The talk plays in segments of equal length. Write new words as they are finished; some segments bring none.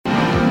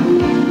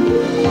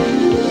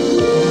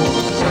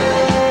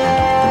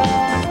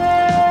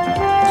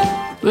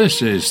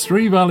This is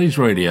Three Valleys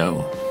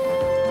Radio.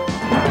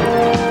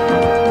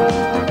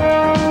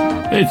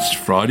 It's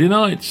Friday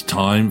night,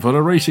 time for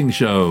the racing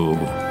show.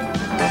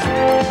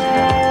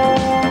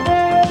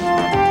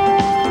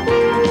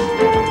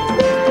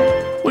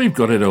 We've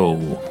got it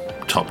all.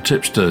 Top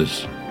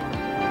tipsters,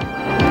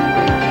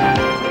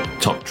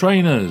 top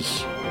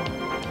trainers,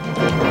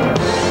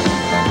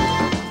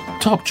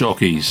 top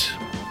jockeys,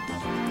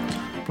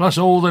 plus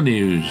all the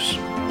news.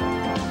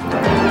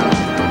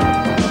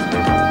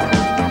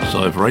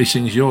 So if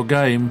racing's your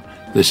game,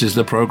 this is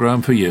the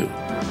programme for you.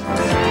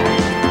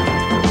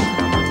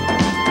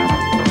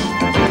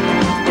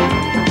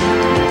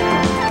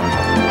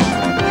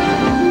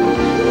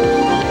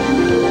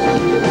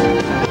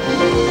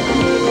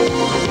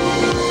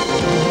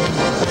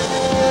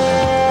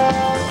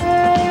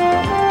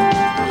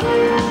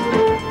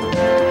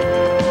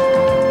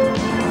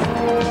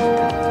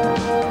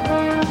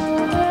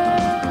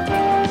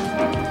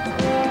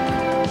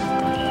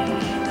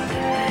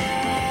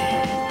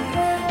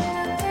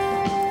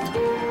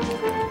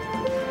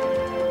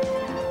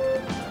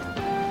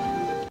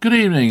 Good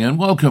evening and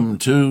welcome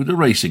to the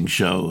Racing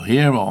Show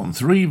here on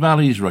Three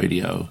Valleys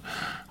Radio.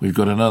 We've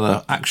got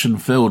another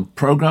action-filled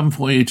programme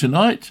for you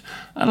tonight,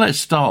 and let's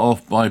start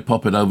off by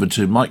popping over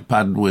to Mike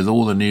Padden with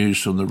all the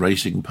news from the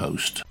Racing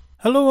Post.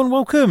 Hello and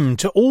welcome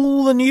to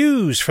all the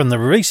news from the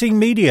racing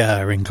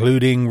media,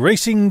 including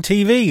Racing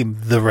TV,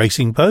 the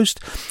Racing Post,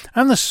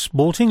 and the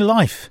Sporting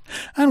Life.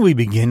 And we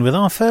begin with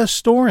our first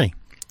story.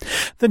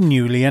 The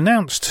newly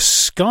announced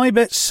Sky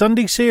Bet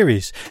Sunday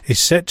Series is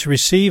set to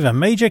receive a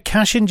major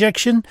cash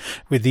injection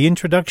with the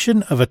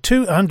introduction of a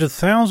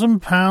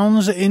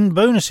 £200,000 in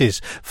bonuses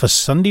for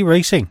Sunday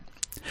racing.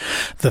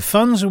 The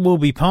funds will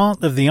be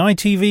part of the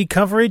ITV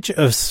coverage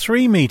of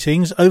 3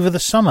 meetings over the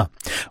summer,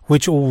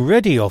 which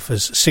already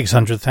offers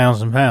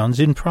 £600,000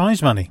 in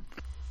prize money.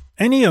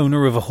 Any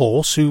owner of a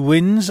horse who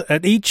wins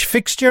at each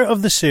fixture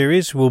of the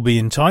series will be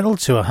entitled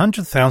to a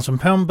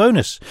 £100,000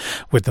 bonus,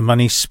 with the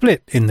money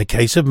split in the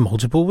case of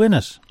multiple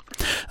winners.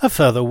 A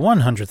further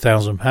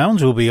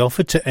 £100,000 will be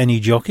offered to any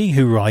jockey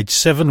who rides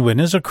 7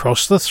 winners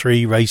across the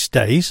 3 race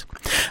days.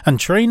 And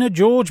trainer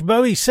George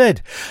Bowie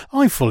said,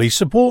 "I fully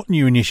support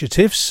new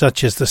initiatives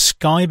such as the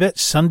Sky Bet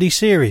Sunday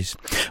Series,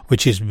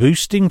 which is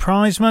boosting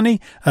prize money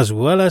as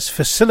well as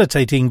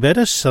facilitating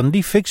better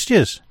Sunday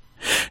fixtures."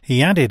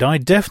 He added, "I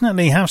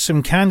definitely have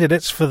some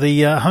candidates for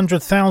the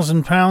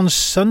 £100,000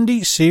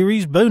 Sunday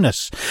Series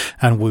bonus,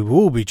 and we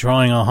will be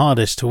trying our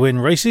hardest to win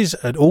races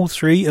at all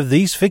 3 of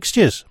these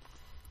fixtures."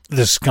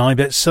 The Sky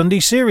Bet Sunday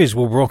Series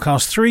will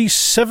broadcast 3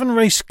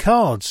 7-race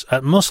cards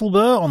at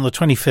Musselburgh on the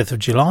 25th of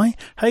July,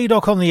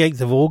 Haydock on the 8th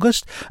of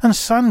August, and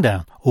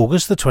Sandown,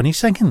 August the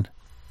 22nd.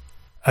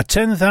 A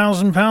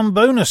 £10,000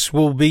 bonus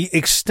will be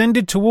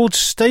extended towards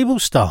stable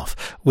staff,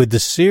 with the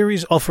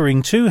series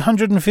offering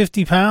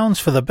 £250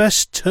 for the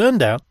best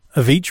turned out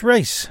of each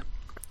race.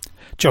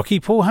 Jockey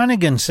Paul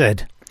Hannigan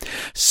said,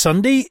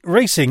 "Sunday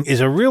racing is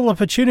a real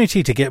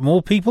opportunity to get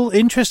more people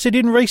interested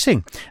in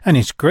racing, and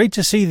it's great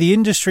to see the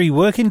industry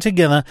working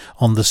together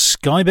on the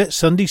Sky Bet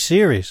Sunday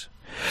Series.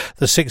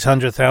 The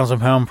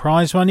 £600,000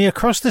 prize money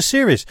across the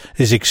series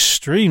is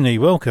extremely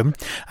welcome,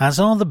 as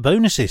are the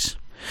bonuses."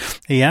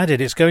 He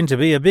added, "It's going to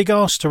be a big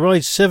ask to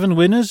ride 7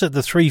 winners at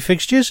the 3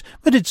 fixtures,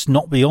 but it's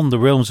not beyond the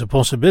realms of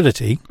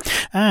possibility.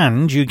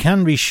 And you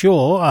can be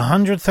sure a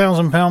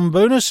 £100,000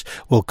 bonus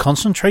will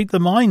concentrate the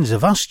minds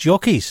of us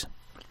jockeys."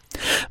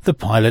 The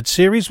pilot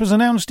series was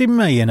announced in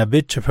May in a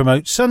bid to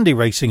promote Sunday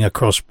racing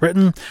across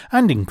Britain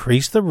and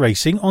increase the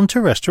racing on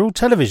terrestrial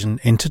television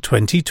into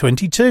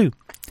 2022.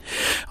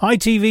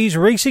 ITV's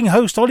racing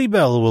host Ollie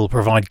Bell will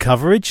provide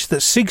coverage that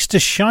seeks to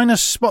shine a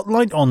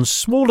spotlight on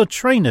smaller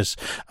trainers,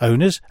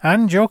 owners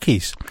and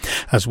jockeys,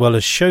 as well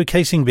as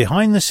showcasing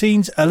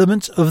behind-the-scenes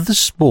elements of the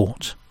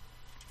sport.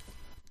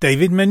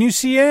 David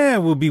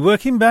Menuisier will be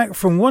working back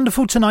from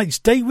Wonderful Tonight's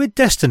Date with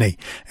Destiny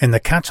in the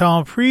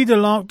Qatar Prix de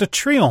l'Arc de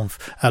Triomphe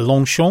at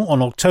Longchamp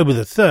on October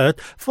the 3rd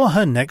for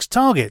her next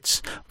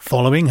targets,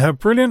 following her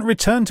brilliant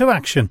return to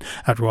action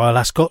at Royal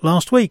Ascot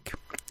last week.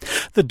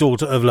 The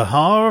daughter of Le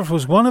Havre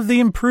was one of the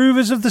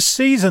improvers of the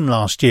season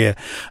last year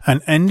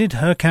and ended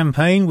her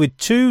campaign with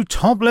 2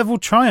 top-level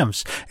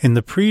triumphs in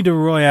the Prix de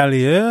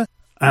Royalier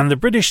and the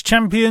British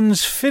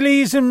Champions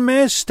Fillies and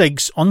Mares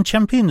Stakes on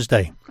Champions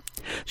Day.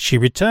 She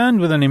returned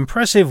with an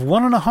impressive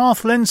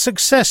 1.5 length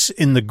success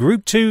in the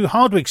Group 2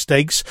 Hardwicke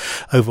Stakes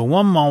over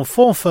 1 mile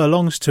 4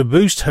 furlongs to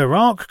boost her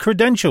ARC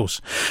credentials,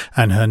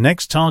 and her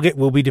next target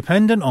will be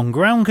dependent on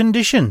ground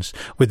conditions,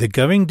 with the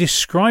going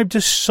described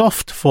as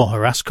soft for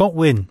her Ascot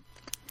win.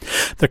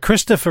 The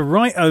Christopher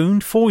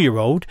Wright-owned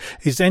 4-year-old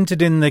is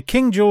entered in the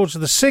King George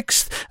VI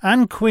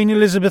and Queen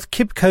Elizabeth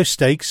Kipco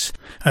Stakes,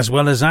 as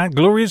well as at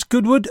Glorious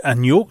Goodwood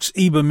and York's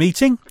Eber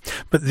meeting,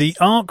 but the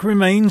Arc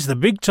remains the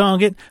big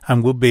target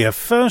and will be a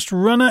first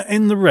runner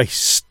in the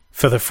race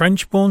for the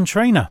French-born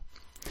trainer.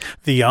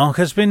 The Arc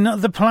has been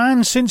the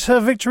plan since her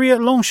victory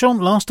at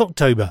Longchamp last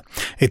October.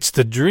 It's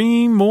the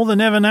dream more than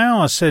ever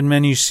now, said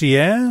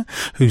Menuisier,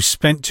 who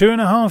spent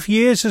 2.5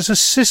 years as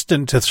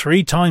assistant to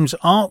 3 times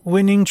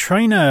Arc-winning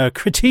trainer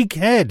Critique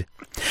Head.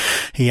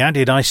 He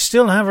added, I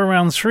still have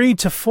around 3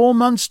 to 4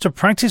 months to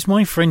practice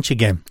my French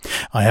again.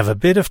 I have a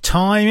bit of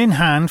time in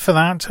hand for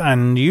that,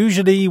 and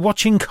usually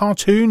watching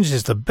cartoons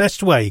is the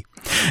best way.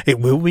 It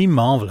will be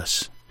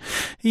marvellous.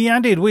 He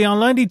added, we are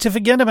likely to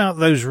forget about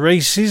those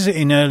races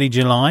in early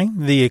July.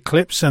 The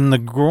Eclipse and the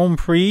Grand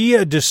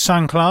Prix de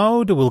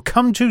Saint-Cloud will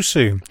come too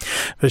soon.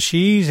 But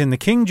she's in the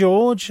King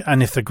George,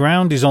 and if the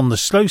ground is on the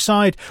slow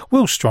side,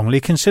 we'll strongly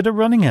consider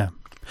running her.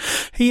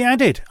 He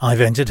added, I've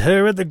entered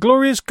her at the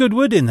Glorious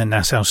Goodwood in the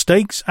Nassau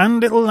Stakes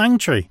and Little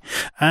Langtry,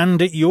 and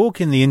at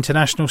York in the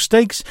International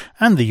Stakes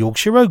and the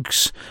Yorkshire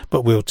Oaks,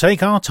 but we'll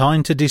take our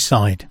time to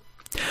decide.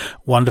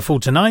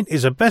 Wonderful Tonight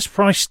is a best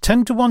price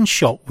 10-1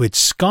 shot with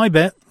Sky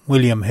Bet,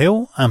 William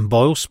Hill and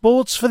Boyle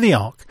Sports for the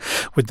Arc,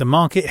 with the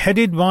market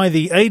headed by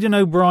the Aidan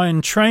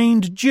O'Brien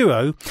trained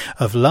duo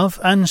of Love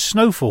and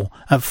Snowfall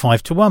at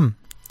 5-1.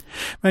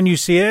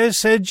 Menuisier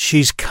said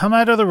she's come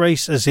out of the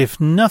race as if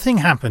nothing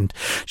happened.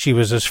 She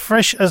was as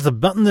fresh as the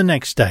button the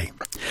next day.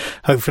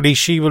 Hopefully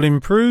she will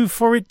improve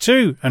for it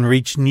too and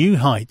reach new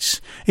heights.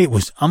 It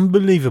was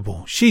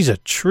unbelievable. She's a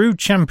true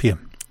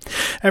champion.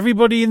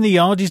 Everybody in the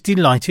yard is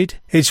delighted.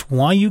 It's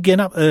why you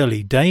get up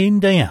early, day in,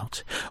 day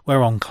out.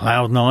 We're on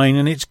cloud 9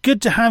 and it's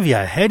good to have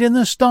your head in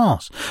the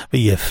stars,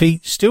 but your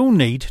feet still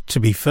need to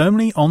be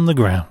firmly on the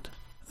ground.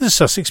 The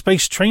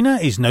Sussex-based trainer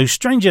is no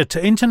stranger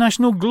to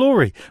international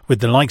glory, with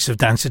the likes of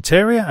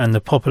Danceteria and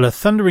the popular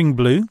Thundering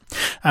Blue,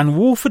 and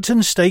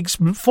Wolferton Stakes'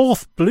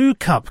 4th Blue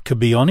Cup could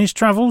be on his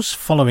travels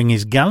following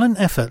his gallant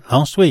effort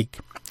last week.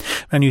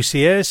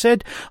 Menuisier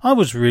said, I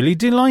was really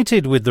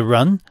delighted with the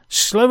run.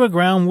 Slower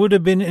ground would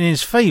have been in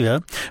his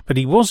favour, but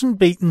he wasn't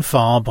beaten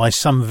far by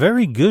some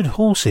very good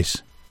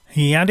horses.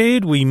 He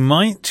added, we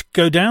might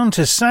go down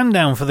to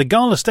Sandown for the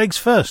Gala Stakes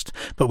first,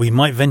 but we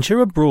might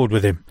venture abroad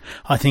with him.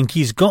 I think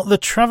he's got the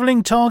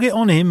travelling target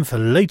on him for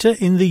later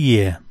in the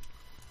year.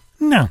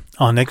 Now,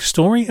 our next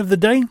story of the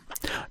day.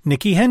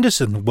 Nicky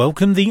Henderson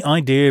welcomed the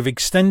idea of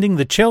extending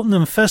the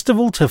Cheltenham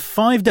Festival to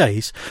 5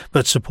 days,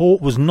 but support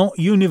was not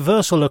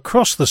universal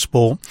across the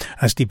sport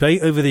as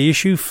debate over the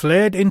issue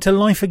flared into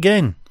life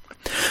again.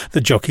 The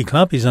Jockey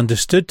Club is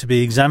understood to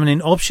be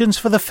examining options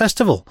for the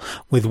festival,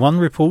 with one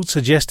report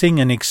suggesting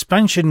an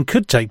expansion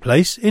could take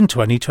place in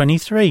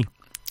 2023.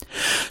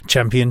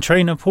 Champion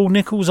trainer Paul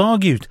Nicholls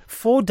argued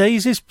 4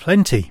 days is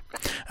plenty,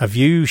 a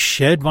view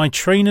shared by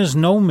trainers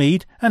Noel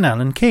Meade and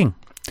Alan King,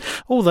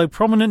 although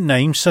prominent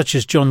names such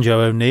as John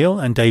Joe O'Neill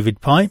and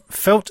David Pipe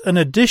felt an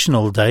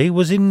additional day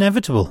was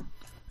inevitable.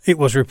 It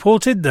was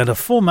reported that a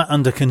format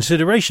under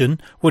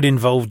consideration would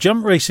involve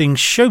Jump Racing's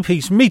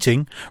showpiece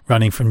meeting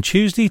running from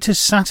Tuesday to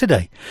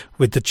Saturday,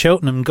 with the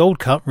Cheltenham Gold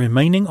Cup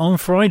remaining on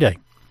Friday.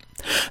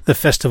 The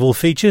festival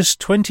features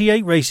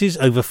 28 races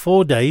over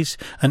 4 days,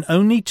 and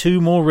only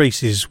 2 more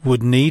races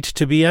would need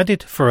to be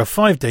added for a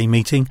 5-day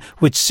meeting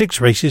with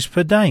 6 races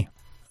per day.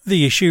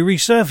 The issue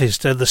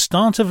resurfaced at the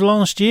start of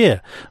last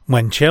year,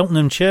 when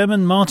Cheltenham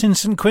chairman Martin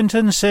St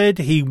Quinton said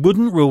he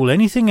wouldn't rule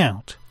anything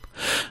out.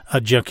 A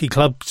Jockey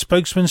Club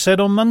spokesman said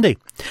on Monday,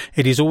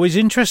 it is always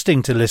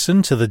interesting to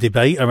listen to the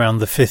debate around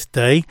the 5th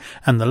day,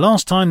 and the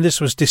last time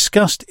this was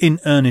discussed in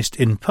earnest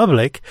in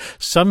public,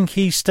 some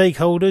key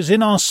stakeholders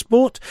in our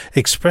sport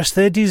expressed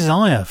their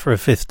desire for a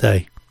 5th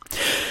day.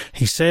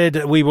 He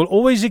said, we will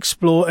always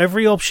explore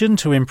every option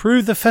to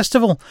improve the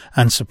festival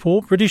and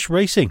support British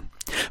racing,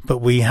 but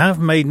we have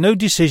made no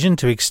decision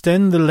to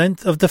extend the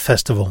length of the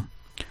festival.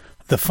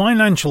 The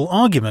financial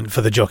argument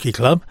for the Jockey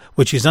Club,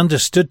 which is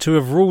understood to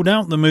have ruled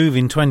out the move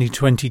in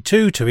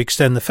 2022 to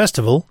extend the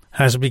festival,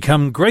 has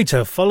become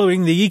greater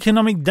following the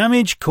economic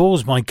damage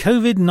caused by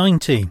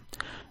COVID-19.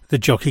 The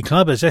Jockey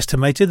Club has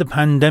estimated the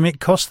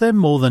pandemic cost them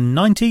more than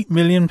 £90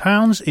 million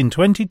in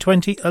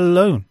 2020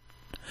 alone.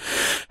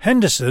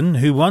 Henderson,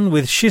 who won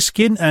with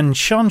Shiskin and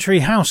Chantry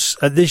House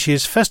at this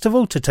year's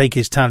festival to take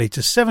his tally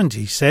to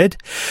 70, said,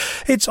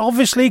 it's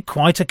obviously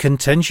quite a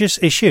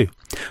contentious issue.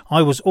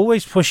 I was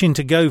always pushing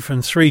to go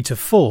from 3 to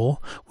 4,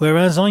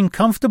 whereas I'm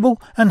comfortable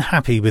and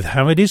happy with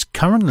how it is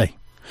currently.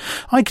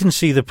 I can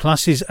see the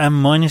pluses and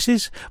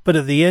minuses, but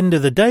at the end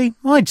of the day,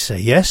 I'd say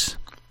yes.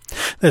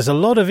 There's a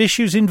lot of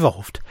issues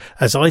involved.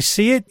 As I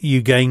see it,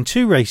 you gain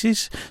 2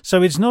 races,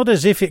 so it's not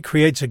as if it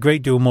creates a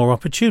great deal more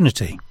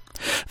opportunity.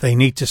 They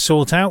need to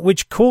sort out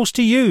which course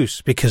to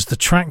use, because the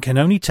track can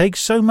only take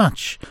so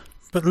much.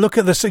 But look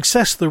at the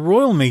success the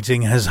Royal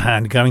Meeting has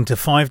had going to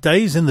 5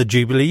 days in the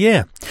Jubilee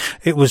year.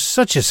 It was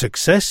such a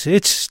success,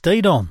 it's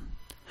stayed on.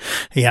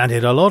 He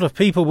added, a lot of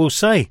people will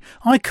say,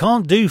 I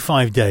can't do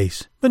 5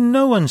 days, but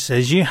no one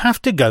says you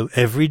have to go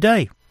every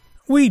day.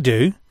 We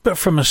do, but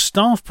from a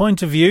staff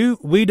point of view,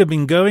 we'd have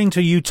been going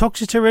to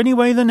Uttoxeter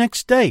anyway the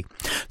next day,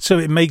 so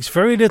it makes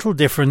very little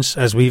difference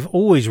as we've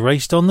always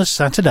raced on the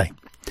Saturday.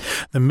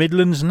 The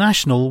Midlands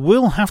National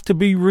will have to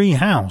be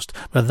rehoused,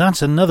 but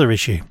that's another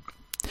issue.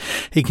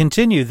 He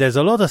continued, there's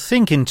a lot of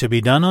thinking to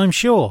be done, I'm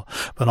sure,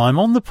 but I'm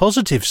on the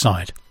positive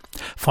side.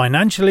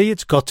 Financially,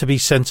 it's got to be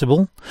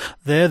sensible.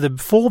 They're the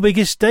 4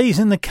 biggest days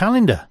in the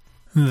calendar.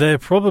 They're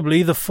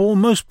probably the 4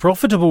 most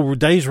profitable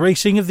days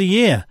racing of the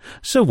year,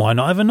 so why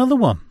not have another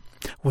one?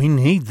 We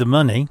need the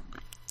money.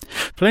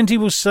 Plenty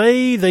will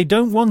say they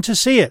don't want to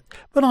see it,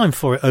 but I'm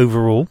for it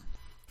overall.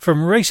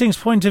 From racing's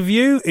point of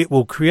view, it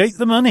will create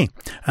the money,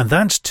 and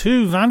that's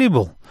too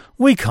valuable.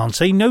 We can't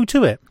say no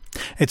to it.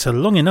 It's a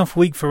long enough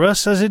week for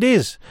us as it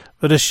is,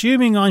 but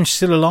assuming I'm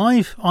still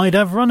alive, I'd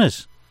have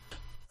runners.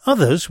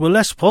 Others were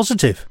less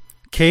positive.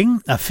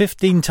 King, a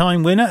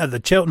 15-time winner at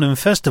the Cheltenham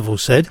Festival,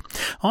 said,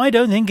 I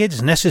don't think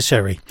it's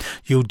necessary.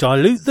 You'll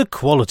dilute the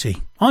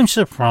quality. I'm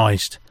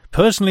surprised.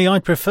 Personally,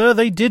 I'd prefer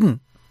they didn't.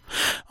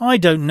 I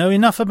don't know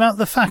enough about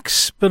the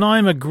facts, but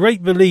I'm a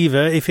great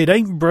believer if it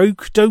ain't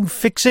broke, don't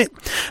fix it.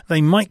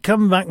 They might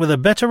come back with a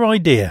better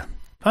idea.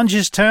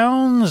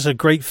 Punchestown's a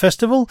great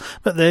festival,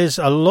 but there's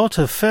a lot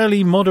of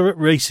fairly moderate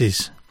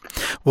races.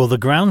 Will the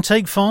ground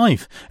take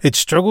 5? It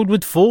struggled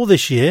with 4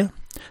 this year.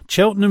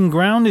 Cheltenham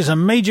ground is a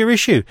major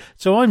issue,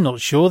 so I'm not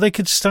sure they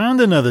could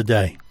stand another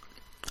day.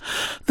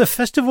 The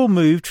festival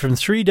moved from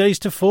 3 days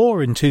to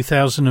 4 in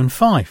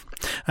 2005,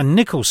 and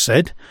Nichols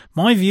said,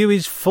 my view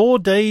is 4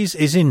 days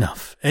is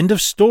enough. End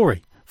of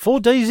story. 4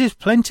 days is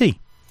plenty.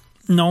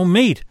 Noel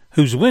Meade,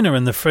 whose winner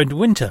in the Fred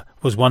Winter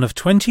was one of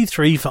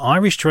 23 for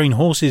Irish train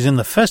horses in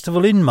the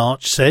festival in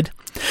March, said,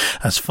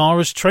 as far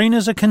as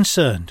trainers are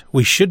concerned,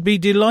 we should be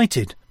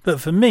delighted,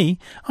 but for me,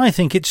 I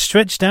think it's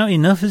stretched out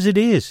enough as it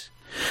is.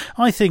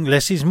 I think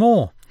less is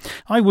more.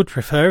 I would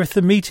prefer if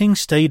the meeting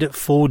stayed at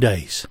 4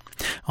 days.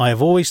 I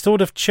have always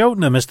thought of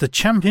Cheltenham as the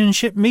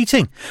championship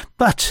meeting,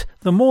 but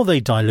the more they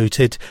dilute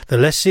it, the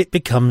less it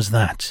becomes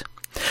that.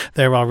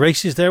 There are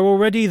races there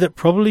already that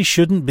probably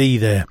shouldn't be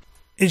there.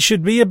 It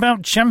should be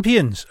about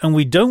champions, and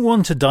we don't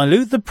want to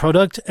dilute the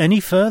product any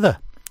further.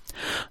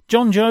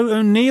 John Joe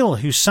O'Neill,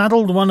 who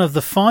saddled one of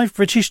the 5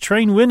 British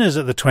train winners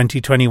at the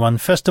 2021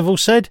 festival,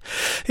 said,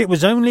 it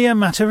was only a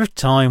matter of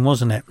time,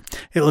 wasn't it?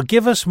 It'll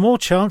give us more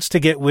chance to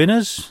get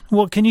winners.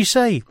 What can you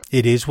say?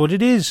 It is what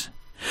it is.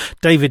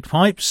 David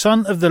Pipe,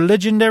 son of the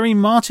legendary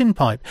Martin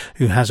Pipe,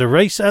 who has a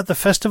race at the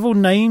festival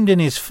named in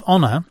his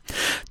honour,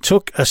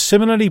 took a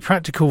similarly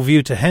practical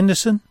view to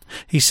Henderson.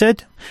 He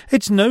said,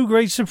 it's no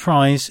great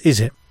surprise, is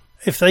it?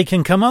 If they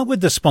can come up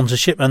with the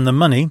sponsorship and the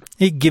money,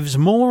 it gives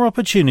more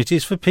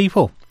opportunities for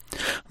people.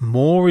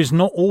 More is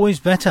not always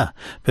better,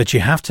 but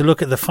you have to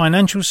look at the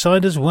financial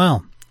side as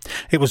well.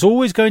 It was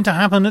always going to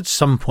happen at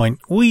some point.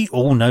 We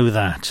all know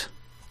that.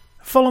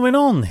 Following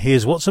on,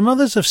 here's what some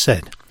others have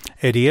said.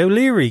 Eddie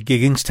O'Leary,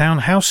 Gigginstown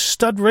House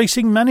stud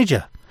racing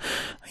manager.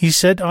 He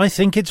said, I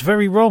think it's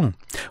very wrong.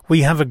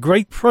 We have a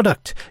great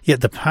product,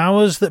 yet the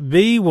powers that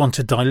be want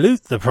to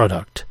dilute the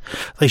product.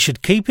 They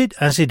should keep it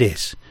as it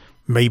is.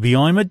 Maybe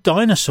I'm a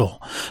dinosaur,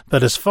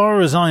 but as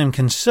far as I am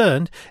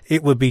concerned,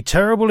 it would be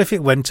terrible if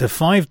it went to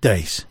 5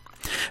 days.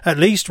 At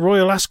least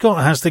Royal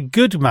Ascot has the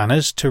good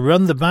manners to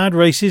run the bad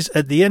races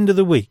at the end of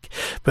the week,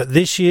 but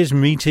this year's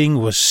meeting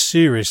was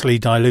seriously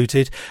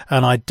diluted,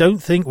 and I don't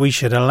think we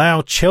should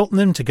allow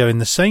Cheltenham to go in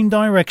the same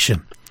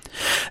direction.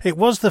 It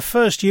was the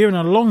first year in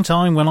a long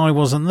time when I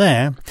wasn't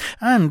there,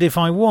 and if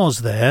I was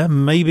there,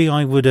 maybe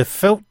I would have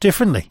felt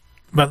differently.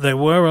 But there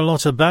were a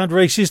lot of bad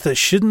races that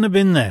shouldn't have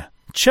been there.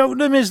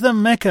 Cheltenham is the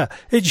Mecca.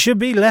 It should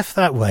be left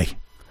that way.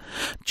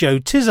 Joe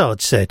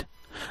Tizard said,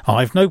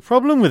 I've no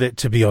problem with it,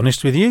 to be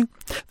honest with you.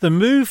 The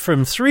move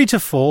from 3 to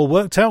 4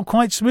 worked out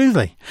quite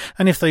smoothly,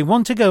 and if they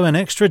want to go an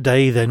extra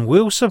day, then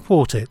we'll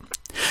support it.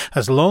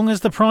 As long as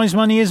the prize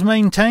money is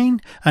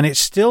maintained, and it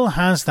still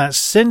has that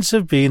sense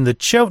of being the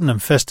Cheltenham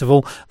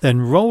Festival,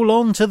 then roll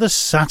on to the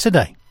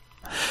Saturday.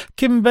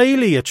 Kim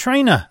Bailey, a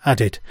trainer,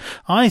 added,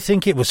 I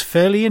think it was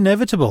fairly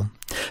inevitable.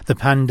 The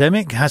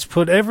pandemic has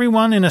put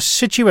everyone in a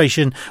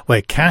situation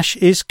where cash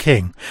is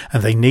king,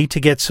 and they need to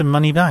get some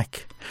money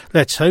back.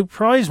 Let's hope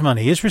prize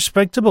money is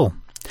respectable.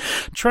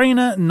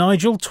 Trainer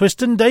Nigel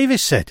Twiston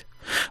Davis said,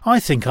 I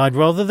think I'd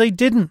rather they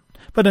didn't,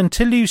 but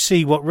until you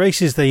see what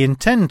races they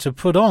intend to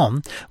put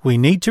on, we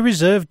need to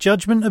reserve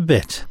judgment a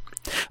bit.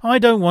 I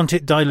don't want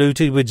it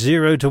diluted with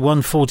 0 to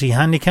 140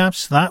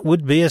 handicaps. That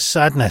would be a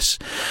sadness.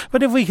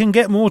 But if we can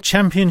get more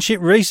championship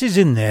races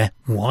in there,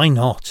 why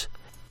not?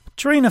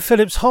 Trainer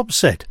Phillips Hobbs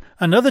said,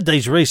 another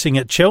day's racing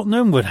at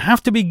Cheltenham would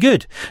have to be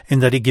good, in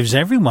that it gives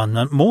everyone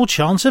a more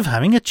chance of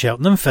having a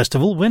Cheltenham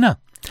Festival winner.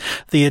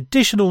 The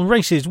additional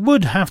races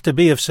would have to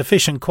be of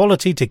sufficient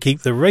quality to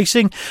keep the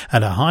racing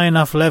at a high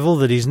enough level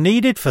that is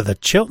needed for the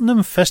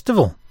Cheltenham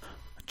Festival.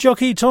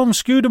 Jockey Tom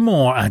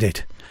Scudamore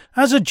added,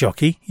 as a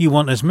jockey, you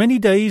want as many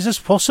days as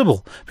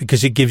possible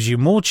because it gives you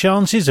more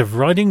chances of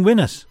riding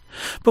winners.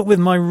 But with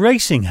my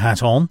racing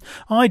hat on,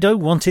 I don't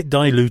want it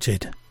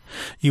diluted.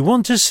 You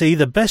want to see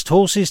the best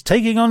horses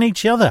taking on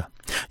each other.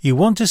 You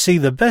want to see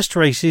the best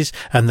races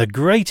and the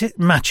great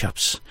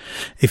matchups.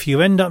 If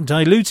you end up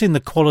diluting the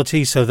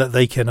quality so that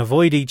they can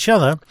avoid each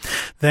other,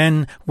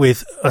 then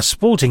with a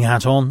sporting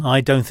hat on,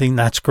 I don't think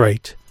that's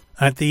great.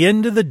 At the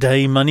end of the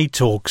day, money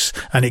talks,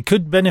 and it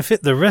could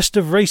benefit the rest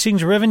of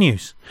racing's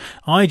revenues.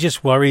 I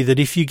just worry that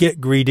if you get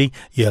greedy,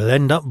 you'll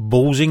end up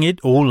ballsing it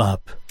all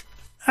up.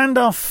 And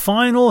our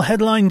final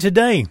headline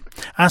today: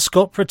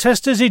 Ascot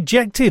protesters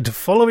ejected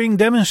following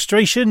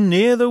demonstration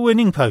near the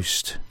winning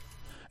post.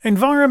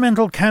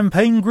 Environmental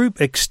campaign group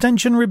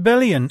Extension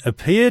Rebellion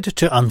appeared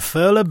to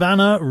unfurl a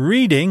banner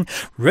reading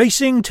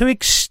 "Racing to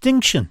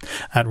Extinction"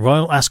 at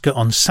Royal Ascot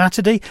on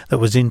Saturday that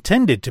was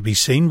intended to be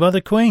seen by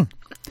the Queen.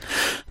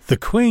 The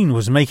Queen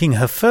was making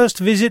her first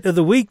visit of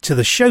the week to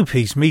the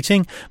showpiece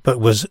meeting, but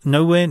was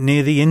nowhere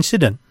near the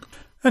incident.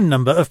 A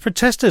number of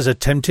protesters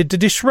attempted to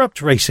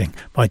disrupt racing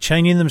by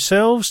chaining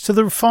themselves to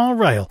the far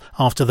rail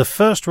after the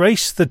first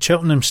race, the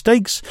Cheltenham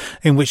Stakes,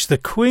 in which the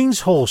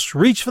Queen's horse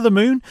Reach for the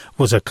Moon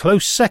was a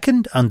close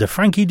second under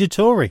Frankie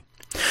Dettori.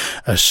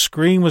 A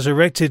screen was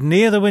erected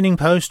near the winning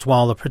post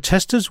while the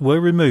protesters were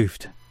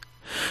removed.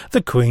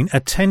 The Queen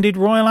attended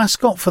Royal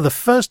Ascot for the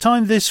first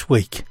time this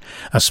week.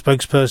 A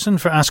spokesperson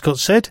for Ascot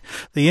said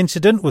the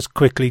incident was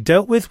quickly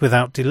dealt with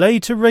without delay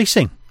to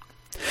racing.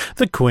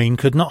 The Queen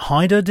could not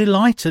hide her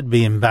delight at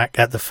being back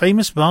at the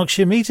famous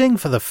Berkshire meeting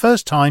for the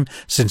first time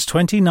since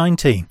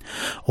 2019,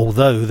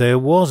 although there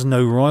was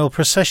no royal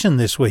procession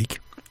this week.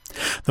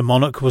 The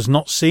monarch was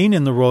not seen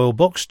in the royal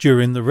box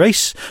during the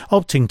race,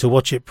 opting to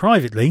watch it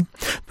privately,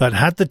 but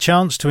had the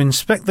chance to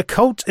inspect the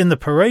colt in the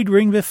parade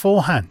ring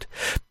beforehand,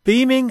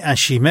 beaming as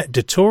she met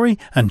Dettori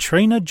and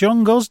trainer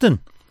John Gosden.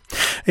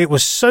 It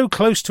was so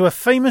close to a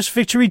famous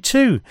victory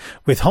too,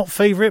 with hot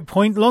favourite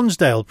Point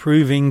Lonsdale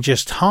proving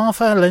just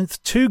half a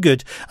length too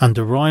good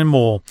under Ryan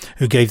Moore,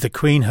 who gave the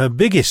Queen her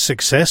biggest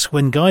success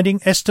when guiding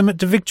Estimate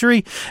to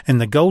victory in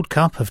the Gold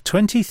Cup of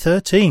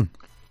 2013.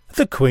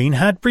 The Queen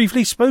had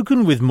briefly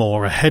spoken with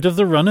Moore ahead of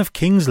the run of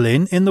King's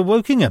Lynn in the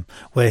Wokingham,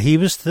 where he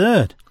was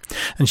third,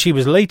 and she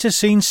was later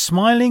seen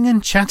smiling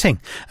and chatting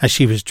as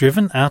she was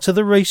driven out of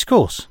the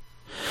racecourse.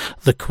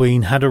 The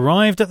Queen had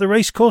arrived at the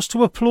racecourse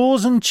to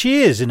applause and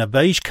cheers in a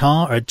beige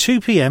car at 2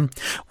 p.m,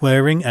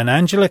 wearing an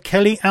Angela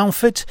Kelly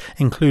outfit,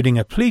 including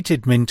a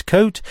pleated mint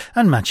coat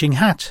and matching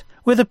hat,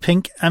 with a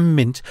pink and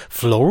mint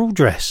floral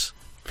dress.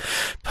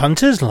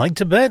 Punters like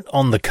to bet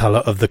on the colour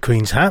of the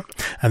Queen's hat,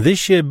 and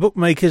this year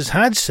bookmakers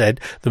had said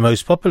the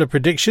most popular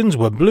predictions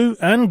were blue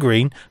and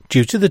green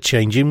due to the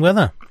change in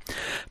weather.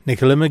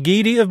 Nicola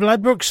McGeady of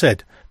Ladbroke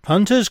said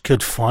punters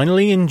could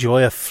finally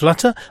enjoy a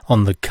flutter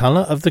on the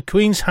colour of the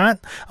Queen's hat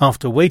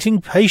after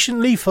waiting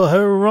patiently for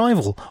her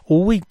arrival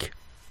all week.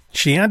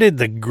 She added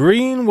the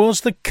green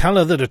was the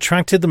colour that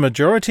attracted the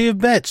majority of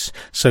bets,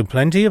 so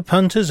plenty of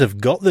punters have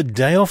got the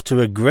day off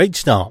to a great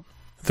start.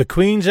 The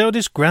Queen's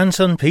eldest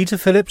grandson Peter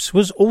Phillips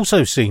was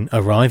also seen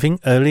arriving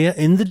earlier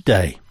in the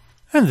day.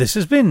 And this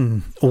has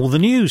been all the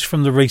news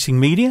from the racing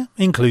media,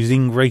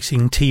 including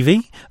Racing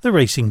TV, the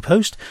Racing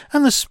Post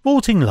and the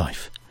Sporting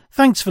Life.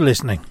 Thanks for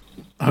listening.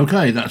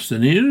 Okay, that's the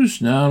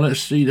news. Now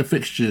let's see the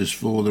fixtures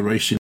for the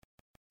racing.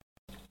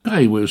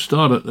 Okay, we'll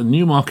start at the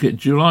Newmarket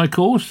July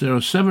course. There are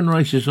 7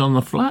 races on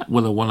the flat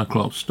with a 1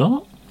 o'clock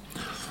start.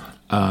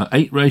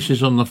 8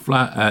 races on the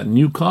flat at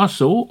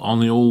Newcastle on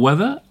the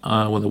all-weather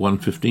with a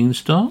 1:15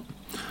 start.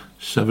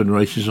 7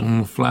 races on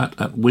the flat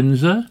at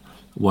Windsor,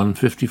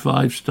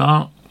 1:55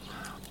 start.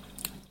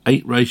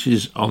 8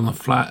 races on the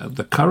flat at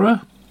the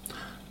Curragh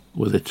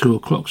with a 2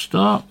 o'clock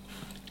start.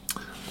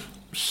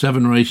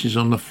 7 races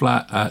on the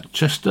flat at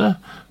Chester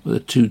with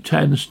a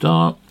 2:10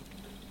 start.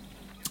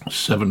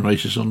 7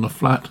 races on the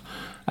flat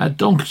at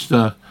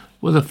Doncaster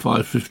with a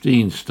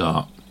 5:15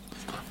 start.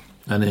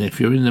 And then if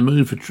you're in the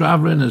mood for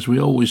travelling, as we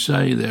always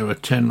say, there are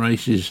 10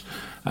 races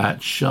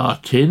at Sha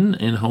Tin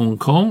in Hong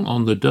Kong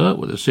on the dirt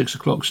with a 6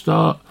 o'clock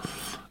start.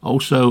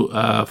 Also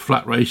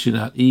flat racing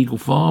at Eagle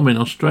Farm in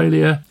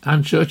Australia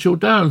and Churchill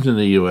Downs in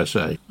the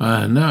USA.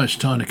 And now it's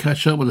time to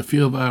catch up with a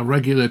few of our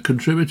regular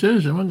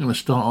contributors, and I'm going to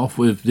start off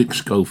with Nick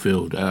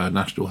Schofield, our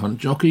National Hunt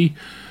jockey,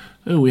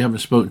 who we haven't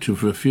spoken to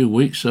for a few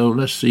weeks, so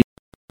let's see.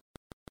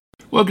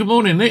 Well, good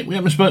morning, Nick. We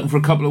haven't spoken for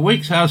a couple of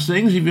weeks. How's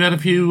things? Have you had a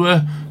few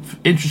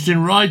interesting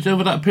rides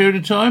over that period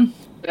of time?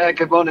 Yeah,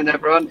 good morning,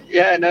 everyone. I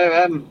had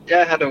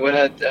a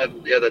winner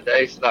the other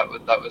day, so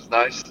that was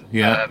nice.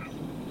 Yeah.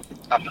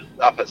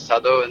 Up at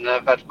Saddle, and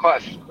I've had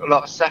quite a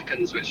lot of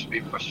seconds, which has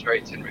been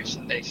frustrating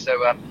recently. So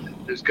it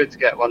was good to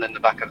get one in the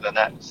back of the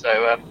net.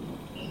 So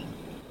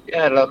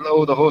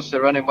all the horses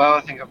are running well.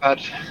 I think I've had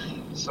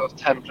sort of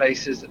 10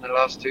 places in the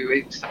last 2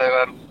 weeks, so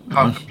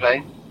can't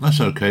complain.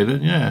 That's okay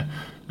then, yeah.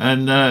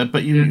 And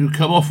but you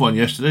come off one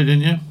yesterday,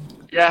 didn't you?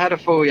 Yeah, I had a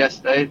fall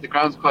yesterday. The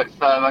ground's quite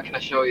firm, I can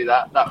assure you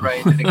that. That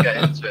rain didn't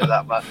get into it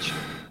that much.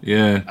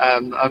 Yeah.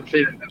 I'm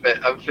feeling a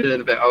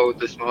bit old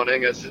this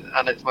morning,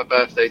 and it's my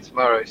birthday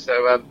tomorrow.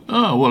 So.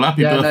 Oh well,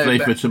 happy birthday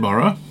for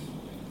tomorrow.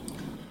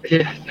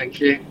 Yeah, thank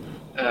you.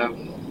 All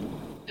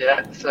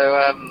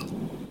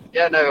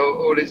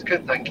is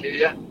good, thank you.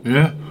 Yeah.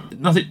 Yeah.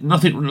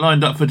 Nothing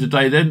lined up for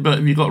today then, but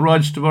have you got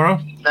rides tomorrow?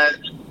 No,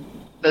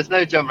 there's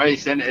no jump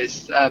racing.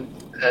 It's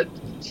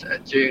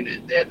June,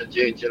 at the end of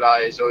June, July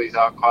is always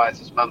our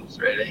quietest months,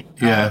 really.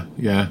 Yeah.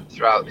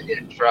 Throughout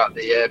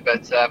the year.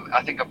 But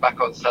I think I'm back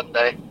on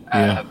Sunday.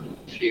 Yeah.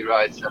 A few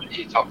rides at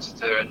East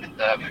Oxeter, and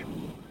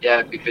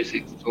be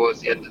busy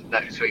towards the end of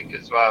next week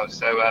as well.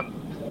 So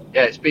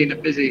it's been a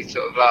busy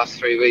sort of last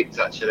 3 weeks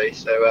actually.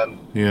 So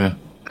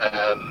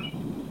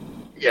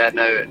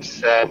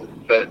it's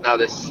but now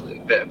there's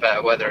a bit of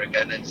better weather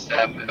again. It's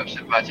I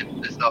should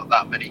imagine there's not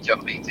that many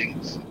jump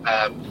meetings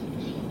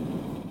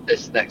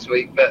this next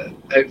week, but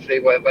hopefully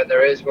when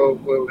there is,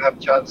 we'll have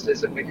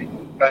chances and we can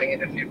bang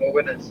in a few more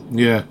winners.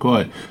 Yeah,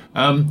 quite.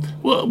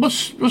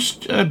 What's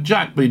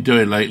Jack been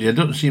doing lately? I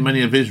don't see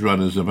many of his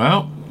runners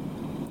about.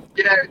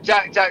 Yeah,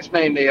 Jack's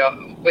mainly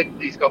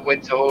he's got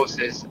winter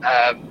horses.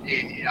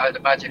 I'd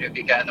imagine he'll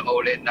be getting them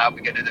all in now,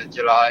 beginning of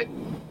July.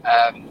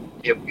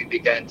 He'll be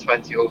getting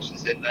 20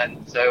 horses in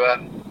then. So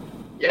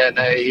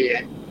he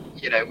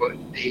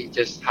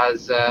just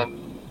has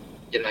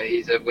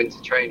he's a winter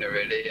trainer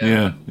really.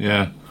 Yeah.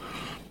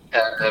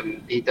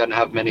 He doesn't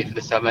have many for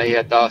the summer. He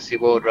had Darcy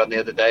Ward run the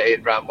other day.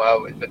 It ran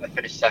well, but they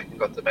finished second,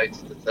 got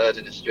demoted to third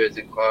in the Stewards'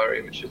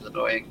 Inquiry, which was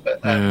annoying. But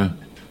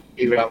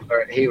he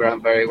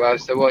ran very well.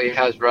 So what he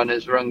has run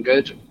has run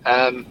good.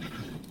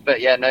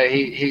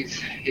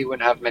 He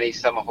wouldn't have many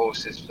summer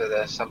horses for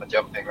the summer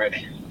jumping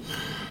really.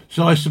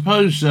 So I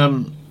suppose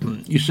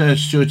you say a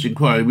Stewards'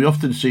 Inquiry. We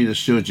often see the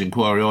Stewards'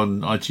 Inquiry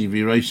on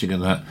ITV Racing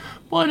and that.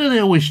 Why do they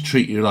always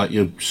treat you like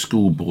you're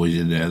schoolboys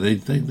in there?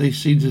 They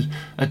seem to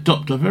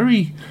adopt a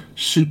very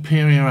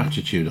superior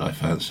attitude, I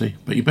fancy.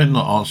 But you better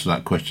not answer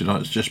that question.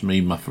 It's just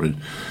me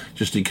muffling,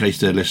 just in case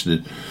they're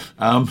listening.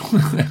 Well,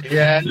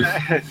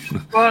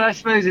 I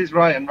suppose it's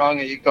right and wrong.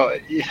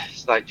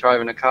 It's like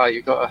driving a car.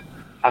 You've got to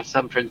have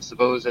some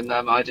principles, and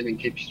I didn't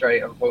keep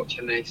straight,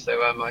 unfortunately. So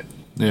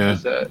they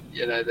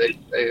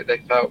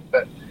felt,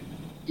 but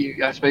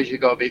I suppose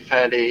you've got to be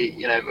fairly,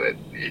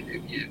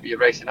 you're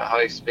racing at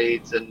high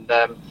speeds, and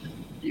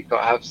you've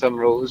got to have some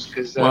rules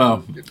because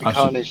it'd be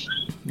carnage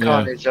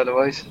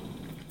otherwise.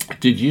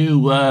 Did you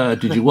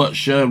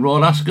watch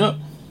Royal Ascot?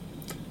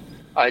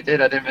 I did.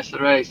 I didn't miss the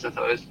race. I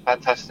thought it was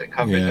fantastic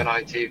coverage on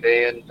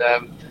ITV,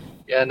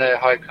 and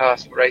high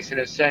class racing.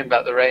 It was a shame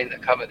about the rain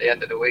that come at the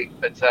end of the week,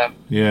 but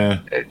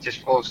it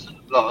just forced a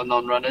lot of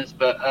non-runners.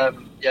 But I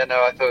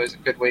thought it was a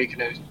good week,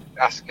 and it was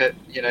Ascot,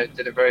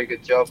 did a very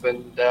good job,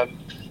 and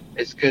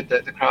it's good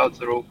that the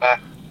crowds are all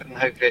back, and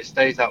hopefully it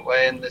stays that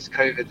way, and this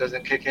COVID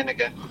doesn't kick in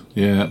again.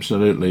 Yeah,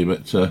 absolutely.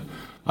 But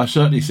I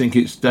certainly think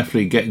it's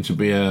definitely getting to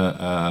be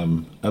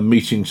a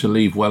meeting to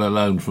leave well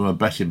alone from a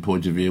betting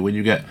point of view. When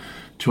you get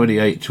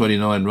 28,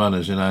 29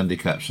 runners in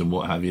handicaps and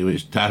what have you,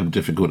 it's damn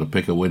difficult to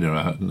pick a winner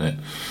out, isn't it?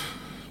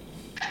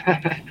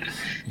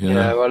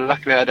 Well,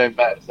 luckily I don't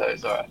bet, so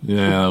it's all right.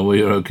 Yeah, well,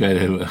 you're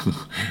okay.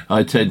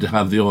 I tend to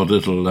have the odd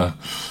little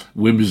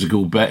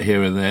whimsical bet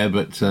here and there,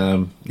 but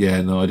I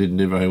didn't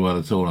do very well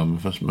at all, I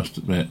must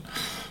admit.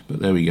 But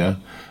there we go.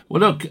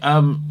 Well, look,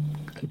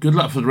 good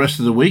luck for the rest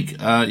of the week.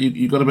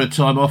 You got a bit of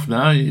time off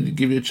now.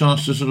 Give you a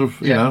chance to sort of,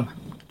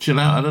 chill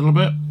out a little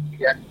bit.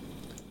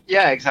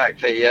 Yeah,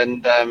 exactly.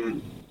 And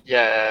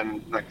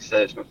like I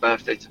said, it's my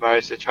birthday tomorrow,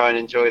 so try and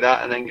enjoy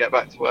that, and then get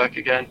back to work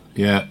again.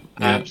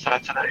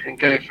 Saturday, and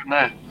go from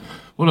there.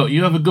 Well, look,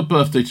 you have a good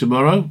birthday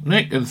tomorrow,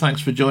 Nick, and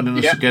thanks for joining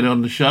us again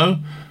on the show.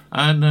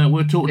 And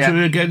we'll talk to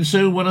you again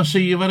soon when I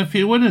see you've had a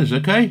few winners,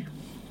 okay?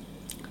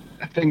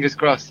 Fingers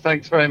crossed.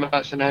 Thanks very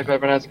much, and I hope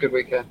everyone has a good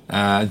weekend.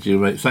 And you,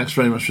 mate. Thanks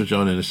very much for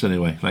joining us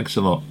anyway. Thanks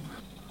a lot.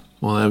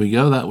 Well, there we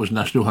go. That was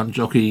National Hunt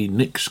jockey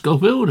Nick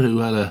Schofield, who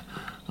had a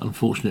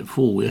unfortunate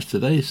fall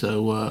yesterday,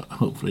 so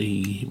hopefully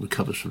he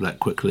recovers from that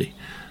quickly.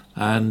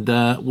 And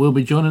we'll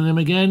be joining him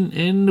again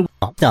in the...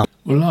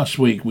 Well, last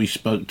week we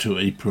spoke to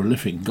a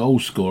prolific goal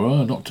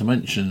scorer, not to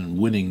mention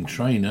winning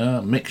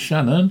trainer, Mick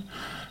Shannon.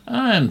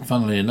 And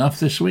funnily enough,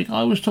 this week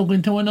I was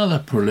talking to another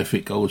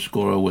prolific goal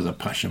scorer with a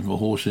passion for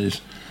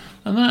horses,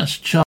 and that's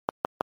Charles.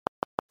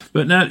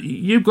 But now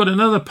you've got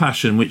another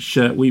passion which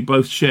we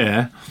both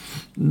share,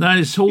 and that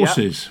is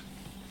horses.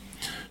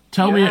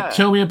 Tell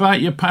me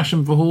about your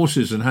passion for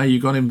horses and how you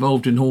got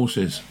involved in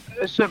horses.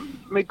 So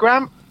my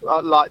grand,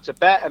 I like to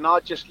bet, and I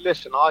just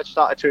listen. I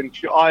started to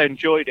enjoy. I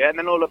enjoyed it, and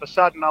then all of a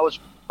sudden, I was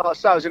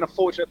in a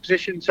fortunate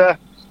position to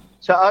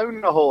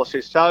own the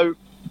horses. So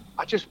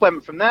I just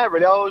went from there.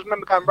 Really, I always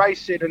remember going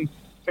racing and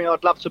thinking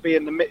I'd love to be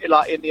in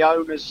the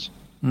owners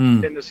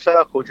in the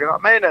circle. Do you know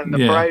what I mean? And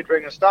the parade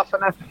ring and stuff.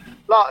 And then,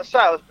 like I say,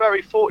 I was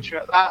very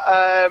fortunate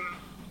that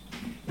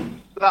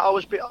I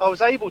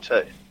was able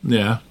to.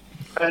 Yeah.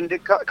 And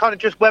it kind of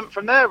just went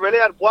from there, really.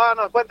 I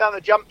went down the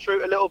jump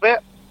route a little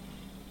bit,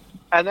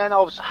 and then I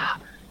was,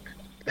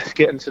 let's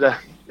get in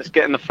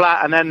the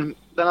flat, and then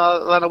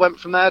I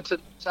went from there to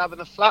having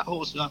the flat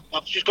horses. I've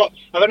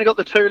only got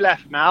the two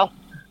left now,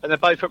 and they're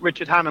both at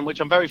Richard Hammond, which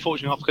I'm very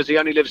fortunate of because he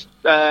only lives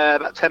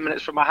about 10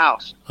 minutes from my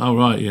house. Oh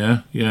right,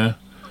 yeah.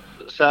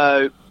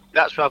 So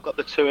that's where I've got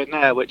the two in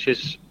there, which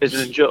is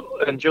an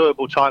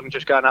enjoyable time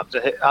just going up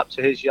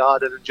to his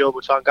yard, and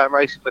enjoyable time going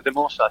racing with him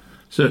also.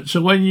 So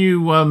when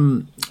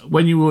you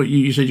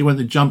said you went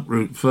the jump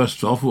route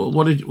first off,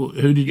 who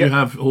did you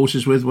have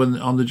horses with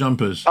on the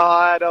jumpers?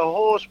 I had a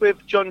horse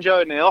with John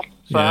Joe Neal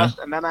first,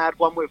 and then I had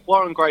one with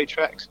Warren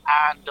Greatrex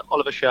and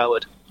Oliver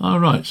Sherwood. All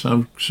right,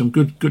 so some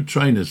good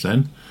trainers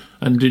then.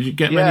 And did you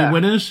get many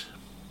winners?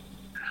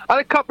 I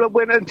had a couple of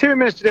winners. 2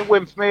 minutes didn't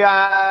win for me.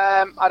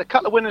 I had a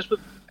couple of winners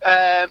with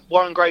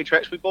Warren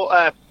Greatrex. We bought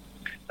a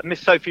Miss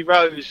Sophie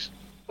Rose.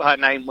 Her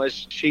name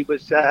was.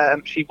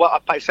 I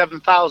paid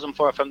 7,000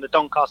 for her from the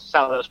Doncaster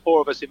Sale. There was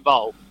 4 of us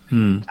involved,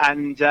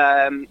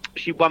 and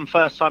she won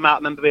first time out. I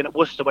remember being at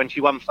Worcester when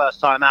she won first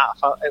time out.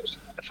 It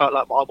felt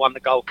like I won the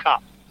Gold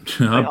Cup.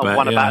 I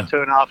won about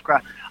 £2.5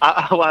 grand.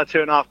 I won a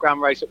 £2.5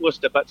 grand race at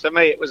Worcester, but to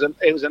me it was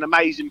an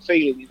amazing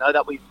feeling,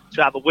 that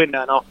to have a winner,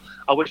 and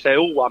I wish they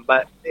all won,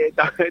 but it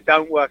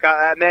don't work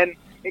out. And then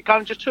it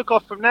kind of just took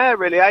off from there,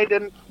 really.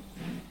 And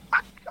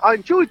I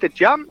enjoyed the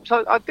jumps,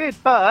 I did,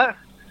 but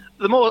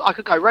the more I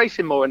could go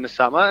racing more in the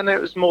summer, and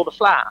it was more the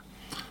flat.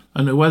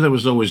 And the weather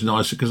was always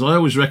nicer, because I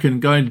always reckon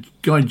going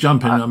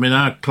jumping, I mean,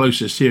 our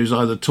closest here is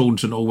either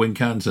Taunton or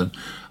Wincanton.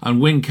 And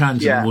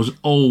Wincanton was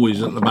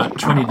always at about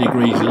 20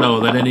 degrees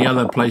lower than any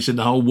other place in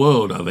the whole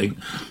world, I think,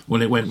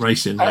 when it went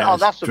racing there.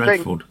 That's the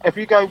dreadful thing. If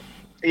you go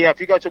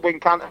to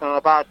Wincanton on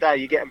a bad day,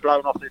 you're getting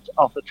blown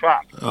off the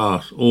track.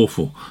 Oh,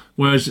 awful.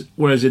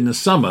 Whereas in the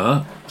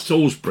summer,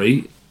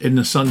 Salisbury, in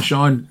the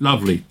sunshine,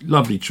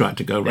 lovely track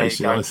to go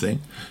racing, I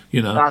think.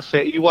 That's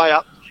it. You weigh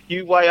up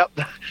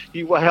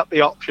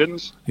the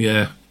options.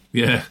 Yeah.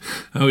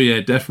 Oh, yeah,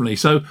 definitely.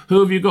 So,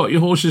 who have you got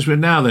your horses with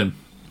now, then?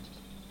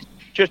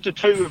 Just the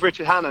 2 with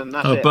Richard Hannon.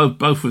 That's it.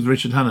 Both with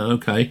Richard Hannon.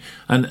 Okay.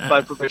 And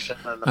both with Richard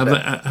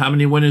Hannon. How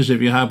many winners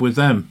have you had with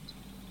them?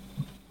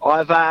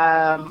 I've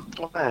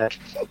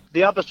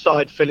the other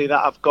side filly that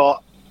I've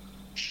got.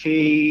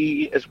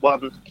 She has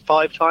won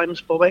 5 times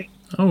for me.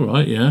 Oh,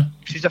 right, yeah.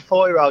 She's a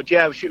 4-year-old.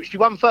 Yeah, she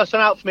won first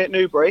time out for me at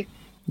Newbury.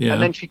 Yeah.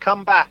 And then she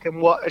come back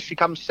and she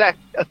comes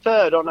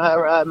third on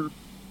her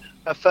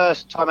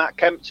first time at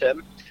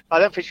Kempton. I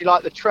don't think she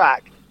liked the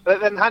track. But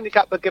then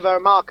handicap would give her a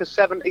mark of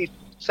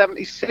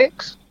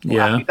 76.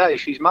 Yeah. Happy day.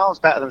 She's miles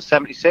better than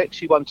 76.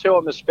 She won 2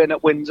 on the spin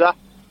at Windsor.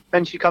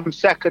 Then she comes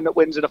second at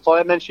Windsor the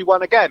following, and then she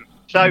won again.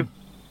 So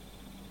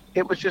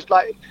it was just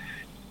like,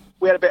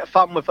 we had a bit of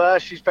fun with her.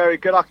 She's very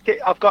good.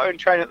 I've got her in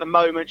training at the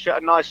moment. She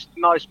had a nice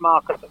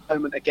mark at the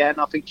moment again.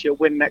 I think she'll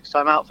win next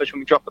time out when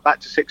we drop her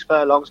back to 6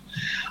 furlongs.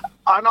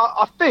 And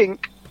I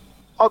think,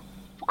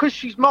 because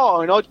she's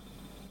mine, I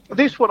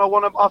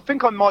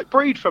think I might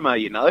breed from her,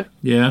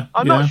 Yeah.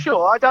 I'm not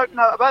sure. I don't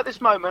know about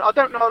this moment. I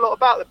don't know a lot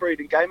about the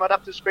breeding game. I'd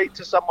have to speak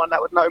to someone that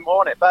would know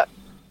more on it, but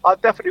I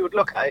definitely would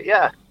look at it,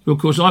 yeah. Well,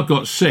 of course, I've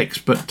got 6,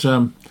 but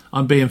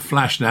I'm being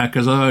flashed now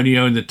because I only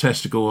own the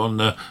testicle on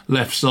the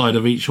left side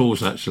of each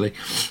horse, actually.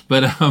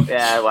 But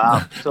yeah,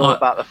 well, it's all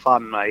about the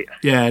fun, mate.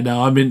 Yeah,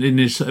 no, I'm in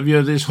this. Have you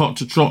heard this Hot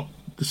to Trot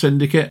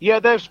syndicate? Yeah,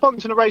 they're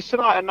sponsoring a race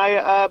tonight, and they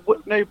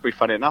Newbury.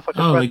 Funny enough, I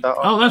just read that.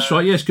 That's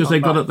right. Yes, because they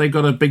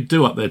got a big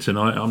do up there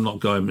tonight. I'm not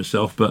going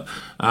myself, but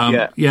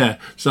yeah.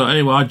 So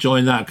anyway, I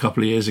joined that a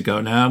couple of years ago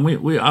now,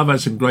 and I've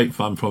had some great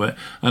fun from it.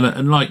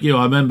 And like you,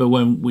 I remember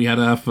when we had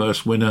our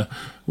first winner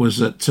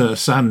was at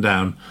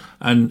Sandown,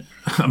 and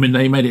I mean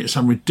they made it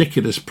some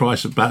ridiculous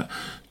price, about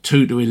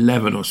 2 to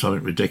 11 or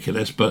something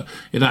ridiculous, but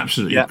it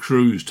absolutely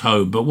cruised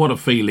home. But what a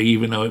feeling,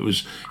 even though it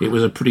was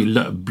a pretty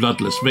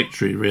bloodless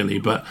victory, really.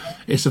 But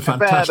it's a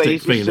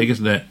fantastic feeling,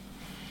 isn't it?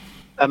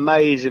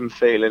 Amazing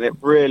feeling, it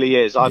really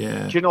is. Do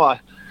you know what?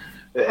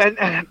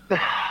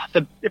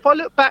 If I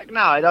look back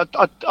now,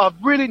 I've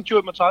really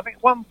enjoyed my time. I think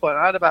at one point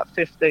I had about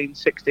 15,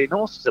 16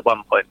 horses at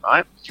one point,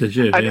 right? Did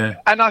you?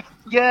 And I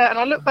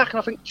look back and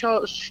I think, it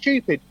was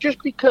stupid,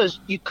 just because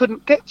you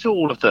couldn't get to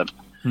all of them.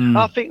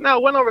 I think now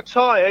when I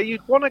retire,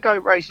 you'd want to go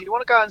racing. You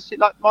want to go and see,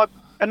 like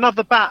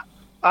another bat.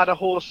 I had a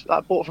horse that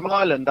I bought from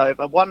Ireland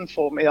won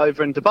for me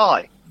over in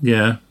Dubai.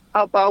 Yeah.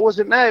 But I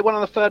wasn't there. It won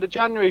on the 3rd of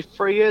January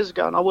 3 years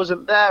ago, and I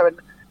wasn't there.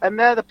 And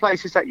they're the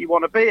places that you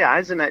want to be at,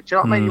 isn't it? Do you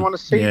know what I mean? You want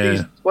to see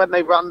these when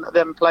they run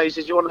them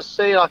places. You want to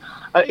see.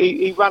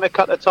 He ran a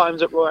couple of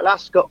times at Royal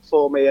Ascot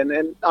for me,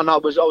 and I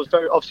was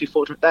very obviously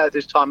fortunate there at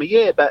this time of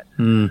year. But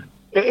it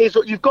is,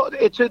 you've got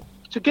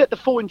to get the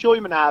full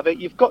enjoyment out of it.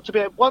 You've got to be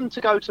able, 1,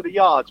 to go to the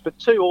yards, but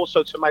 2,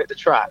 also to make the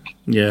track.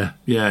 Yeah,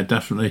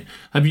 definitely.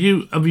 Have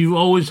you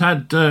always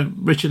had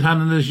Richard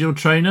Hannon as your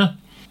trainer?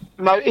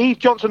 No, Eve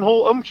Johnson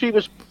Horton.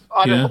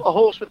 I had a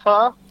horse with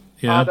her.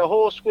 Yeah. I had a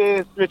horse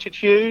with Richard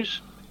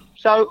Hughes.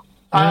 So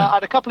I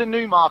had a couple in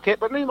Newmarket,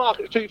 but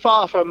Newmarket's too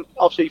far from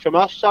us.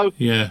 So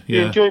the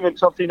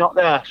enjoyment's obviously not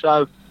there.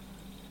 So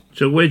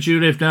where do you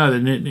live now?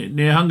 Then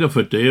near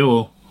Hungerford, do you?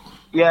 Or?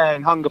 Yeah,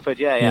 in Hungerford.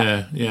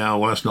 Yeah.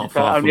 Well, that's not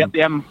far. Only up the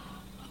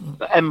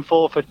M4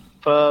 for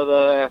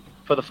the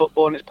for the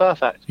football, and it's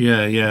perfect.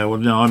 Yeah. Well,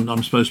 no,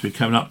 I'm supposed to be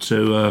coming up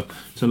to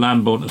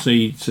Lambourne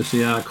to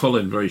see our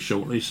Colin very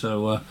shortly.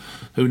 So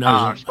who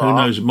knows? Who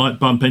knows? It might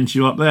bump into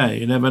you up there.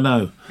 You never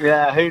know.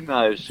 Yeah, who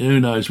knows? Who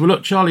knows? Well,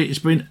 look, Charlie, it's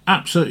been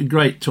absolutely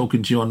great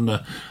talking to you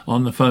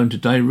on the phone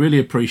today. Really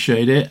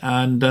appreciate it,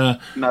 and no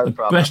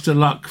problem. Best of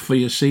luck for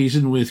your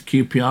season with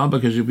QPR,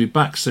 because you'll be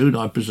back soon,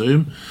 I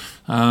presume.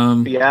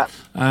 Yeah.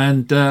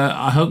 And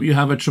I hope you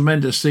have a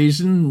tremendous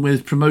season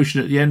with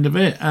promotion at the end of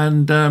it.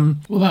 And,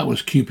 well, that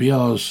was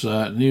QPR's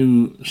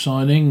new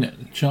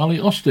signing, Charlie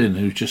Austin,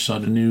 who's just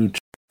signed a new...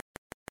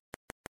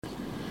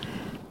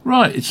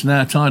 Right, it's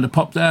now time to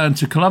pop down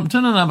to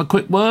Cullompton and have a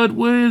quick word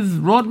with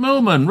Rod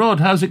Millman.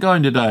 Rod, how's it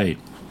going today?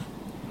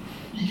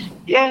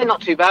 Yeah,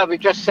 not too bad. We've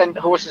just sent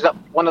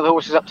one of the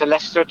horses up to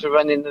Leicester to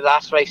run in the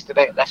last race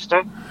today at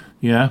Leicester.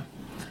 Yeah.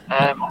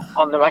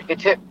 On the Ragnar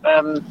tip.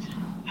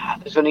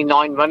 There's only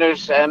 9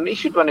 runners. He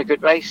should run a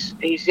good race.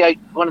 He's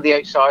one of the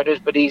outsiders,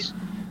 but he's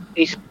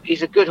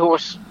a good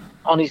horse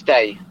on his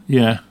day.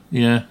 Yeah.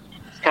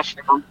 Catching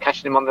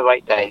him on the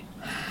right day.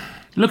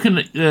 Looking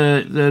at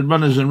the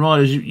runners and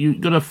riders,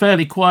 you've got a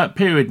fairly quiet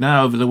period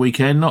now over the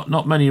weekend.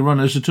 Not many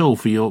runners at all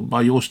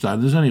by your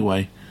standards,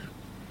 anyway.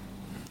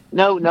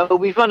 No,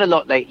 we've run a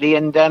lot lately,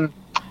 and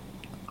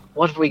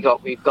what have we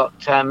got?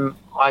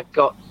 I've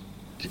got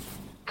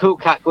Cool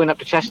Cat going up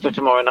to Chester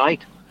tomorrow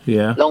night.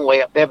 Yeah. Long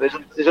way up there, but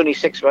there's only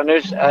 6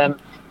 runners.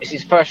 It's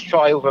his first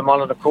try over a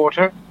mile and a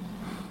quarter.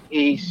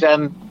 He's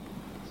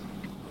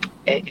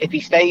if he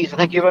stays, I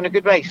think he'll run a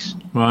good race.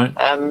 Right.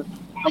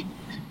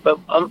 But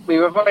we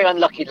were very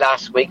unlucky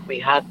last week. We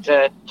had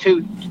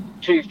two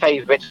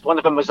favourites. One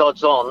of them was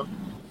odds on,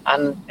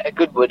 and a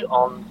Goodwood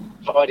on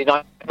Friday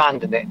night,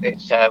 abandoned it.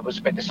 It was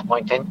a bit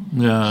disappointing.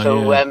 Yeah.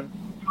 So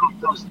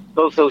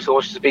both those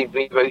horses have been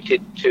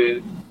rerouted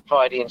to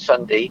Friday and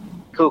Sunday.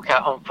 Cool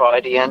Cat on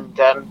Friday, and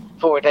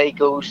 4-day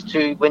goes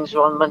to Windsor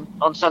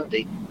on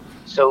Sunday.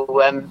 So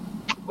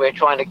we're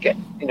trying to get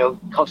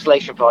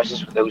consolation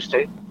prizes for those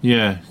two.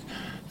 Yeah,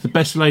 the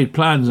best laid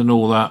plans and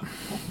all that.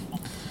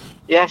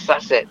 Yes,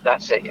 that's it.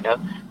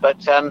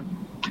 But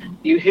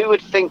who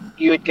would think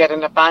you would get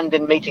an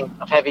abandoned meeting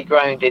of heavy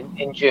ground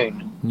in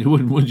June? You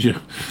wouldn't, would you?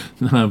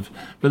 No,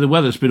 but the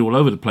weather's been all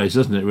over the place,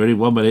 hasn't it? Really,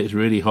 1 minute it's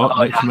really hot,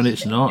 next minute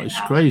it's not. It's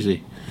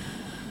crazy.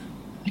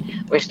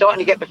 We're starting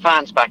to get the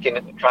fans back in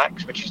at the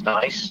tracks, which is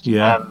nice.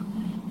 Yeah.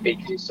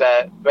 Because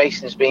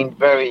racing's been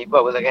very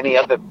well, like any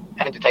other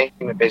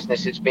entertainment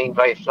business, it's been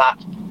very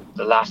flat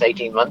the last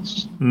 18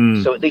 months.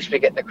 So at least we're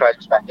getting the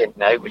crowds back in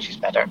now, which is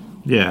better.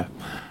 Yeah.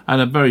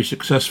 And a very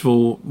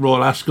successful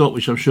Royal Ascot,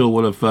 which I'm sure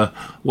will have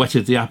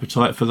whetted the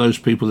appetite for those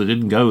people that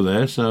didn't go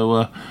there.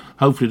 So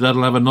hopefully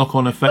that'll have a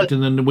knock-on effect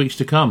in the weeks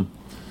to come.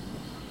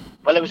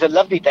 Well, it was a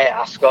lovely day at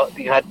Ascot.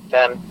 You had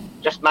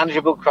just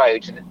manageable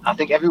crowds, and I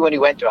think everyone who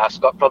went to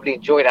Ascot probably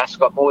enjoyed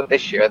Ascot more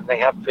this year than they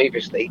have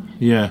previously.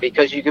 Yeah.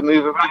 Because you could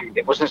move around.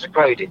 It wasn't so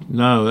crowded.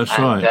 No, that's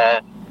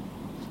right.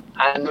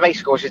 And the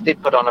racecourses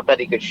did put on a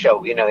very good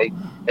show.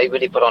 They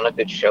really put on a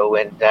good show,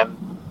 and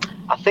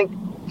I think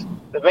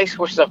the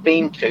racecourses I've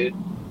been to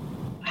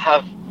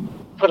have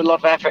put a lot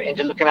of effort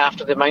into looking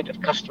after the amount of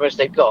customers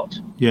they've got.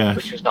 Yeah.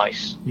 Which was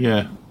nice.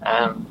 Yeah.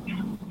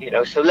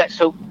 So let's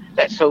hope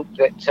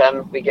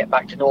that we get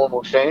back to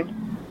normal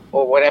soon,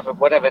 or whatever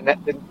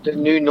the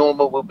new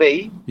normal will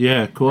be.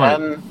 Yeah, quite.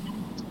 And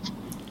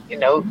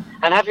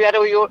have you had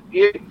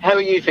how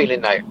are you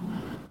feeling now?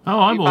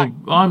 Oh,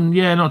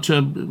 not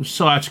too.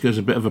 Sciatica's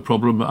a bit of a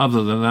problem, but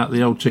other than that,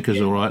 the old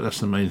ticker's all right. That's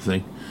the main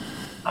thing.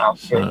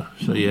 Okay.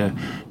 So yeah.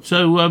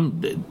 So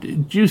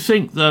do you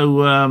think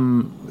though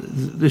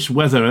this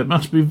weather? It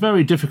must be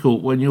very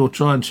difficult when you're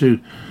trying to,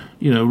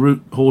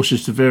 route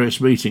horses to various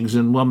meetings,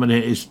 and 1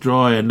 minute it's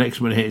dry and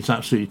next minute it's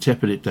absolutely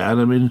tipping it down.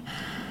 I mean,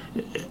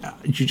 do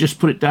you just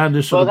put it down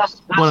to sort of?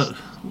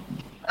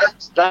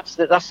 That's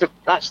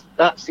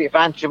the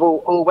advantage of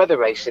all weather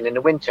racing in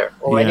the winter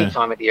or any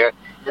time of the year.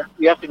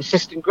 You have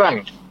consistent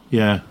ground.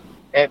 Yeah.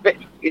 But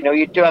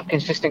you do have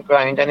consistent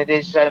ground, and it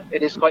is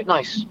quite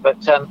nice. But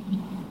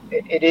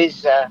it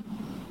is.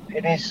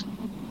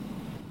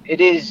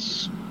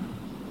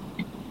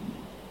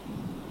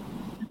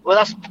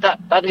 Well,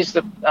 that is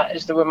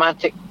the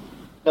romantic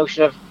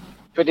notion of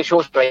British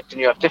horse racing.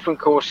 You have different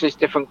courses,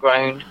 different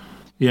ground.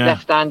 Yeah.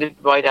 Left-handed,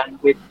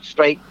 right-handed,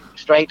 straight,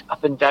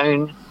 up and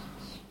down.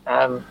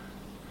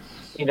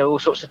 All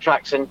sorts of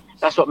tracks, and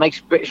that's what makes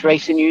British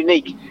racing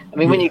unique. I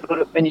mean, when you go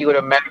to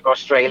America,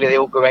 Australia, they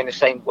all go around the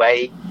same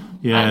way.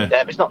 Yeah.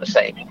 And it's not the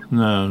same.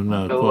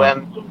 No. So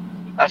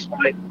that's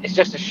why it's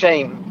just a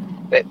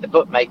shame that the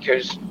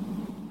bookmakers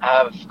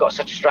have got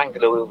such a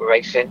stranglehold over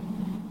racing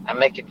and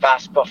making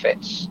vast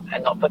profits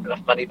and not putting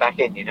enough money back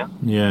in.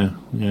 Yeah.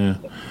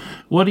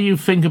 What do you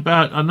think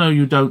about? I know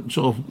you don't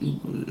sort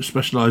of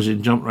specialise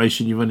in jump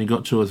racing. You've only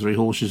got 2 or 3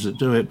 horses that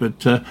do it.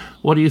 But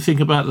what do you think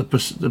about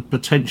the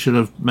potential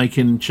of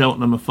making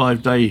Cheltenham a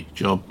 5-day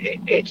job?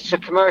 It's a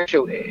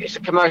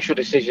commercial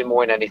decision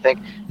more than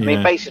anything. I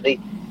mean, basically,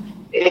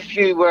 if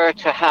you were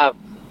to have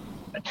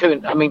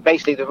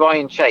basically the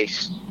Ryan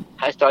Chase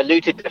has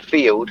diluted the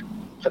field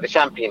for the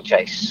Champion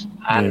Chase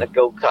and the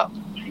Gold Cup,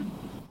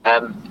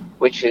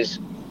 which is.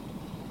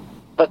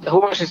 But the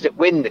horses that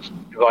win the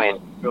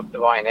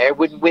Ryanair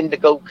wouldn't win the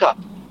Gold Cup.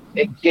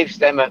 It gives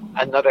them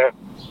another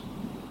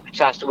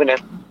chance to win a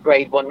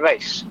Grade 1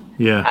 race.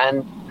 Yeah.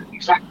 And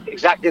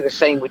exactly the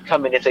same would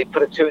come in if they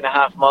put a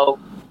 2.5 mile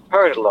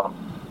hurdle on.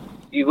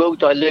 You will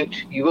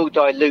dilute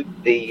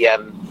the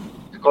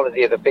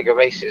quality of the bigger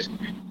races.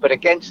 But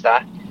against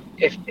that,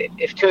 if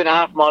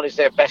 2.5 mile is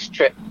their best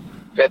trip,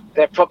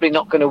 they're probably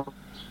not going to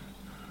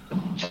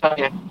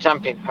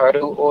champion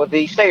hurdle or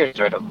the Stayers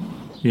hurdle.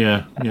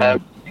 Yeah.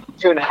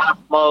 2.5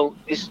 mile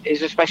is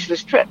a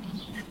specialist trip,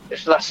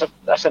 so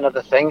that's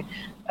another thing.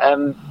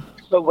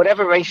 But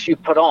whatever race you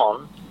put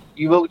on,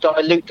 you will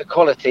dilute the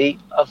quality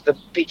of the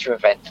feature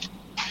event.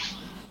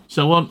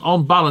 So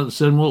on balance,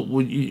 then, what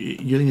would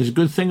you think is a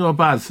good thing or a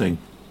bad thing?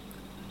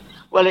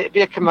 Well, it'd be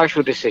a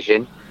commercial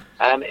decision.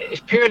 It's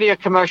purely a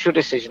commercial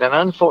decision, and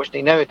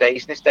unfortunately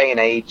nowadays, in this day and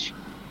age,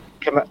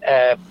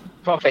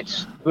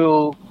 profits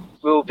rule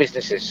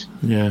businesses.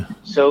 Yeah.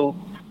 So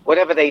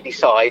whatever they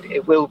decide,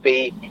 it will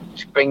be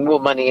to bring more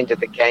money into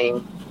the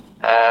game,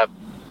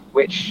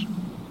 which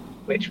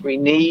we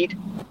need.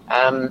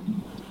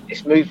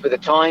 It's moved with the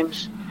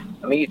times.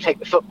 I mean, you take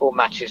the football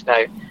matches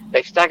now;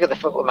 they stagger the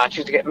football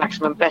matches to get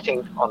maximum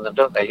betting on them,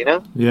 don't they? You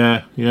know?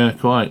 Yeah,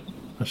 quite.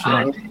 That's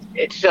right. And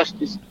it's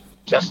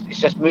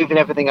just moving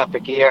everything up a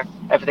gear.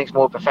 Everything's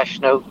more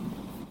professional,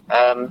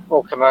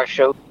 more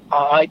commercial.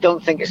 I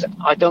don't think it's.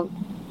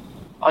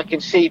 I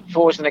can see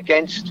pros and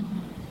against.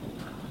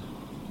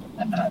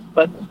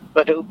 But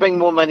it will bring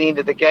more money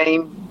into the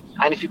game,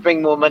 and if you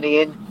bring more money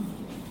in,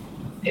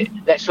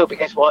 let's hope it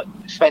gets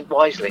spent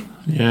wisely.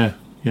 Yeah.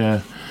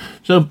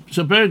 So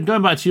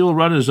going back to your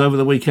runners over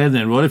the weekend,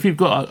 then, Rod, if you've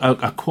got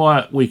a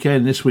quiet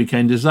weekend this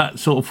weekend, does that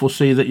sort of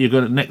foresee that you're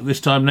going to this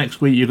time next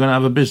week you're going to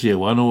have a busier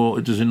one,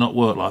 or does it not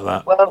work like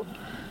that? Well,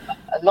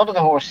 a lot of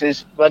the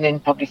horses run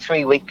in probably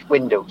 3-week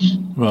windows.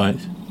 Right.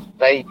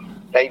 They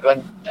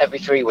run every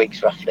 3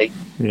 weeks roughly.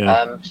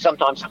 Yeah.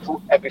 Sometimes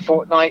every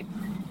fortnight.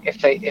 If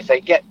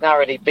they get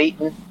narrowly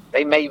beaten,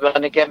 they may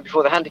run again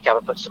before the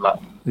handicapper puts them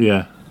up.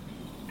 Yeah.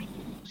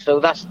 So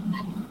that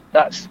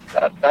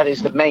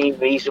is the main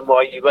reason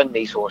why you run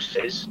these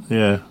horses.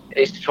 Yeah.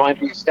 Is to try and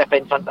be a step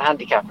in front of the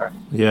handicapper.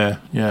 Yeah.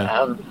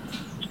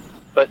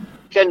 But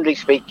generally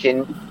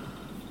speaking,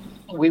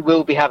 we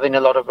will be having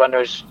a lot of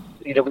runners.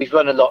 You know, we've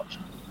run a lot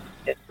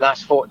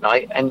last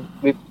fortnight, and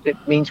it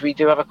means we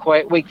do have a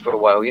quiet week for a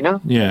while, you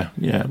know? Yeah.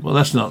 Well,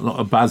 that's not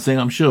a bad thing,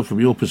 I'm sure, from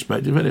your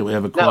perspective, anyway.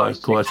 Have a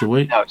quieter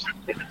week. No,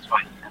 that's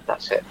fine.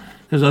 That's it.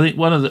 Because I think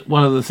one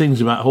of the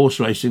things about horse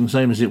racing,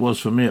 same as it was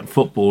for me at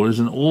football, is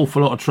an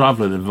awful lot of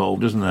travelling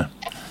involved, isn't there?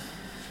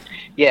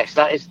 Yes,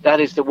 that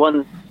is the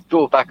one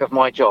drawback of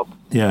my job.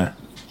 Yeah.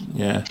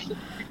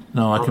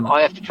 No,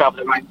 I have to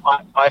travel around.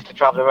 I have to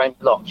travel around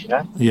a lot, you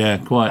know. Yeah,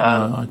 quite.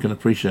 I can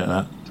appreciate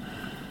that.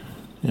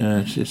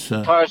 Yeah, it's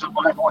tires on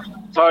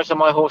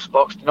my horse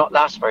box do not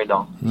last very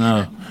long.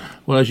 No,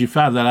 well, as you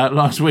found that out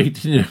last week,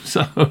 didn't you?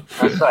 So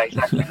that's right,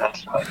 exactly.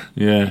 That's right.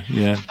 Yeah.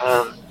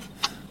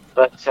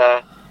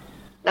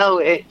 No,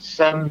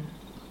 it's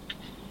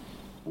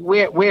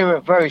we're a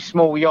very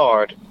small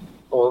yard,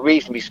 or a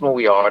reasonably small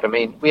yard. I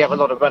mean, we have a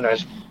lot of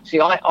runners. See,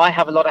 I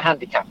have a lot of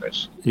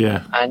handicappers.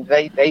 Yeah. And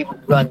they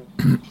run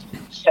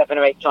 7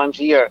 or 8 times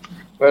a year,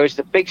 whereas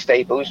the big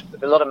stables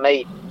with a lot of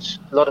maidens,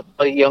 a lot of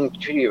young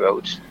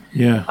 2-year-olds.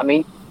 Yeah. I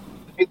mean,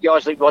 big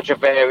yards like Roger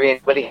Varian,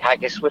 Willie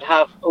Haggis would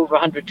have over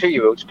 100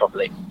 2-year-olds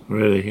probably.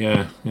 Really?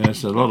 Yeah.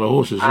 It's a lot of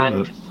horses,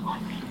 isn't it?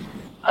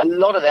 A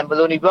lot of them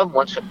will only run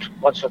once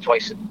or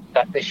twice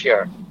this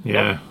year.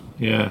 Yeah.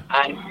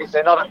 And if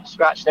they're not at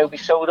scratch, they'll be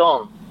sold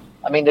on.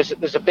 I mean,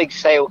 there's a big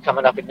sale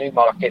coming up in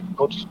Newmarket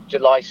called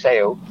July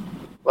Sale.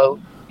 Well,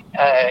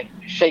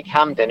 Sheikh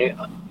Hamdan,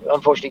 who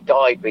unfortunately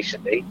died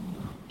recently,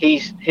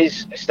 his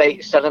estate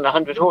is selling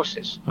 100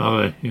 horses.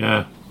 Oh,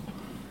 yeah.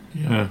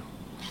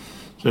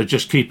 So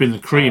just keeping the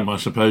cream, I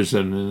suppose,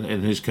 then,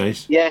 in his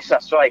case. Yes,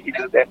 that's right. You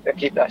know,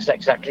 that's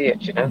exactly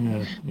it, you know.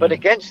 Yeah. But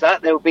against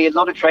that, there will be a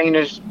lot of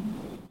trainers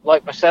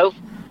like myself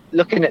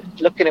looking at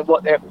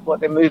what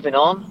they're moving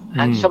on,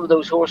 and some of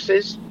those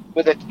horses,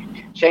 with a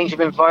change of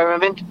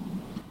environment,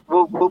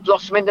 will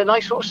blossom into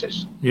nice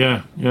horses.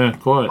 Yeah,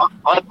 quite.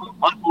 I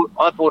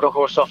bought a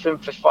horse off him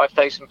for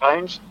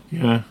 £5,000.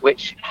 Yeah.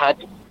 Which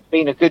had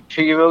been a good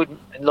 2-year-old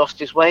and lost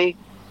his way.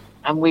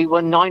 And we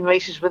won 9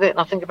 races with it, and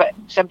I think about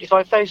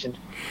 75,000.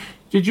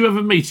 Did you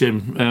ever meet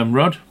him,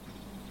 Rod?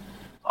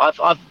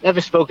 I've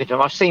never spoken to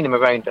him. I've seen him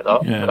around a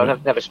lot, but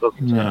I've never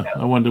spoken to him.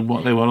 I wondered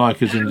what they were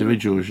like as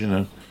individuals, you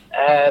know.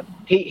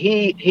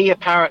 He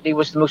apparently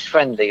was the most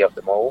friendly of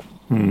them all.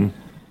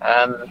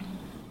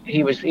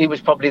 He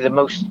was probably the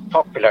most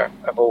popular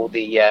of all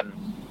the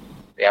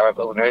Arab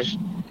owners,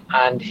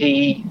 and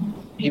he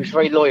was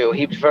very loyal.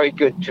 He was very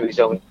good to his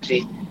own.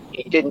 He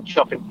didn't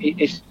chop him.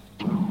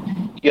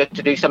 You had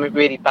to do something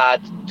really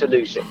bad to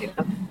lose it, you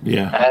know.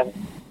 Yeah.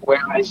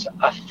 whereas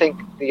I think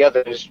the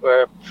others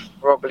were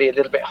probably a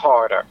little bit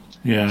harder.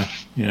 Yeah.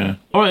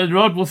 All right,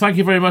 Rod. Well, thank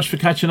you very much for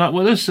catching up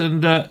with us,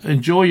 and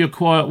enjoy your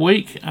quiet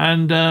week.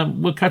 And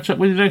we'll catch up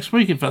with you next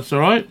week if that's all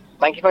right.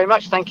 Thank you very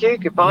much. Thank you.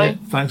 Goodbye. Yeah,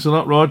 thanks a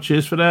lot, Rod.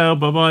 Cheers for now.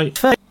 Bye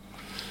bye.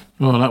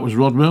 Well, that was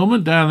Rod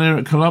Millman down there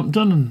at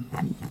Columpton,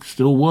 and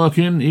still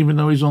working, even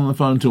though he's on the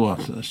phone to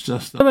us. That's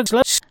just. Well,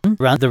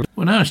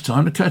 now it's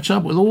time to catch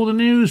up with all the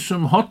news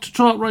from Hot to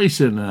Trot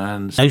Racing,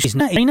 and.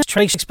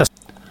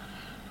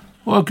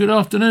 Well, good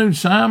afternoon,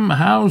 Sam.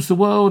 How's the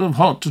world of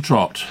Hot to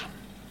Trot?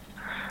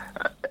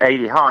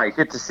 Aidy, hi.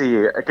 Good to see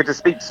you. Good to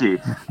speak to you.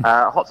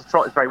 Hot to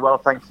Trot is very well,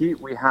 thank you.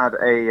 We had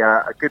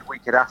a good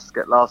week at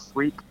Ascot last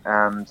week,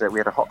 and we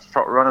had a Hot to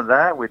Trot runner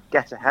there with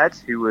Get Ahead,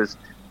 who was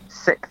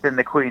 6th in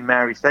the Queen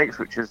Mary Stakes,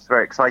 which was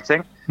very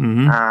exciting.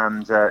 Mm-hmm.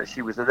 And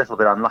she was a little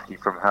bit unlucky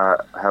from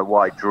her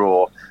wide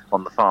draw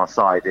on the far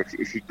side.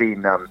 If she'd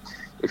been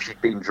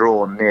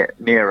drawn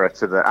nearer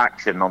to the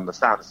action on the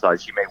stand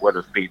side, she may well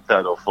have been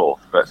 3rd or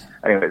 4th. But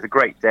anyway, it was a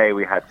great day.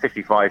 We had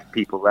 55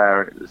 people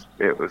there, and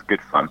it was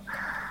good fun.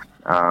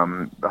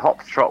 The Hot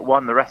to Trot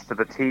won. The rest of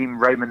the team,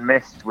 Roman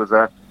Mist, was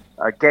a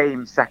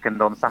game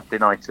second on Saturday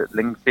night at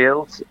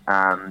Lingfield,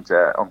 and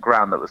on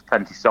ground that was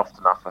plenty soft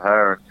enough for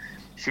her. And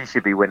she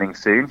should be winning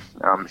soon.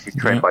 She's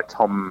trained by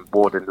Tom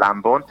Ward in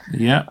Lambourne.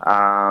 Yeah.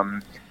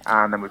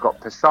 And then we've got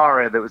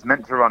Pesaria that was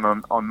meant to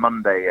run on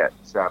Monday at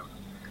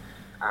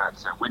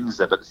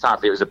Windsor, but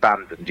sadly it was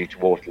abandoned due to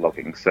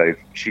waterlogging. So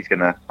she's going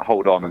to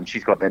hold on, and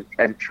she's got an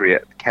entry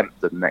at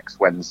Kempton next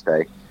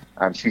Wednesday.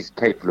 And she's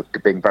capable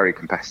of being very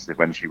competitive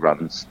when she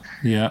runs.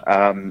 Yeah.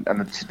 And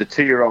the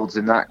 2-year-olds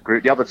in that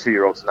group, the other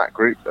 2-year-olds in that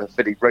group,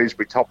 filly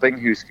Rosebery Topping,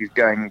 who's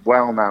going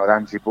well now with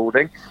Andrew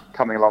Balding,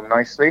 coming along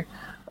nicely.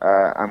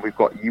 And we've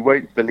got You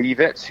Won't Believe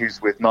It,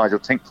 who's with Nigel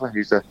Tinkler,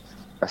 who's a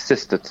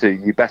sister to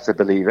You Better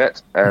Believe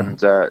It.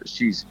 And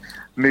she's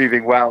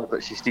moving well,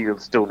 but she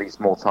still needs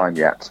more time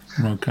yet.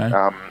 Okay.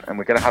 And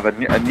we're going to have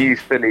a new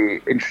filly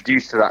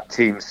introduced to that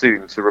team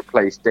soon to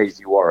replace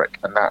Daisy Warwick.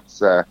 And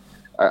that's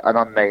an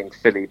unnamed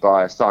filly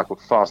by a style called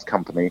Fast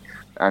Company,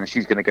 and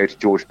she's going to go to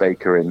George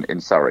Baker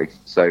in Surrey.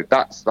 So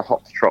that's the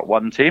Hot to Trot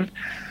 1 team.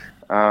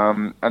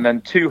 And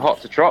then 2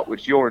 Hot to Trot,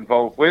 which you're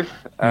involved with.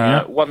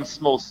 One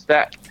Small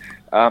Step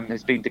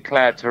has been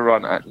declared to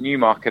run at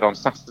Newmarket on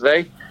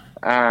Saturday,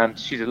 and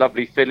she's a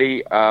lovely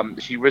filly.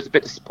 She was a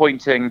bit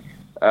disappointing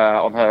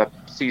on her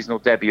seasonal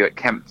debut at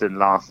Kempton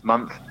last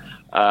month.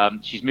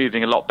 She's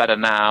moving a lot better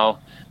now.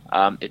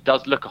 It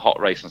does look a hot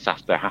race on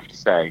Saturday, I have to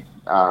say,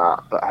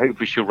 but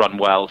hopefully she'll run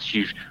well.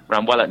 She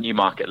ran well at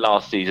Newmarket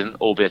last season,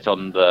 albeit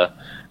on the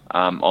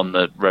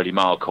Rowley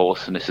Mile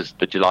course, and this is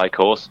the July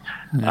course.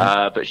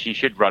 But she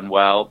should run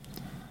well,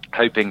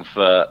 hoping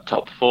for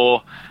top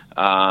 4,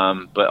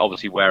 but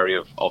obviously wary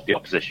of the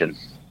opposition.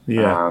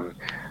 Yeah.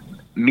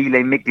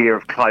 Mile Miglia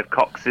of Clive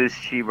Cox's,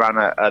 she ran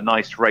a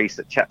nice race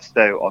at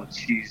Chepstow on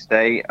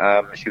Tuesday.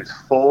 She was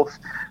 4th,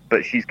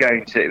 but she's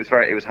going to.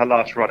 It was her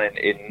last run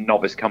in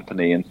novice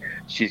company, and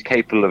she's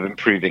capable of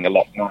improving a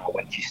lot more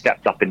when she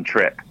stepped up in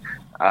trip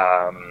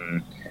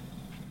over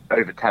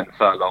 10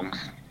 furlongs.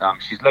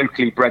 She's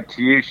locally bred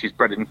to you. She's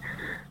bred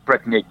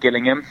near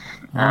Gillingham,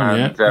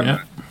 by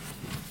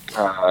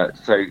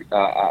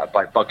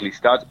Bugley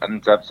Stud,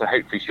 and so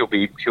hopefully she'll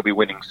be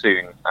winning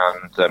soon.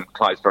 And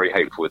Clive's very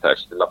hopeful with her.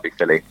 She's a lovely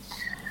filly.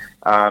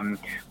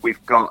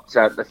 We've got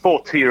the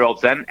 4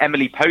 2-year-olds then.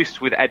 Emily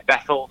Post with Ed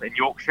Bethel in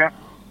Yorkshire.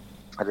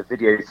 Had a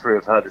video through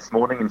of her this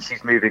morning, and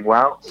she's moving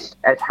well.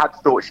 Ed had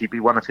thought she'd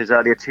be one of his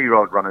earlier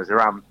 2-year-old runners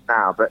around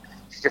now, but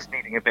she's just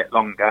needing a bit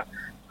longer.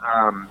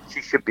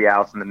 She should be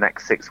out in the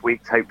next 6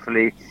 weeks,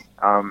 hopefully.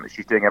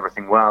 She's doing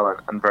everything well,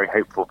 and very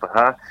hopeful for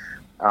her.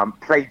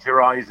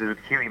 Plagiarise with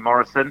Hughie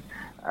Morrison.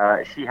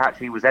 She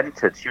actually was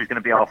entered. She was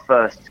going to be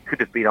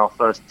could have been our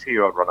first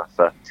 2-year-old runner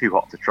for 2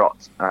 Hot to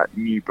Trot at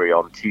Newbury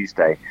on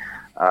Tuesday.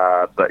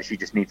 But she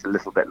just needs a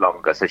little bit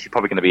longer. So she's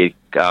probably going to be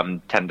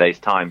 10 days'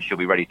 time. She'll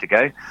be ready to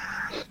go.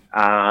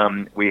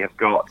 We have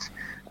got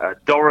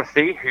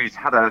Dorothy, who's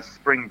had a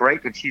spring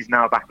break, and she's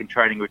now back in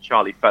training with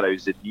Charlie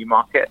Fellows at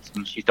Newmarket,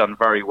 and she's done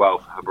very well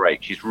for her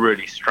break. She's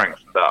really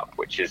strengthened up,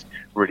 which is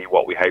really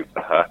what we hope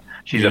for her.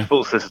 She's a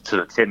full sister to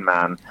the Tin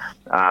Man,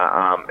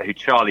 who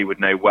Charlie would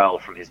know well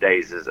from his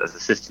days as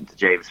assistant to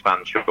James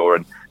Fanshawe,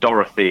 and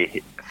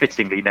Dorothy,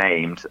 fittingly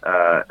named,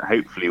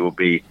 hopefully will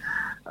be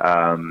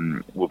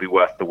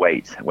worth the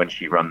wait when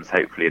she runs,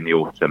 hopefully in the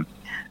autumn.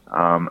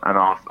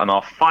 And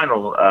our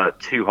final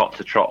 2 Hot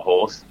to Trot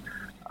horse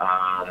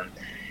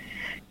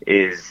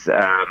is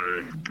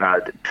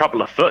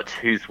Trouble Afoot,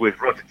 who's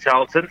with Roger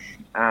Charlton,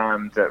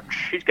 and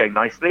she's going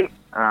nicely,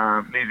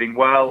 moving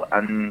well,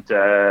 and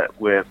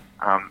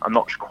I'm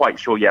not quite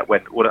sure yet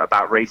what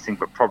about racing,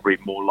 but probably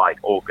more like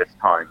August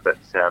time. But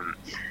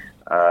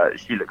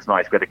she looks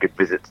nice. We had a good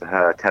visit to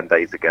her 10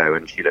 days ago,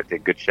 and she looked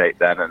in good shape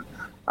then.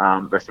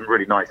 And there's some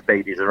really nice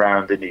babies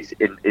around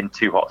in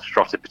 2 Hot to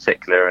Trot in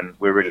particular, and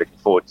we're really looking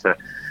forward to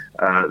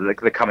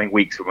the coming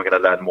weeks when we're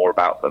going to learn more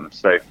about them.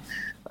 So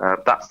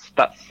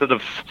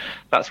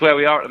that's where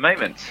we are at the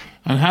moment.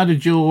 And how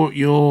did your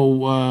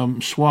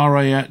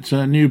soiree at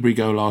Newbury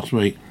go last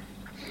week?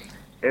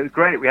 It was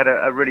great. We had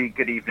a really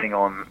good evening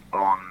on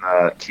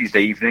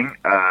Tuesday evening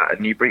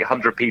at Newbury.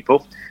 100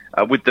 people.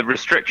 With the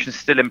restrictions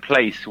still in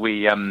place,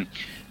 we had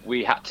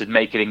to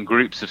make it in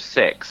groups of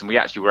 6, and we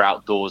actually were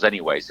outdoors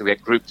anyway. So we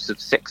had groups of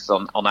 6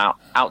 on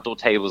outdoor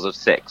tables of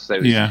 6. So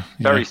it was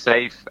very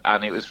safe,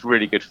 and it was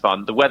really good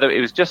fun. The weather,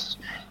 it was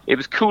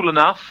cool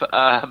enough,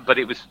 but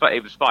it was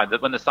fine.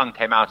 When the sun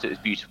came out, it was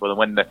beautiful, and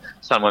when the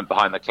sun went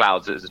behind the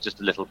clouds, it was just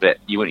a little bit.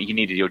 You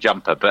needed your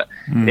jumper, but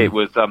it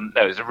was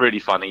a really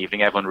fun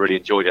evening. Everyone really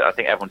enjoyed it. I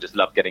think everyone just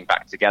loved getting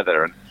back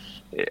together and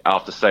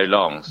after so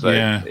long. So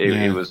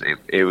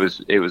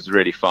it was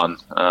really fun.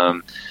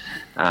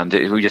 And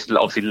we just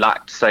obviously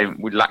lacked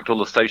all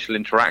the social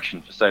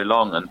interaction for so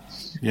long, and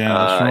that's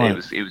right.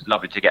 It was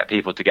lovely to get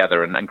people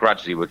together, and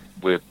gradually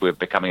we're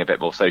becoming a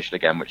bit more social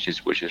again, which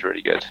is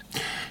really good.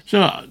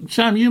 So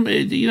Sam,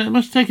 it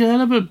must take a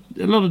hell of a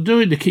lot of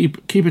doing to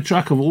keep a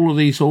track of all of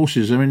these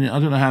horses. I mean,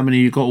 I don't know how many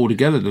you got all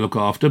together to look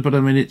after, but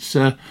I mean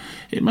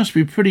it must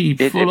be pretty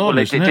full on,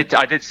 isn't it?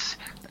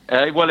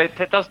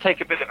 It does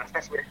take a bit of,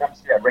 especially when it comes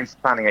to race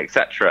planning,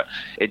 etc.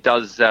 It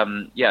does,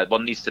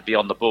 one needs to be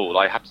on the ball.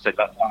 I have to say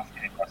that last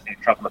year I was in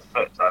trouble of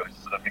foot, so I was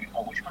sort of thinking,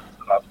 which one is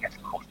the last getting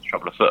horse in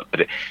trouble of foot?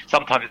 But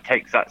sometimes it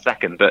takes that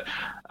second. But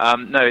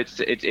no,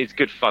 it's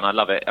good fun. I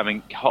love it. I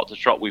mean, Hot to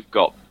Trot, we've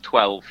got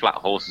 12 flat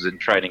horses in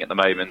training at the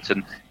moment,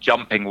 and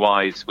jumping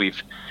wise, we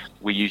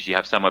usually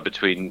have somewhere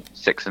between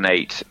 6 and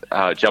 8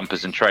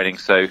 jumpers in training.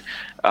 So,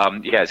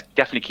 it's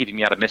definitely keeping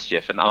me out of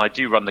mischief. And I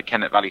do run the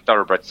Kennet Valley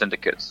Thoroughbred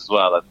Syndicates as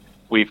well. And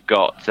we've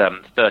got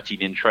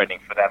 13 in training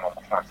for them on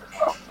the flat as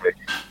well. So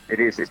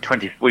it's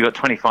 20. We've got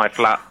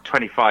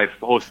 25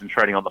 horses in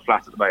training on the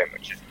flat at the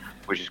moment,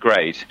 which is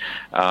great.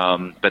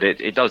 But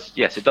it does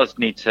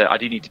need to. I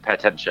do need to pay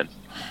attention.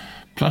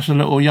 Plus a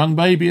little young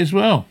baby as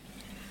well.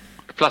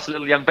 Plus a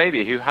little young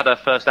baby who had her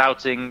first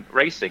outing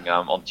racing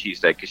on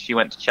Tuesday, because she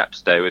went to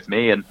Chepstow with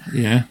me, and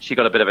she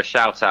got a bit of a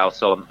shout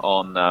out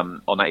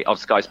on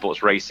Sky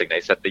Sports Racing.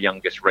 They said the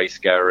youngest race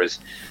goer is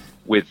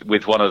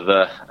with one of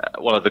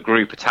the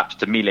group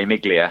attached to Mille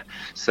Miglia.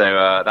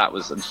 So that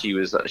was, and she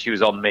was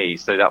on me.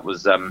 So that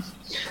was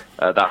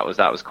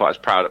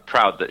quite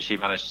proud that she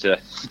managed to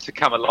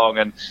come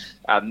along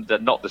and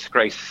not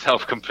disgrace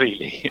herself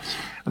completely.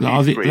 No,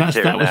 I think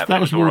that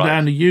was more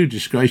down to you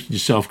disgracing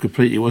yourself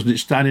completely, wasn't it?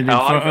 Standing in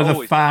front of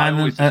the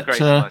fan at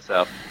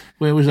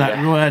where was that?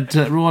 At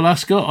Royal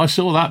Ascot. I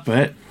saw that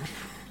bit.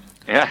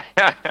 Yeah.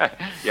 I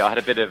had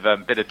a bit of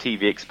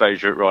TV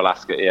exposure at Royal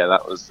Ascot. Yeah,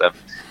 that was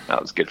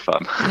good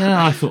fun.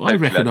 Yeah, I thought I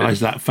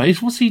recognised that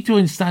face. What's he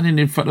doing standing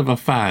in front of a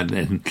fan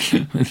then?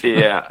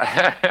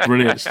 Yeah,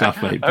 brilliant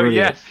stuff, mate. Brilliant. Oh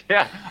yes,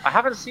 yeah. I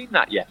haven't seen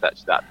that yet.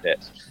 Actually, that bit.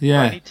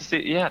 Yeah, I need to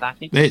see. Yeah, I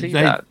need to see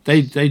that.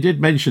 They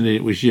did mention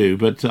it was you,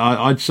 but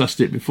I'd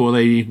sussed it before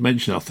they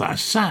mentioned it. I thought,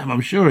 Sam,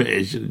 I'm sure it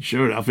is, and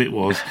sure enough, it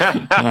was.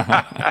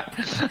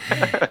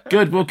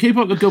 Good. Well, keep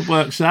up the good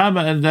work, Sam,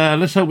 and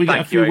let's hope we get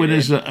a few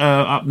winners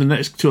up in the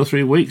next 2 or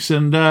 3 weeks.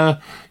 And I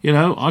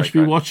should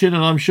be watching,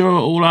 and I'm sure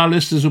all our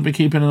listeners will be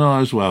keeping an eye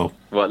as well.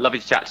 Well, lovely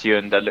to chat to you,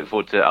 and look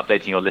forward to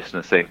updating your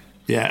listeners soon.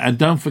 Yeah, and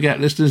don't forget,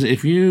 listeners,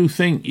 if you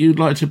think you'd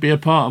like to be a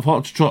part of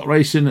Hot to Trot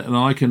Racing, and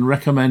I can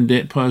recommend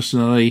it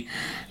personally,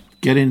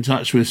 get in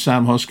touch with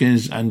Sam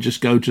Hoskins and just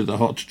go to the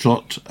Hot to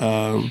Trot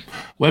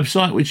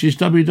website, which is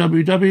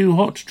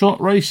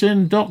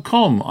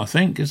www.hottrotracing.com, I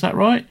think. Is that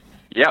right?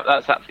 Yeah,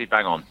 that's absolutely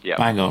bang on. Yeah,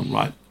 bang on,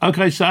 right.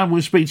 Okay, Sam,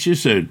 we'll speak to you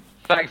soon.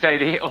 Thanks,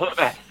 Adi. All the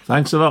best.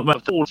 Thanks a lot,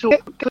 mate.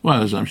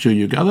 Well, as I'm sure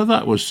you gather,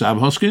 that was Sam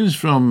Hoskins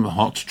from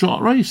Hot to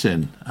Trot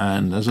Racing.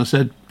 And as I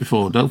said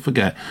before, don't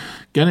forget,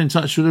 get in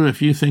touch with her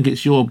if you think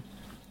it's your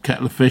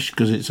kettle of fish,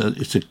 because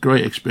it's a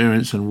great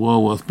experience and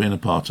well worth being a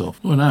part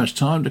of. Well, now it's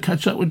time to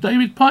catch up with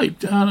David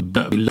Pipe.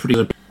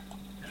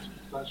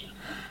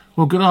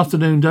 Well, good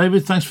afternoon,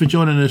 David. Thanks for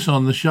joining us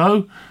on the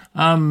show.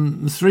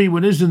 3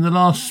 winners in the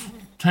last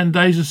 10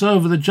 days or so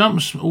over the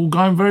jumps, all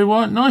going very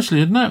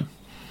nicely, isn't it?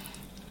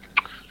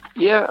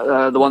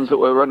 Yeah, the ones that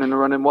we're running are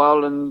running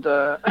well, and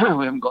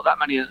we haven't got that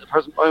many at the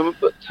present moment,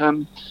 but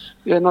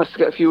nice to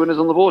get a few winners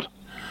on the board.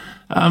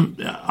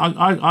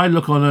 I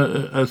look on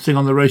a thing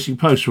on the Racing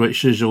Post where it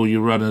shows all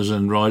your runners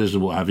and riders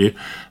and what have you,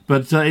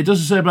 but it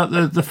doesn't say about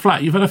the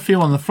flat. You've had a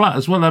few on the flat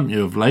as well, haven't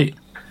you, of late?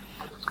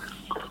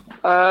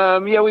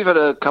 We've had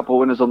a couple of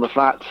winners on the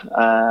flat,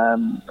 a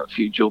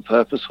few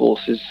dual-purpose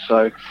horses,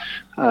 so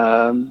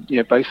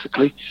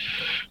basically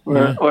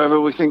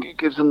wherever we think it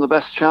gives them the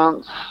best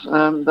chance,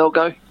 they'll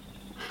go.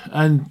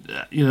 And,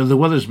 the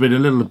weather's been a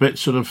little bit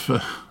sort of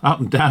up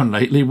and down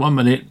lately. 1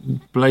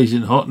 minute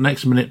blazing hot,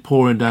 next minute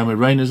pouring down with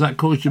rain. Has that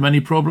caused you many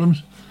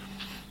problems?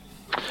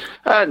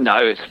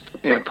 No,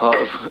 it's part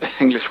of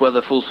English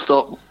weather, full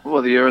stop,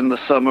 whether you're in the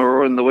summer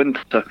or in the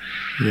winter.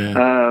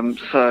 Yeah. It's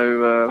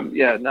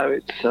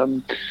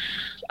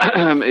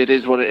it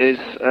is what it is.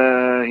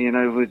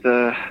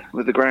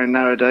 With the ground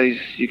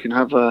nowadays, you can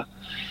have a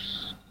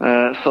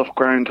soft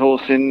ground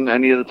horse in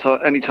any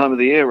time of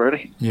the year,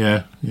 really.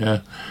 Yeah.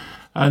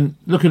 And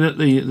looking at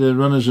the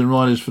runners and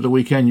riders for the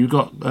weekend, you've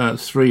got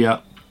 3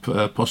 up,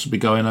 possibly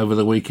going over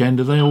the weekend.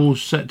 Are they all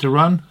set to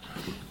run?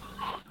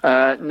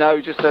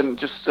 No, just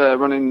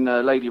running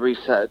Lady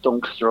Reset at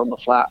Doncaster on the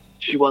flat.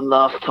 She won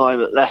last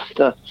time at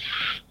Leicester,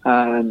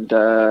 and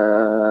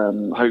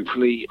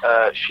hopefully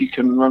she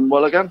can run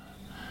well again.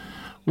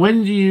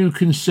 When do you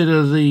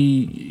consider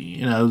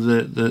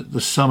the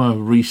summer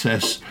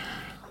recess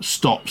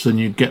stops and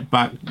you get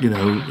back,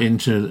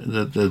 into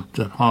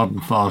the hard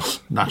and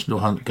fast national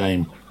hunt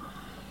game?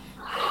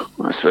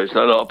 I suppose a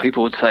lot of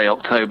people would say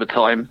October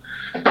time,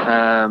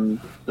 that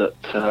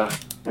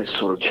it's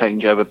sort of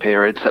changeover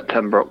period,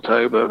 September,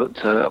 October,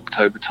 but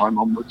October time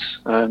onwards,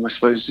 I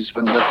suppose is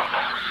when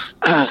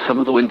some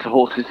of the winter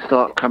horses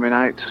start coming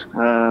out,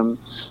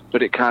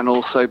 but it can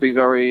also be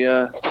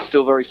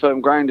still very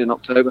firm ground in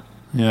October.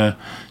 Yeah.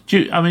 Do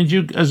you,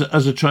 as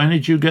a trainer,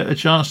 do you get a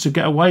chance to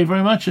get away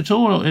very much at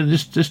all in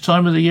this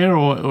time of the year,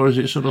 or is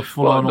it sort of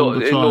full on all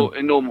the time?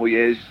 In normal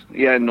years,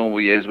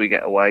 we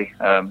get away.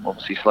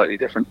 Obviously, slightly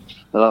different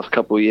the last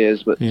couple of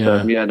years, but we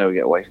get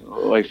away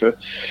for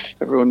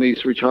everyone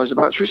needs to recharge the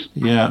batteries.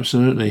 Yeah,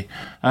 absolutely,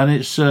 and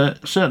it's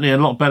certainly a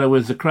lot better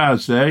with the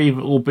crowds there,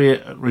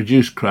 albeit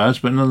reduced crowds,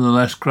 but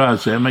nonetheless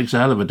crowds there. It makes a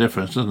hell of a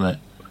difference, doesn't it?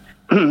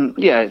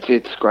 Yeah,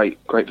 it's great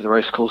for the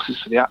race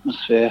courses, for the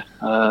atmosphere.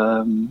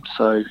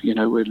 So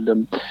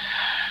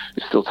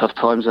it's still tough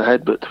times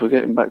ahead, but we're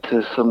getting back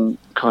to some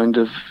kind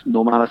of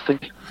normality.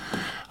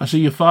 I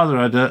see your father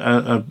had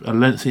a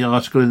lengthy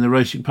article in the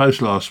Racing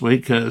Post last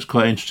week. It was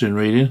quite interesting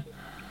reading.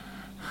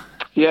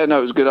 Yeah, no,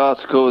 it was a good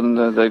article,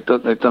 and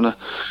they've done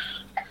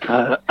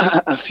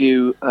a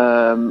few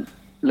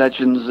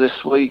legends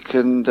this week,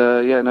 and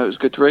it was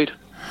good to read.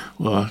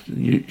 Well,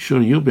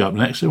 surely you'll be up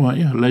next, won't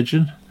you? A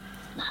legend.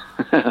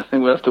 I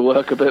think we'll have to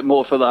work a bit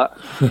more for that.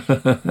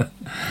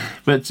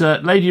 But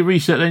Lady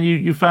Reset, then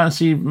you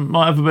fancy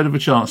might have a bit of a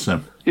chance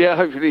then? Yeah,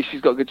 hopefully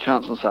she's got a good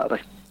chance on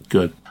Saturday.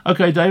 Good.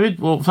 Okay, David,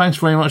 well, thanks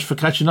very much for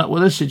catching up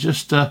with us. It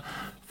just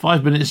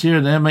 5 minutes here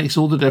and there makes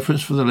all the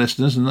difference for the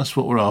listeners, and that's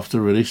what we're after,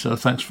 really. So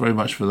thanks very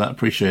much for that.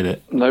 Appreciate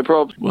it. No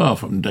problem. Well,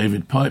 from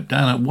David Pipe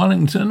down at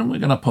Wellington, we're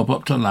going to pop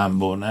up to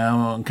Lambourn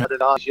now.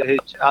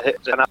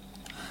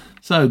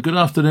 So, good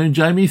afternoon,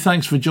 Jamie.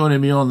 Thanks for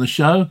joining me on the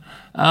show.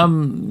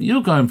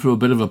 You're going through a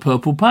bit of a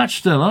purple patch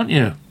still, aren't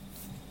you?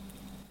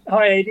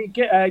 Hi, Adi.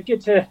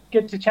 Good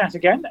to chat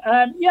again.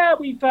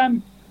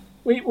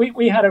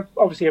 We had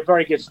obviously a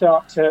very good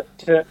start to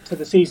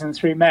the season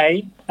through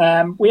May.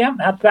 We haven't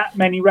had that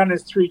many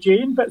runners through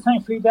June, but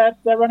thankfully they're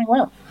running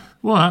well.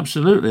 Well,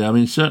 absolutely. I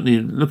mean,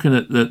 certainly looking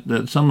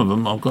at some of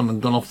them, I've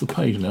gone off the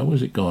page now.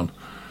 Where's it gone?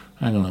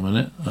 Hang on a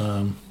minute.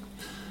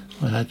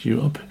 I had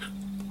you up.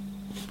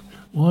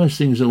 Why does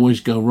things always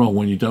go wrong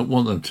when you don't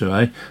want them to,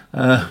 eh?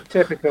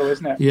 Typical,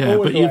 isn't it? Yeah,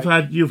 always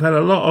but you've had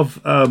a lot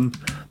of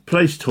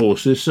placed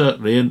horses,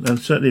 certainly, and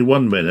certainly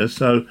one winner.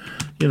 So,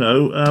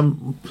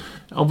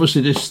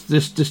 obviously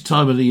this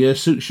time of the year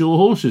suits your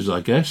horses,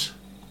 I guess.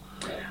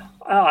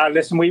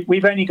 Listen,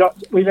 we've only got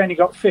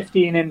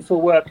 15 in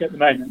for work at the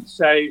moment.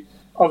 So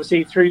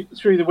obviously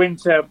through the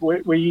winter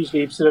we're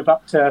usually sort of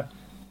up to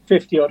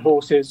 50 odd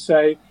horses.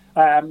 So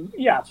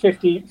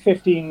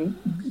 15,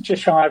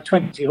 just shy of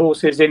 20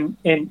 horses in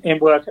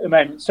work at the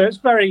moment. So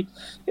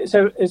it's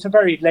a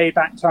very laid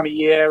back time of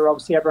year.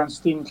 Obviously everyone's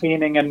steam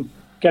cleaning and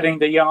getting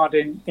the yard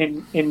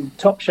in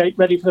top shape,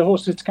 ready for the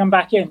horses to come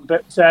back in.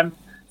 But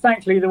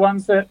thankfully the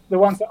ones that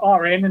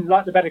are in and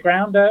like the better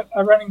ground are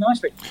running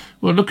nicely.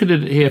 Well, looking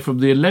at it here from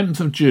the 11th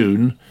of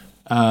June,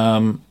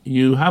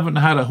 you haven't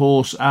had a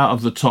horse out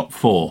of the top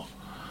 4,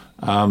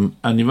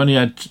 and you've only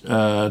had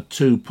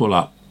 2 pull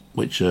up,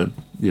 which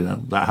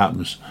that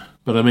happens.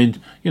 But I mean,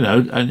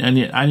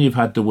 and you've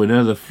had the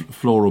winner, the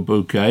Floral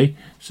Bouquet.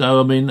 So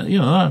I mean,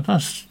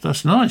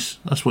 that's nice.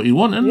 That's what you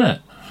want, isn't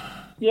it?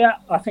 Yeah,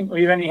 I think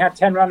we've only had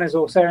 10 runners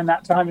or so in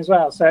that time as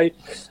well. So,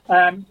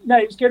 no,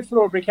 it was good.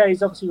 Floral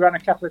Bouquet's obviously run a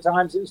couple of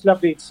times. It was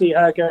lovely to see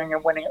her going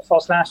and winning at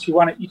Foss last. She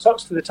won at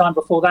Uttoxeter the time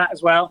before that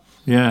as well.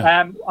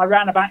 Yeah. I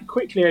ran her back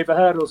quickly over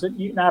hurdles at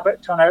Newton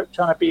Abbot, trying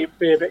to be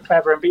a bit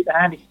clever and beat the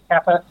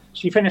handicapper.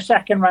 She finished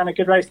second, ran a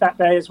good race that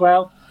day as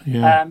well.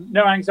 Yeah.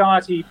 No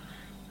Anxiety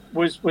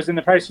was in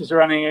the process of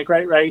running a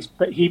great race,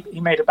 but he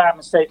made a bad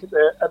mistake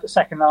at the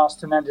second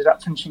last and ended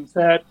up finishing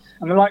third.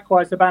 And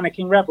likewise, the Banner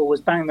King Rebel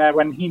was bang there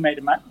when he made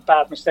a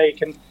bad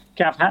mistake, and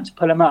Gav had to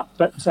pull him up.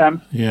 But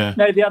no,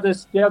 the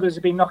others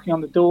have been knocking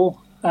on the door.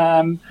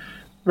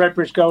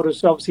 Redbridge Gold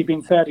has obviously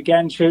been third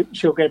again.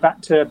 She'll go back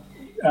to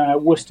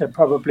Worcester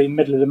probably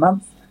middle of the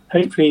month,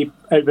 hopefully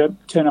over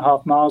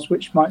 2.5 miles,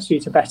 which might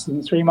suit her better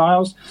than 3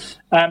 miles.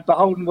 But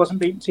Holden wasn't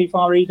beaten too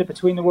far either.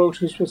 Between the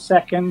Walters was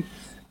second.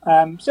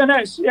 So no,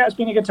 it's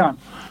been a good time.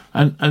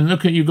 And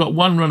look at, you've got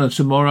 1 runner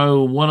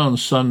tomorrow, 1 on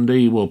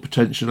Sunday, well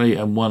potentially,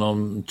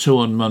 and 2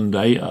 on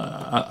Monday.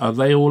 Are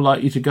they all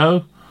likely to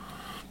go?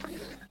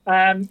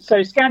 So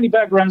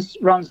Scandyberg runs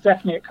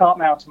definitely at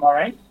Cartmel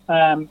tomorrow.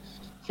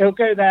 He'll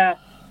go there.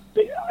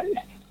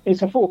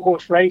 It's a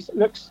 4-horse race.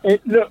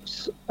 It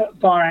looks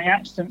barring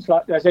accidents,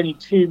 like there's only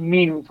 2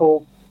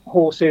 meaningful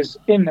horses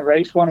in the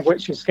race, one of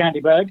which is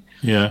Scandiberg.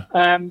 Yeah.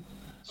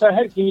 So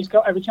hopefully he's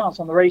got every chance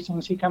on the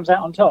ratings. He comes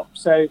out on top.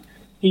 So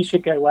he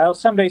should go well.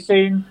 Someday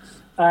soon,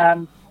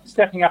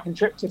 stepping up in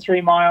trip to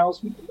 3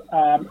 miles.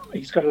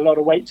 He's got a lot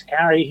of weight to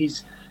carry.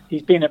 He's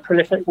been a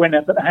prolific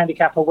winner, but the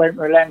handicapper won't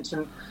relent,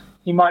 and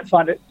he might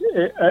find it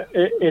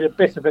a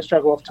bit of a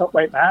struggle off top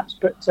weight perhaps.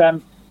 But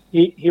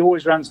he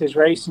always runs his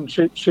race and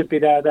should be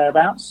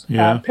thereabouts.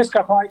 Yeah.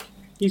 Pisgah Pike,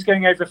 he's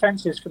going over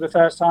fences for the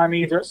first time,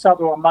 either at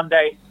Southwell on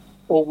Monday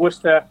or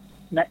Worcester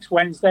next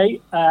Wednesday.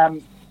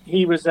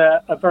 He was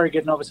a very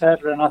good novice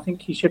hurdler, and I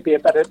think he should be a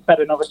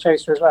better novice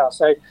chaser as well.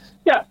 So,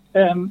 yeah,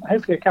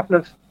 hopefully a couple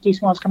of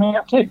decent ones coming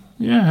up too.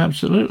 Yeah,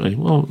 absolutely.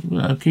 Well,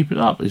 keep it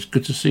up. It's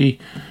good to see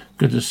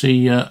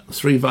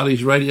Three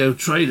Valleys Radio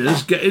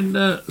traders getting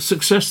the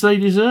success they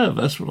deserve.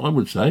 That's what I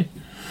would say.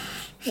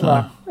 So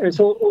well, it's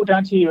all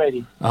down to you,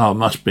 Eddie. Oh,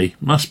 must be.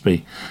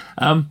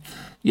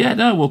 Yeah,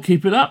 no, we'll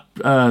keep it up,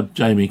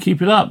 Jamie.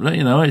 Keep it up.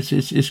 You know,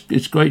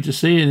 it's great to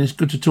see, and it's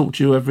good to talk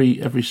to you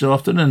every so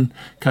often and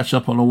catch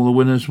up on all the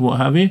winners, what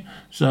have you.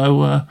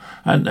 So,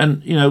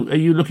 and you know, are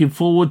you looking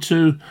forward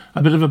to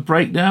a bit of a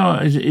break now?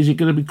 Is it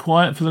going to be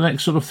quiet for the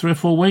next sort of 3 or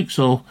 4 weeks,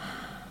 or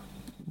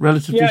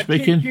relatively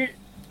speaking?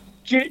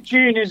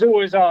 June is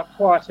always our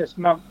quietest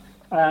month.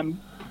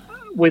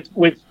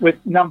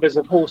 With numbers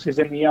of horses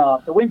in the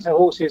yard. The winter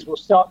horses will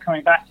start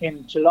coming back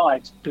in July,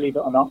 believe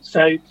it or not.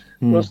 So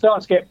we'll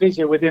start to get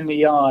busier within the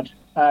yard,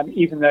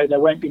 even though there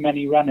won't be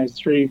many runners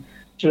through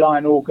July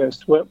and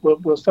August.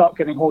 We'll start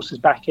getting horses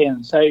back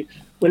in. So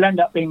we'll end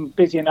up being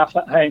busy enough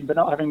at home, but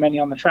not having many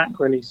on the track,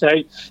 really. So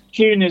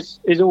June is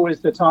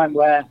always the time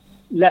where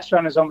less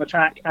runners on the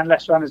track and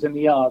less runners in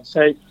the yard.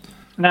 So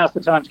now's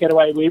the time to get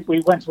away.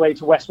 We went away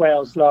to West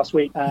Wales last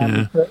week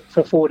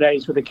for 4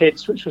 days with the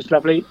kids, which was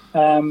lovely.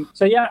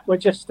 So yeah, we're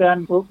just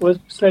we'll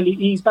slowly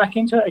ease back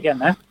into it again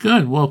now.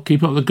 Good. Well,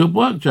 keep up the good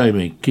work,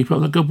 Jamie. Keep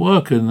up the good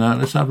work, and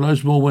let's have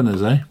loads more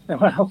winners, eh?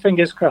 Well,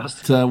 fingers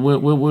crossed.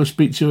 We'll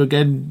speak to you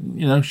again,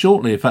 you know,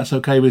 shortly, if that's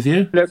okay with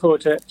you. Look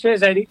forward to it.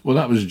 Cheers, Eddie. Well,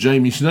 that was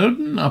Jamie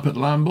Snowden up at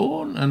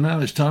Lambourne, and now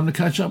it's time to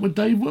catch up with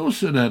Dave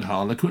Wilson at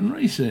Harlequin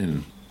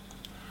Racing.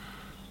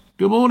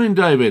 Good morning,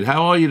 David.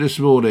 How are you this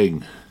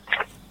morning?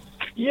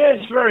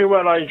 Yes, very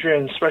well,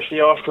 Adrian,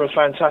 especially after a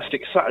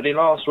fantastic Saturday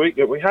last week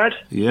that we had.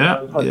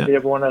 Yeah. Hopefully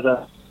everyone had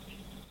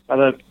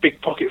a big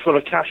pocket full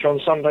of cash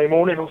on Sunday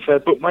morning off their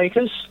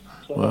bookmakers.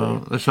 So,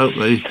 well, let's hope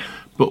the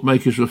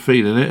bookmakers were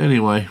feeling it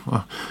anyway.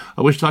 Well,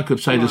 I wish I could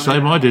say the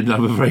same. I didn't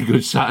have a very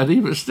good Saturday,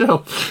 but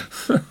still.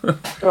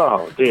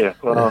 Oh, dear.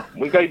 Well,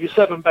 we gave you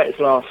 7 bets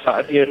last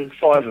Saturday and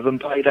 5 of them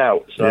paid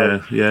out.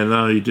 So. Yeah,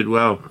 no, you did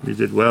well.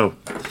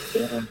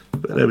 Yeah,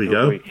 but there we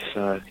go. Week,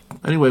 so.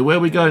 Anyway, where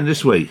are we going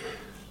this week?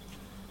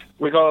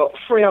 We got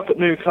 3 up at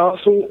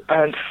Newcastle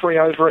and 3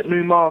 over at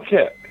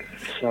Newmarket.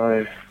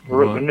 So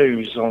we're at the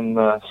News on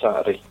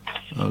Saturday.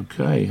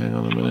 Okay, hang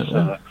on a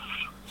minute.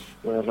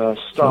 We'll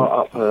start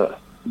up at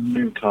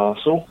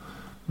Newcastle.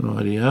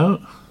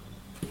 Rightio.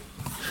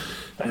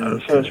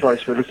 And the first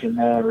race we're looking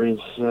there is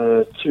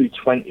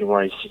 220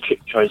 race, the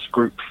Chip Chase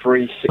Group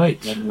 3.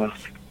 And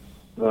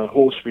the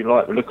horse we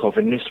like the look of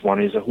in this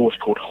one is a horse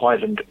called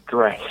Highland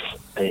Dress.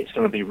 It's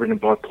going to be ridden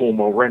by Paul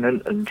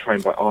Mulrennan and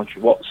trained by Archie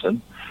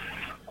Watson.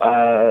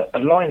 A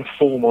line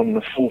form on the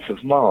 4th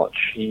of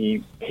March,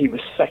 he was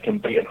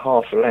second, beaten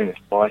half a length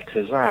by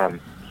Kazam.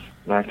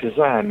 Now,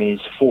 Kazam is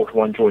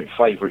 4-1 joint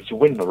favourite to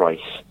win the race.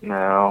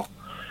 Now,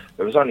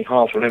 there was only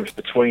half a length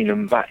between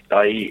them that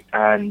day,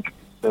 and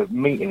they're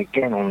meeting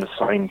again on the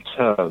same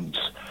terms.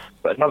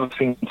 But another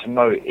thing to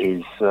note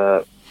is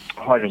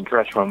Highland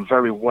Dress ran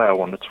very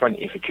well on the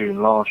 20th of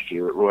June last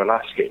year at Royal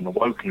Ascot in the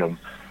Wokenham.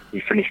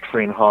 He finished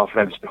 3.5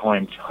 lengths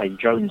behind Hay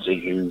Jonesy,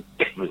 who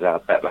was our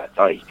bet that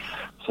day.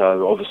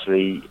 So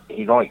obviously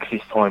he likes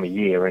this time of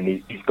year, and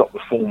he's got the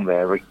form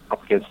there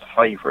up against the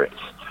favourites.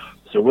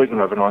 So we're going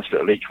to have a nice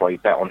little each way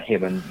bet on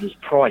him, and he's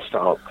priced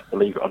up,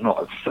 believe it or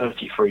not, at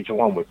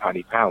 33-1 with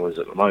Paddy Powers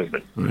at the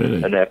moment.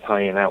 Really? And they're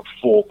paying out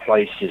 4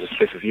 places a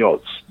fifth of the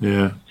odds.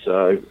 Yeah.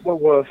 So well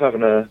worth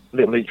having a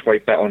little each way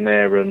bet on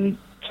there and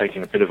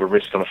taking a bit of a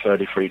risk on a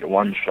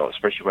 33-1 shot,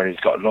 especially when he's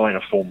got a line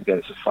of form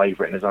against a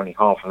favourite and there's only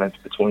half a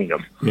length between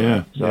them.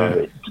 Yeah.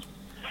 So.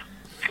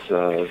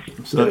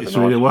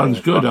 33-1's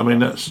good. I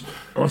mean,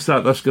 what's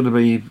that? That's going to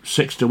be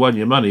 6-1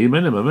 your money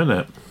minimum, isn't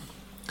it?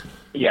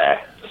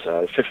 Yeah.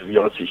 So fifth of the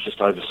odds is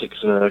just over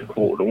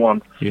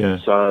 6.25-1. Yeah.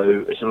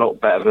 So it's a lot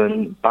better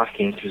than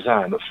backing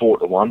Kazam at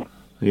 4-1.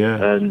 Yeah.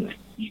 And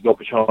you got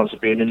the chance of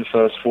being in the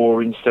first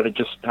 4 instead of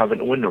just having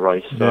to win the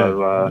race.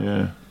 So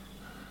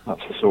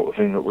that's the sort of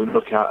thing that we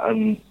look at,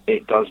 and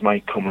it does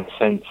make common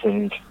sense.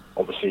 And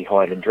obviously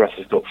Highland Dress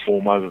has got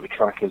form over the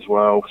track as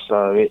well,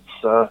 so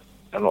it's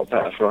a lot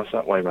better for us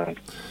that way round.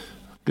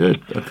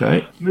 Good.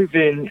 Okay.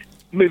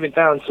 Moving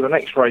down to the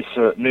next race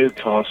at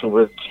Newcastle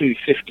with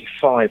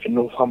 255 in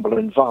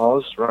Northumberland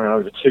Vase, running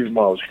over 2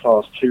 miles,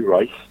 Class 2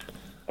 race.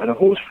 And a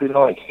horse we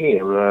like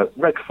here,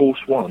 Red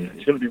Force One,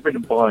 is going to be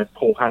ridden by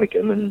Paul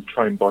Hannigan and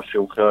trained by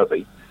Phil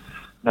Kirby.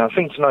 Now, the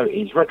thing to note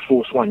is Red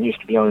Force One used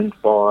to be owned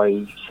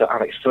by Sir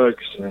Alex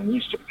Ferguson and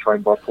used to be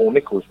trained by Paul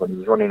Nicholls when he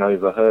was running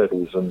over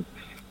hurdles, and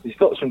he's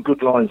got some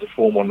good lines of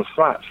form on the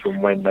flats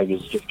from when they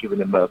was just giving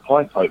him a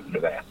pipe opener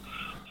there.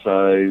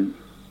 So,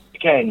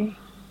 again,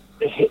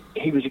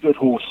 he was a good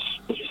horse,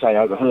 as you say,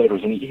 over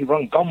hurdles, and he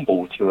run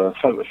Gumball to a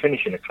photo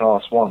finish in a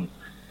Class 1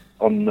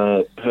 on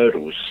the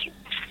hurdles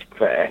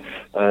there.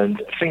 And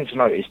the thing to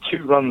note is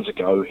 2 runs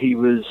ago, he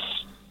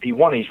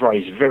won his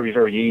race very,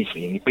 very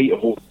easily, and he beat a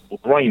horse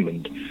called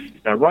Raymond.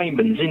 Now,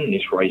 Raymond's in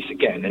this race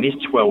again, and he's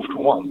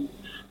 12-1.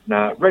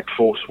 Now, Red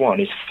Force One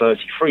is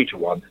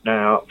 33-1.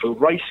 Now, the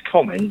race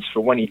comments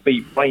for when he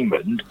beat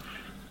Raymond,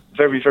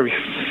 very, very,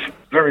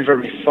 very,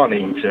 very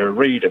funny to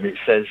read them. It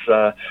says,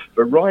 the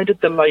rider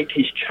delayed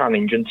his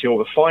challenge until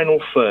the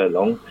final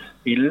furlong.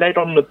 He led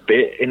on the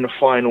bit in the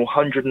final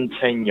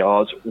 110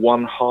 yards,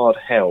 one hard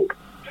held.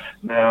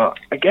 Now,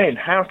 again,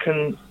 how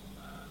can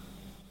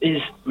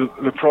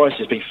the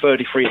prices be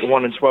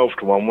 33-1 and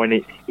 12-1 when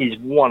it is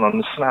one on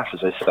the snaff, as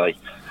they say?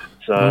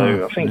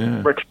 So I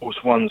think Red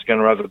Force One's going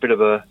to have a bit of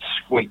a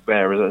squeak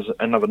there. There's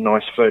another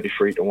nice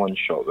 33-1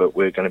 shot that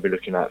we're going to be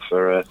looking at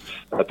for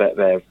a bet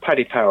there.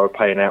 Paddy Power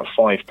paying out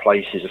 5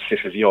 places, a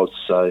fifth of the odds.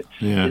 So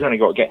he's only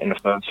got to get in the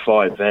first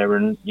 5 there,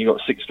 and you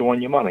got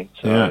 6-1 your money.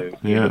 So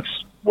it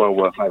looks well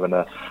worth having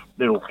a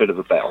little bit of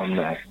a bet on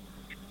there.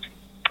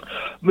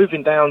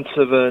 Moving down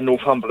to the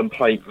Northumberland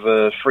Plate,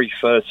 the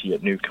 3:30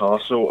 at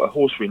Newcastle. A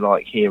horse we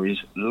like here is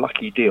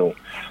Lucky Deal.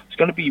 It's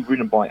going to be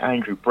ridden by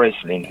Andrew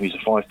Breslin, who's a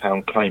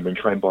 £5 claimer and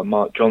trained by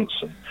Mark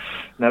Johnson.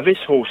 Now, this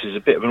horse is a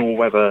bit of an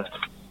all-weather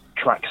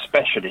track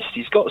specialist.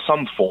 He's got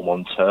some form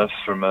on turf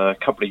from a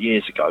couple of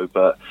years ago,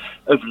 but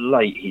of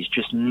late he's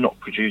just not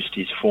produced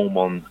his form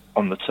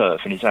on the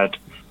turf, and he's had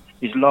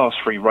his last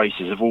 3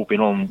 races have all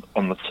been on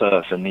the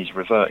turf, and he's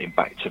reverting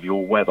back to the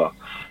all-weather.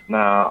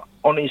 Now,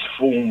 on his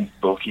form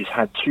book, he's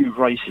had 2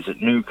 races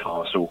at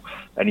Newcastle,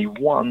 and he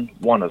won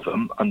one of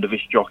them under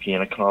this jockey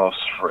in a Class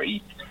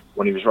 3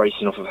 when he was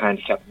racing off of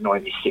handicap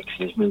 96,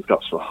 and he's moved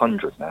up to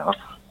 100 now.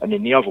 And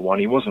in the other one,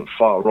 he wasn't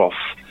far off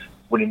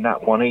winning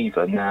that one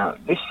either. Now,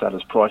 this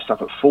fella's priced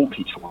up at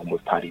 40-1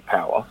 with Paddy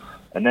Power,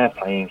 and they're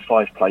paying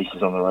 5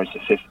 places on the race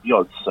at 50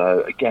 odds.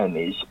 So, again,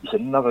 he's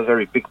another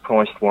very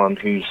big-priced one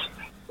who's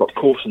got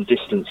course and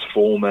distance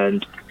form,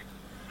 and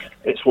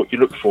it's what you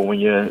look for when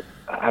you're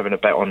having a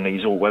bet on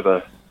these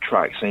all-weather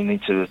tracks. So you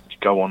need to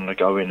go on the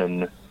going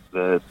and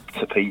the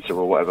Tapeta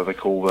or whatever they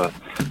call the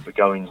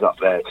goings up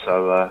there.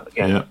 So,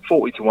 again,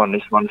 40-1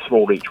 this one,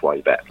 small each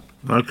way bet.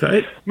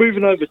 Okay.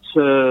 Moving over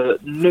to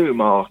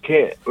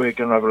Newmarket, we're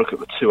going to have a look at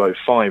the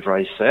 205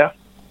 race there.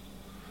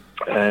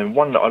 And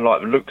one that I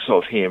like the looks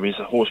of here is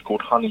a horse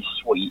called Honey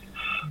Sweet.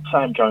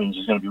 Sam Jones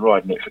is going to be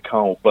riding it for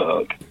Carl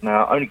Berg.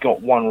 Now, only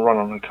got 1 run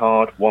on the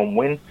card, 1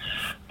 win,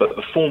 but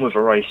the form of the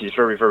race is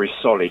very, very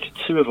solid.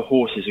 2 of the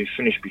horses who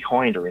finished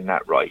behind her in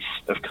that race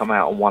have come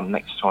out and won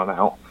next time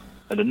out,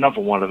 and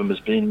another one of them has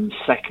been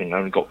second,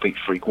 only got beat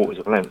 3/4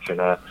 of a length in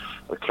a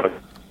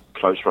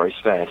close race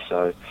there.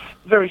 So,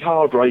 very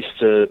hard race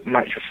to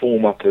match the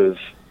form up of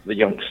the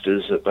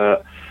youngsters,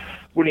 but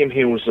William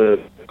Hill's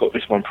got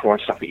this one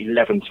priced up at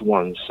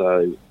 11-1,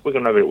 so we're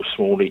going to have a little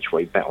small each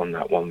way bet on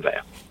that one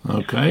there.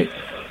 Okay.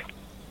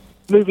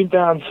 Moving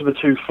down to the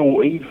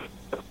 240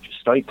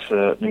 stakes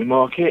at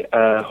Newmarket,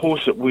 a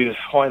horse that we've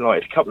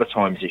highlighted a couple of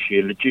times this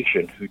year,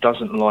 Logician, who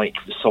doesn't like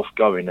the soft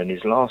going, and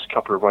his last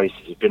couple of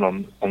races have been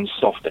on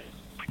soft,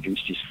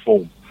 produced his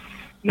form.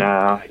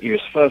 Now, he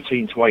was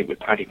 13-8 with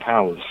Paddy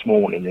Power this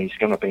morning, and he's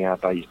going to be our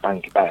day's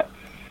bank bet.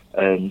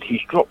 And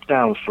he's dropped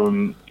down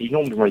from, he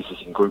normally races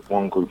in Group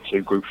 1, Group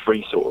 2, Group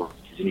 3 sort of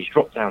races, and he's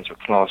dropped down to a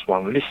Class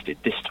 1 listed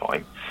this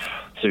time.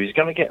 So he's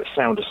going to get the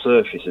sounder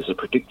surface as a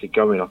predicted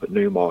going up at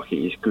Newmarket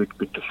is good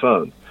to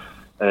firm.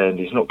 And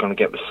he's not going to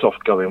get the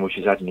soft going, which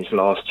he's had in his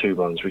last 2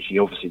 runs, which he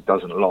obviously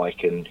doesn't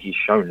like, and he's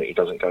shown that he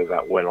doesn't go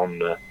that well on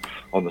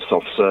the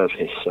soft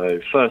surface.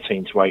 So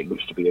 13-8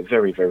 looks to be a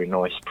very, very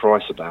nice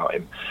price about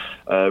him.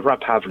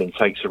 Rab Havlin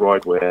takes a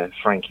ride where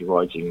Frankie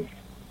rides him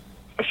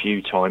a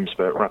few times,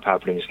 but Rap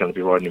Havlin is going to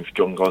be riding him for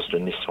John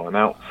Gosden this time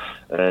out.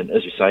 And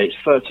as you say, it's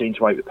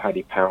 13-8 with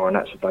Paddy Power, and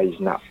that's a day's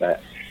nap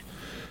bet.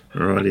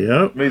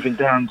 Rightio. Moving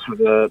down to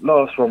the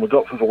last one we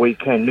got for the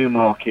weekend,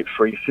 Newmarket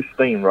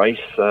 3:15 race.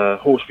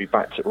 Horse we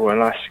backed at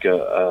Royal Ascot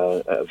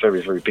at a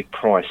very, very big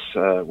price,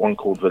 one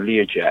called the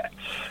Learjet.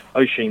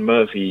 Oisin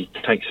Murphy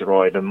takes a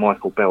ride and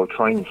Michael Bell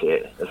trains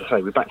it. As I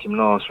say, we backed him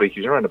last week.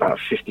 He was around about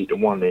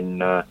 50-1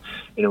 in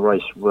a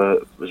race where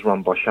it was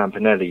run by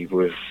Champanelli,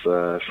 with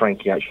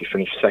Frankie actually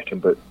finished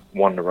second but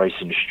won the race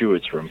in the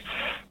stewards room.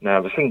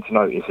 Now, the thing to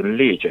note is the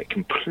Learjet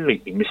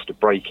completely missed a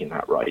break in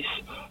that race.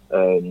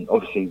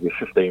 Obviously, with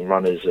 15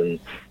 runners and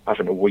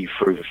having to weave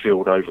through the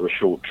field over a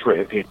short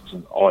trip, it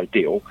wasn't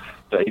ideal.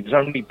 But he was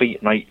only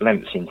beaten 8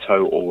 lengths in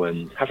total,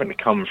 and having to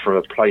come from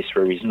a place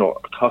where he's not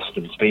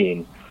accustomed to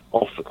being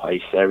off the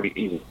pace there,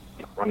 he's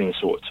a running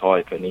sort of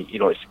type, and he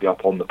likes to be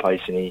up on the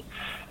pace, and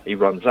he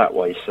runs that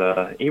way.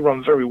 So he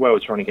ran very well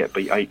trying to get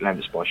beat 8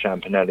 lengths by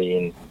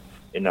Champanelli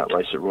in that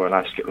race at Royal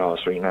Ascot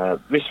last week. Now,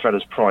 this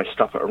fella's priced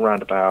up at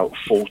around about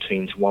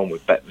 14-1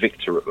 with Bet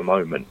Victor at the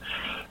moment.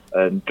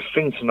 And the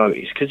thing to note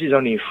is, because he's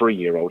only a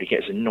 3-year-old, he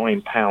gets a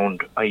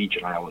 £9 age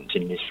allowance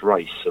in this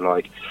race. So,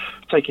 like,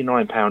 taking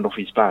 £9 off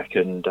his back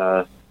and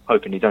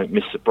hoping he don't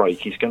miss the break,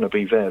 he's going to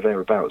be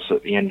thereabouts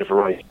at the end of a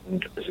race.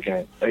 And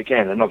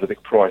again, another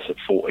big price at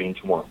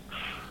 14-1.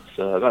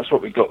 So that's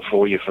what we've got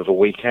for you for the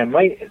weekend,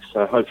 mate.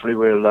 So hopefully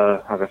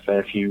we'll have a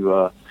fair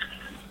few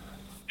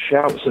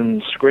shouts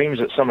and screams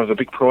at some of the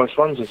big price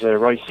ones as they're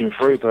racing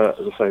through. But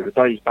as I say, the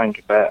day's bank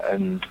a bet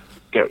and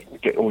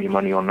get all your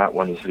money on that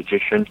one is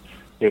Logician.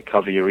 He'll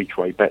cover your each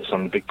way bets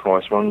on the big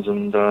price ones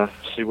and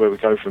see where we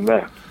go from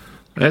there.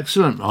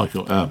 Excellent,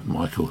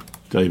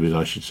 David,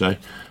 I should say.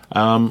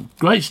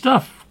 Great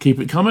stuff. Keep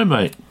it coming,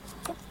 mate.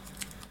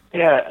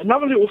 Yeah,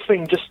 another little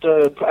thing just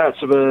to put out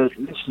to the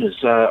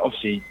listeners.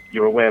 Obviously,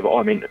 you're aware that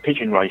I'm into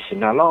pigeon racing.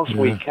 Now, last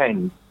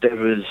weekend, there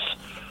was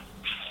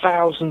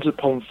thousands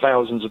upon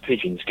thousands of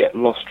pigeons get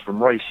lost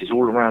from races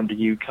all around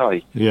the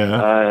UK.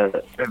 Yeah.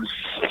 There was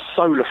a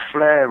solar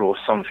flare or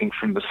something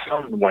from the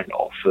sun went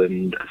off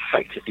and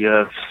affected the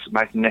Earth's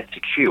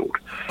magnetic shield,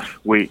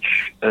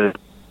 which the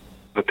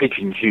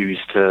pigeons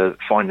use to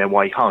find their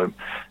way home.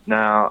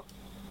 Now,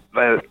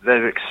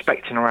 they're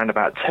expecting around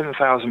about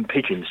 10,000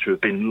 pigeons to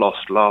have been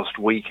lost last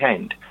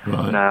weekend.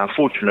 Right. Now,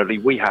 unfortunately,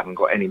 we haven't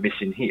got any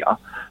missing here,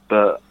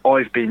 but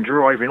I've been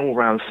driving all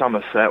around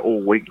Somerset all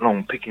week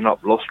long picking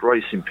up lost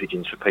racing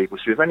pigeons for people.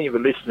 So if any of the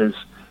listeners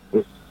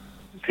with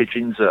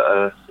pigeons that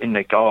are in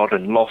their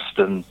garden lost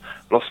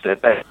their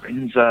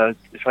bearings,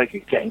 if they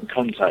could get in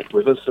contact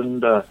with us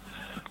and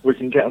we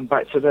can get them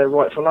back to their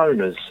rightful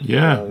owners.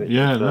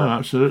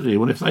 Absolutely.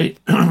 Well, if they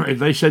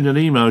send an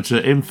email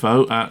to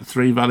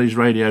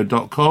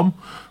info@threevalleysradio.com,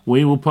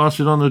 we will pass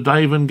it on to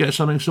Dave and get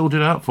something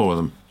sorted out for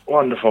them.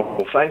 Wonderful.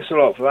 Well, thanks a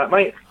lot for that,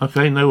 mate.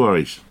 Okay, no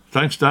worries.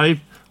 Thanks, Dave.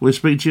 We'll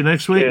speak to you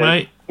next week,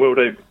 mate. Will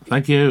do.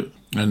 Thank you.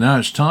 And now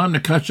it's time to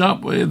catch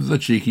up with the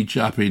cheeky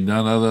chappie,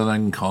 none other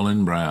than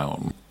Colin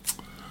Brown.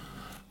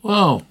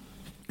 Well,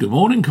 good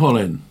morning,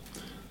 Colin.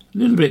 A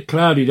little bit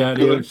cloudy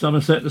down here in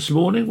Somerset this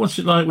morning. What's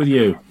it like with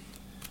you?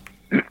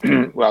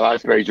 Well, I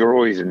suppose you're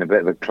always in a bit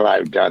of a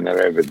cloud down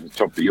there over the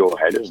top of your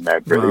head, isn't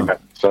there, Billy?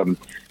 But,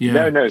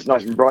 no, it's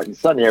nice and bright and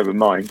sunny over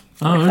mine.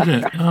 Oh, is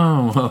it?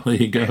 Oh, well, there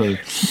you go. You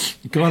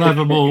can't have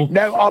them all.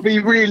 No, I'll be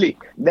really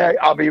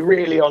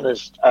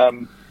honest.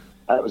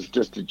 That was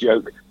just a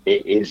joke.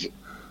 It is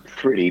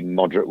pretty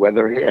moderate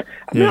weather here.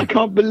 I mean, I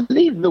can't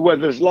believe the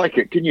weather's like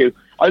it. Can you?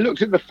 I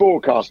looked at the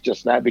forecast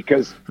just now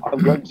because I'm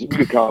going to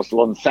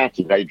Newcastle on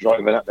Saturday,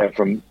 driving up there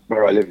from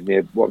where I live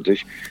near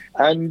Wantage,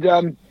 and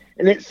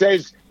it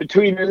says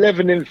between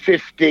 11 and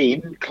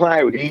 15,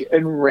 cloudy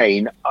and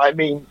rain. I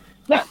mean,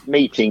 that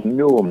meeting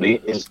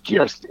normally is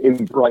just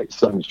in bright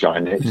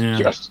sunshine. It's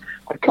just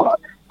I can't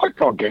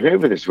get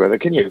over this weather.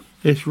 Can you?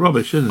 It's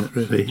rubbish, isn't it?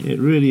 Really, it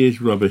really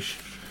is rubbish.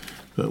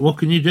 But what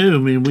can you do? I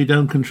mean, we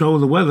don't control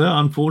the weather,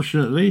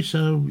 unfortunately,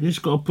 so we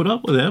just got to put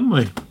up with it, haven't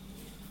we?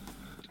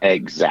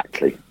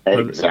 Exactly. But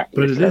it is a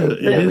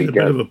bit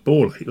of a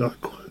ball ache, like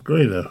I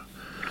agree though.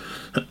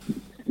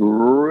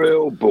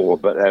 Real bore,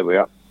 but there we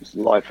are. It's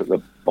life at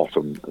the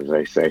bottom, as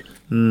they say.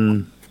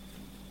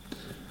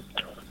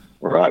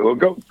 Right, well,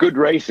 got good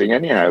racing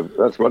anyhow.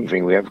 That's one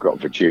thing we have got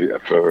for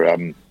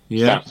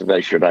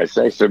Saturday, should I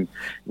say. Some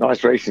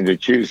nice racing to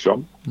choose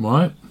from.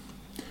 Right.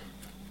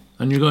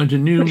 And you're going to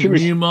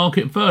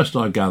Newmarket first,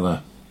 I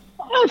gather.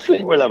 I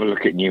think we'll have a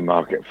look at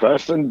Newmarket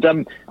first.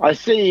 And I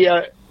see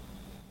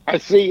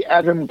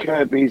Adam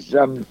Kirby's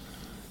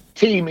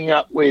teaming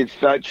up with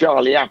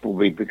Charlie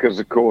Appleby because,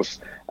 of course,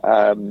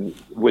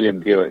 William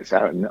Buick's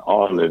out in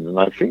Ireland, and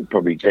I think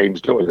probably James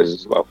Doyle is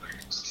as well.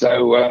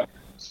 So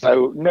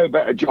no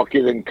better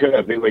jockey than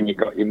Kirby when you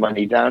got your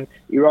money down.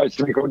 He rides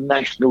something called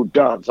National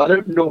Dance. I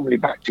don't normally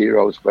back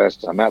 2-year-olds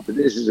first time out, but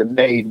this is a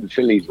maiden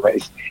fillies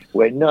race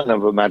where none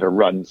of them had a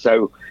run.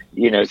 So,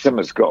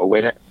 someone's got to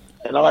win it.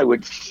 And I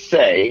would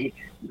say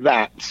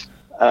that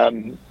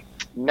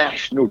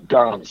National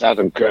Dance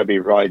Adam Kirby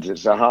rides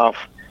as a half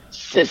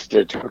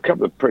sister to a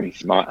couple of pretty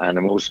smart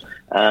animals,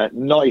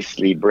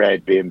 nicely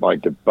bred, being by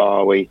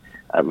Debarwi,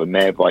 a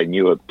mare by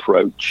New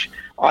Approach.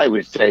 I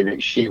would say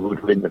that she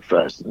would win the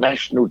first.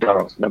 National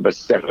Dance, number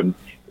 7,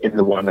 in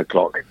the 1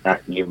 o'clock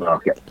at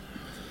Newmarket.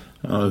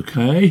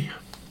 Okay.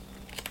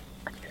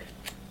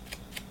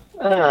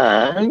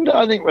 And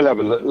I think we'll have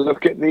a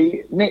look at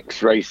the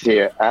next race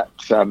here at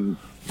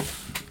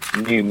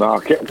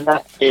Newmarket, and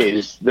that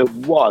is the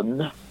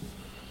one.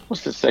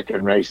 What's the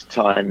second race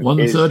time?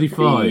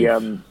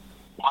 1:35.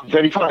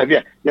 1:35.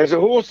 Yeah. There's a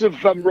horse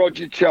of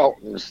Roger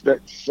Charlton's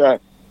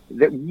that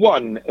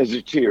won as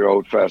a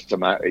 2-year-old first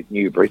time out at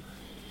Newbury.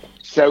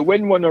 So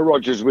when one of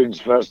Rogers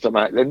wins first time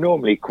out, they're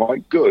normally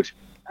quite good.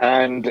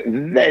 And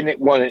then it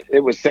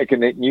was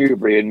second at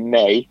Newbury in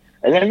May,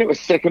 and then it was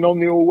second on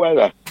the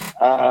all-weather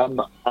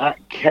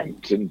at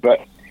Kempton.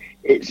 But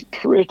it's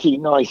pretty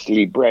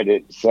nicely bred.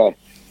 It's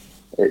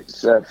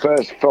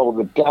first foal.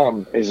 The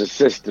dam is a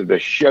sister to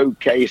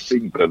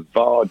Showcasing,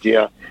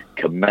 Bavaria,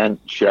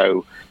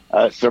 Comancho,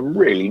 Some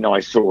really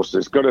nice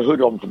horses. Got a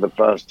hood on for the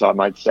first time.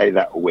 I'd say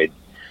that'll win.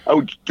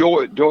 Oh,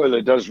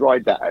 Doyle does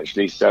ride that,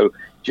 actually. So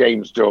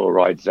James Doyle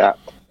rides that.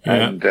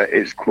 Yeah. And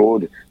it's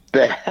called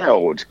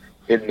Beheld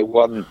in the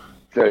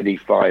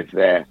 135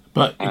 there.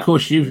 But, of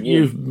course,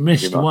 you've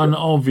missed one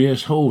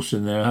obvious horse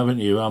in there, haven't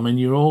you? I mean,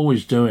 you're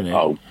always doing it.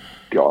 Oh,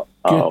 God.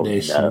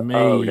 Goodness me.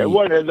 Oh, no.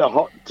 One of the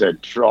hot to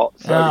trot.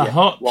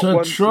 Hot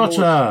to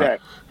trotter.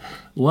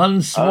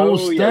 One small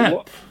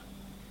step. Yeah,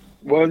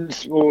 one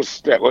small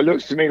step. Well, it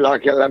looks to me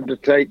like he'll have to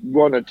take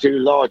one or two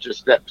larger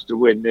steps to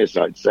win this,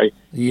 I'd say.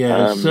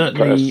 Yeah,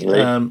 certainly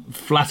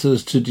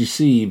flatters to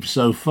deceive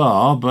so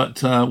far,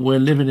 but we're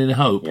living in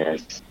hope.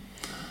 Yes.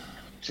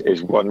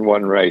 It's won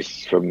one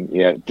race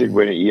did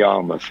win at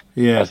Yarmouth.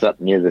 Yeah. That's up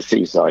near the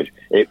seaside.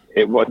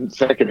 It won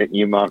second at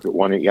Newmarket,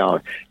 won at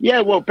Yarmouth. Yeah,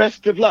 well,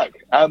 best of luck.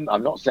 I'm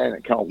not saying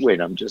it can't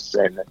win. I'm just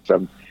saying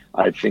that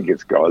I think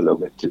it's got a little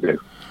bit to do.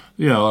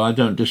 Yeah, well, I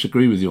don't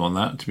disagree with you on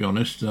that, to be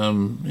honest.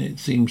 It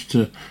seems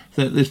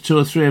there's two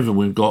or three of them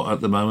we've got at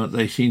the moment.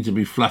 They seem to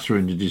be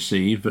flattering to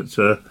deceive, but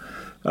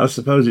I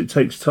suppose it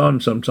takes time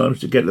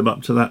sometimes to get them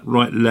up to that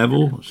right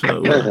level.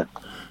 So,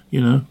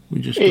 we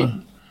just...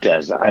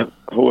 does.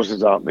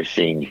 Horses aren't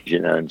machines,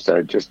 and so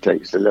it just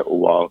takes a little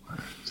while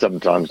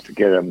sometimes to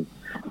get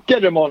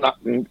them on up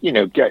and,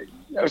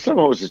 some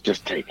horses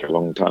just take a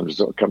long time to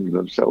sort of come to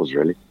themselves,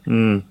 really.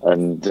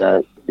 And,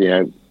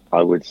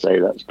 I would say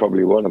that's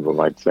probably one of them,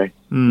 I'd say.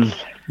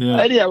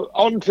 Yeah. Anyhow,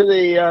 on to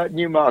the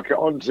Newmarket,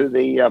 on to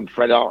the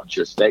Fred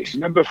Archer stakes.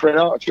 Remember Fred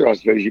Archer? I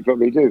suppose you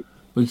probably do.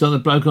 Was that the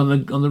bloke on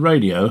the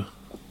radio?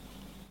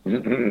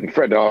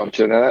 Fred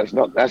Archer, no,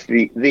 that's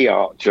the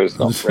Archers,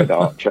 not Fred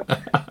Archer.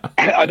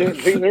 I don't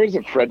think there is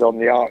a Fred on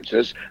the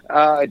Archers.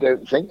 I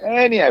don't think.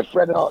 Anyhow,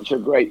 Fred Archer,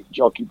 great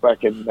jockey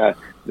back in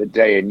the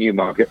day in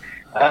Newmarket.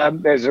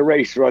 There's a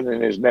race run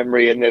in his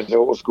memory, and there's a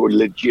horse called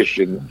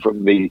Logician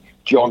from the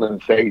John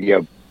and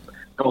Thalia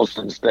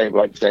Constant stable.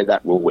 I'd say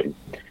that will win.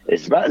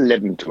 It's about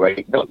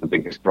 11-8, not the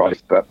biggest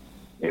price, but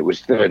it was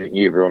third at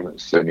Newbury on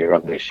Sony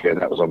Run this year.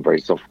 That was on very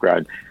soft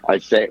ground.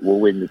 I'd say it will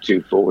win the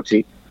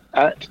 240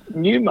 at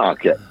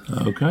Newmarket.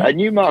 Okay.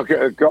 Newmarket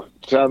have got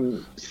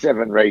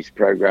 7 race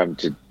program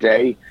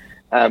today.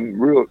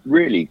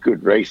 Really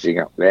good racing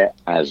up there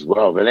as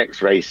well. The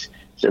next race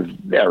is a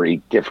very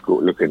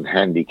difficult looking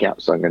handicap,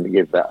 so I'm going to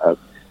give that a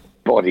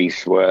body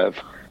swerve.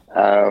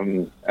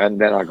 And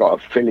then I got a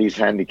fillies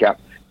handicap.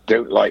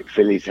 Don't like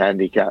fillies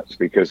handicaps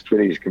because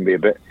fillies can be a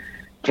bit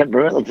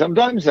temperamental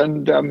sometimes,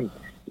 and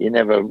you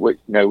never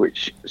know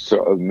which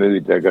sort of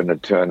mood they're going to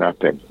turn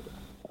up in.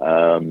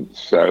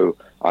 So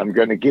I'm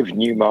going to give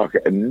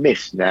Newmarket a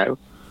miss now,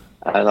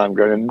 and I'm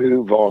going to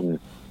move on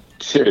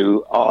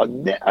to our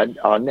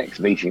next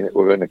meeting that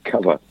we're going to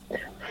cover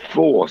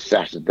for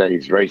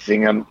Saturday's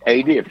racing. AD,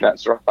 if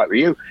that's right with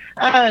you.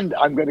 And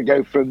I'm going to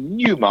go from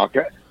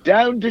Newmarket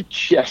down to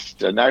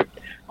Chester. Now,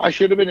 I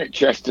should have been at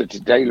Chester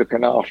today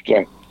looking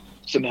after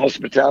some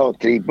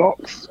hospitality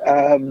box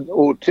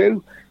or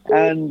two,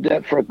 and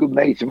for a good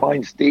mate of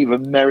mine,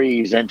 Stephen Merry,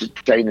 he's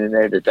entertaining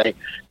there today.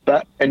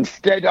 But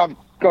instead, I've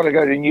got to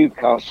go to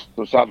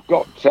Newcastle. So I've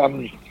got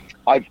do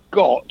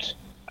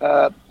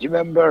you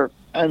remember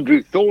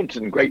Andrew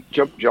Thornton, great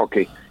jump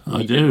jockey?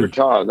 I He do.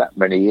 retired that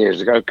many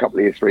years ago,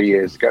 3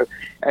 years ago.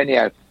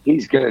 Anyhow,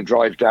 he's going to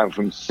drive down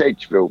from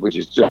Sedgefield, which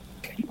is just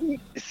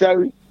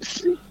so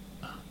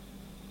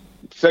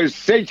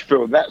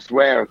Sedgefield. That's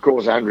where, of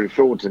course, Andrew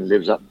Thornton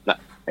lives, up that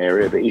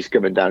area. But he's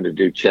coming down to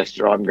do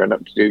Chester. I'm going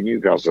up to do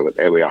Newcastle. But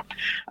there we are.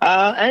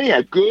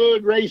 Anyhow,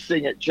 good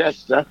racing at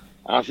Chester.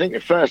 I think the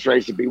first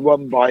race would be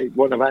won by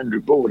one of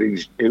Andrew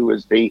Bordings, who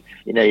was he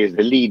was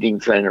the leading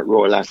trainer at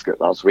Royal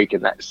Ascot last week,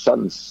 and that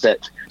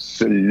Sunset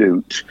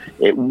Salute.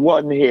 It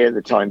won here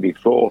the time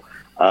before.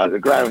 The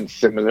ground's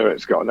similar.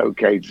 It's got an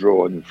okay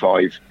draw and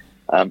 5.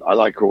 I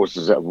like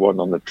horses that have won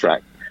on the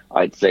track.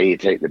 I'd say you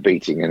take the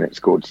beating, and it's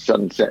called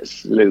Sunset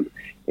Salute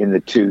in the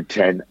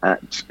 210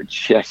 at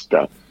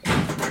Chester.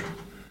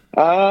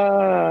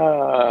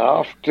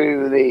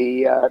 After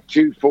the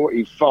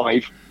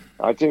 245,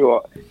 I tell you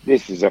what,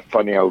 this is a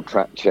funny old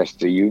track,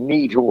 Chester. You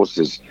need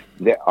horses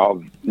that are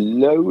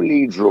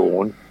lowly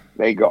drawn.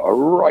 They got a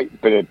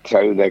right bit of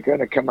toe. They're going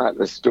to come out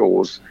the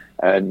stalls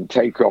and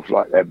take off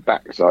like their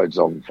backsides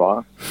on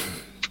fire.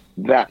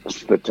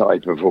 That's the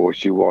type of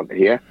horse you want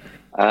here.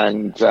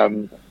 And,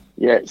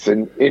 it's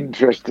an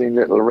interesting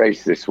little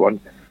race, this one.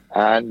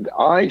 And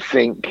I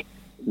think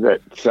that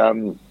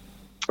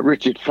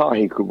Richard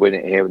Fahey could win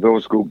it here with a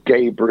horse called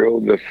Gabriel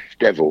the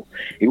Devil.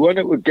 He won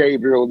it with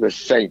Gabriel the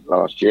Saint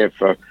last year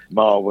for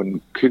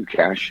Marwan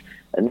Kukash,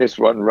 and this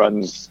one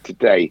runs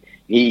today.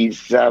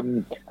 He's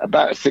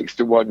about a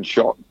 6-1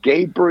 shot.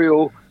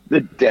 Gabriel the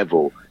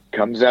Devil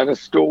comes out of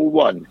stall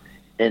 1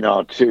 in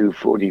our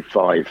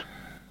 245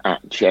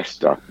 at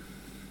Chester.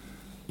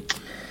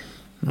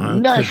 Okay.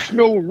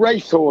 National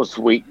Racehorse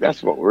Week,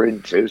 that's what we're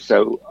into.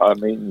 So, I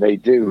mean, they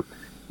do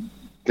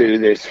do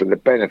this for the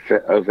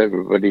benefit of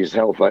everybody's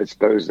health. I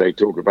suppose they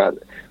talk about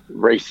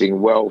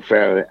racing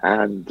welfare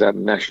and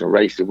National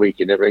Racing Week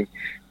and everything,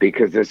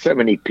 because there's so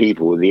many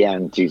people, the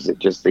antis, that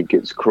just think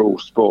it's cruel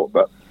sport.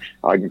 But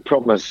I can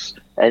promise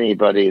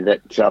anybody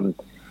that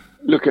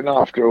looking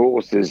after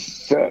horses,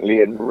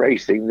 certainly in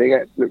racing, they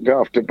get looked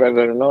after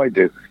better than I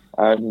do.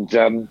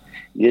 And,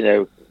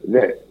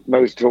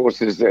 most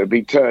horses that will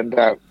be turned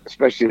out,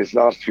 especially this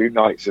last few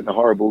nights in the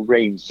horrible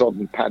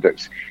rain-sodden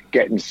paddocks,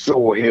 getting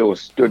sore heels,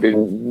 stood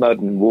in mud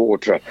and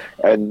water,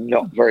 and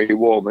not very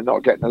warm, and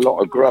not getting a lot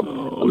of grub. A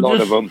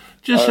lot of them.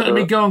 Just let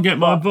me go and get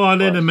my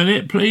violin a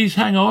minute, please.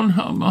 Hang on.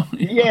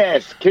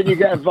 Yes, can you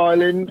get a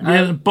violin?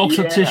 Yeah, a box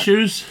of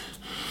tissues.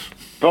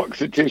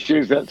 Box of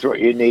tissues, that's what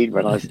you need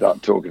when I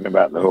start talking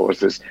about the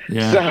horses.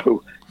 Yeah.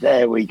 So,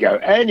 there we go.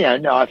 Anyhow,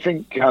 no, I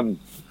think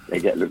they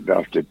get looked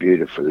after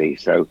beautifully,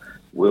 so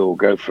we'll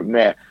go from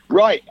there.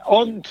 Right,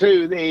 on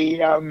to the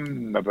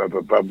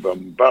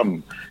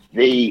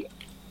the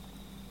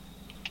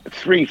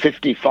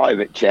 355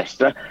 at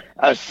Chester.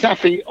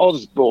 Safi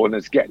Osborne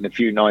is getting a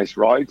few nice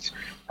rides,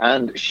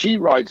 and she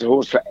rides a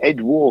horse for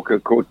Ed Walker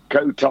called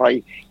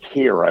Kotai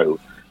Hero.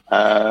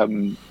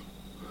 And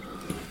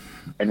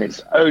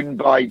it's owned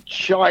by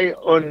Chai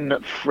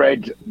Un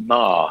Fred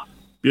Ma.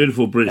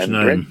 Beautiful British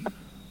name.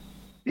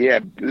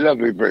 Yeah,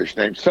 lovely British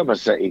name.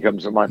 Somerset, he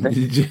comes to mind, I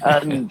think.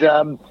 And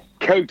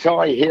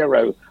Kotai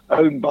Hero,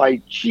 owned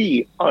by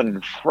Chi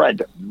Un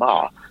Fred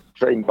Ma,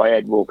 trained by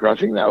Ed Walker. I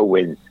think that'll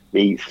win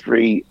the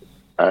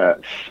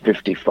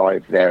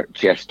 355 there at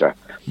Chester.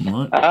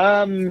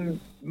 Right.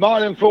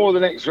 Mile and 4, the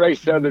next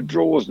race, though, the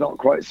draw's not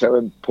quite so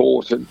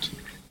important.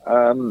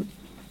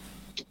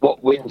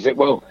 What wins it?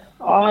 Well,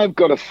 I've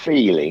got a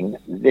feeling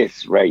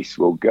this race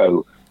will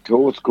go to a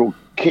horse called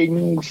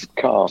King's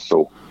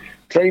Castle,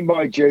 trained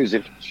by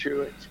Joseph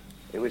Chewett.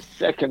 It was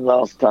second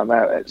last time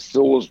out at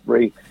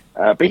Salisbury,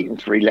 beaten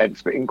 3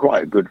 lengths, but in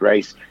quite a good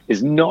race.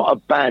 Is not a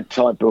bad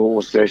type of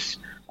horse, this.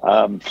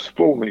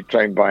 Formerly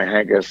trained by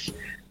Haggis.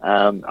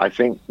 I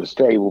think the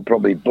stable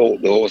probably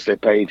bought the horse. They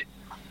paid,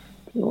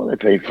 what they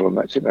paid for him,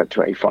 that's about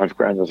 25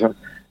 grand or something.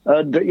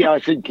 I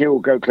think he'll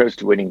go close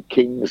to winning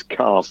King's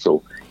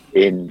Castle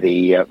in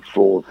the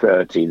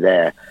 4:30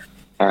 there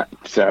at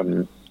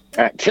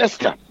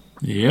Chester.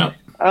 Yeah.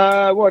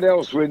 What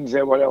else wins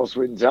there? I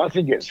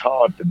think it's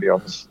hard, to be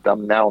honest.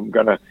 Now I'm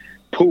going to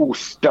pull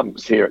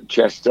stumps here at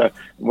Chester,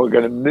 and we're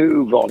going to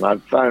move on.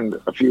 I've found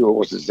a few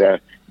horses there.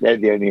 They're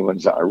the only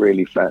ones that I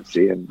really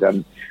fancy,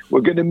 and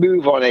we're going to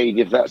move on, Aid,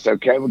 if that's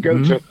okay. We'll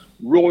go to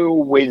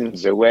Royal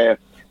Windsor, where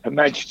Her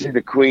Majesty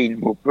the Queen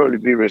will probably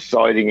be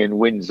residing in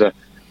Windsor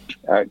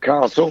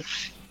Castle,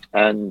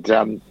 and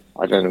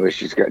I don't know if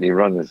she's got any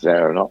runners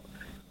there or not.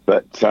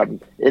 But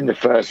in the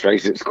first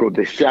race, it's called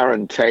the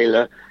Sharon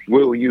Taylor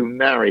Will You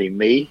Marry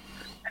Me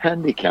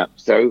handicap.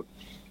 So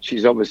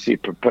she's obviously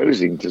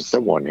proposing to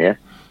someone here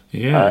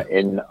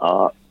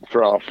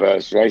for our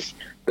first race.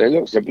 But it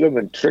looks a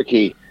blooming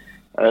tricky.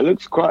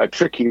 Looks quite a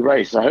tricky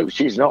race. I hope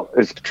she's not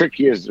as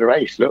tricky as the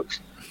race looks,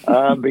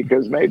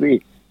 because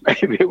maybe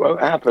it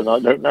won't happen. I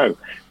don't know.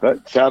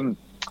 But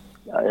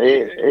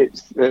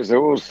there's a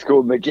horse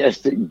called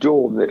Majestic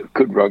Dawn that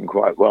could run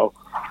quite well.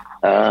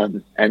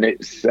 And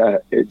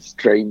it's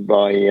trained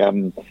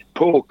by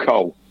Paul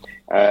Cole.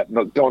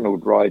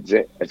 McDonald rides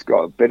it. It's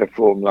got a bit of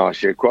form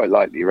last year, quite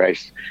lightly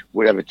raced.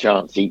 Would have a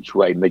chance each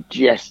way.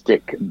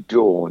 Majestic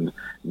Dawn,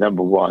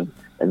 number 1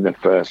 in the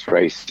first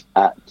race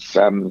at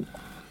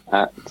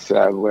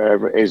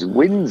wherever it is,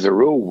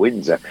 Windsor, all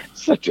Windsor.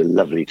 Such a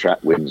lovely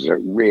track, Windsor.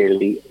 It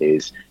really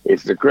is.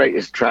 It's the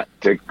greatest track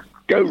to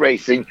go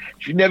racing.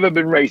 If you've never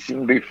been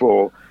racing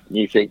before, and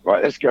you think,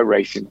 right, let's go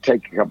racing,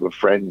 take a couple of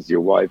friends,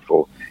 your wife,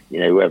 or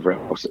whoever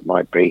else it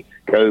might be,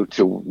 go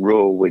to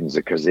Royal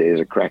Windsor, because it is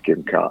a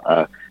cracking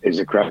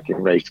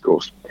race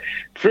course.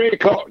 3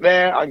 o'clock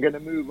there. I'm going to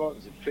move on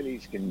to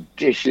Filly's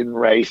Condition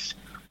race.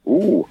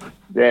 Ooh,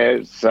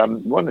 there's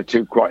 1 or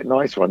 2 quite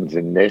nice ones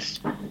in this.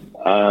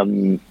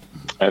 And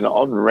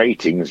on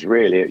ratings,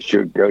 really, it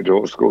should go to a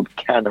horse called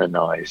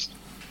Canonized,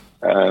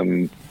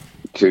 to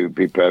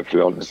be perfectly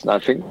honest. And I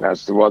think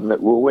that's the one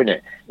that will win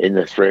it in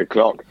the 3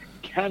 o'clock.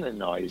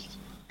 Canonized,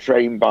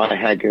 trained by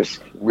Haggis,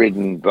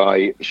 ridden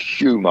by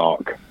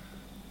Schumark.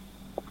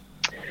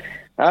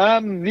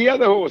 The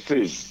other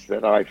horses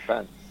that I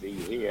fancy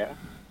here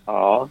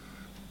are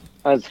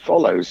as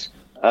follows.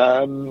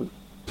 There's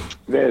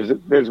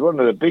one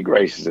of the big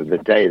races of the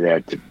day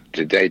there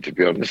today, to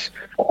be honest.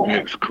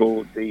 It's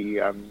called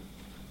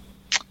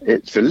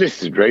it's a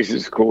listed race.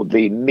 It's called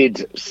the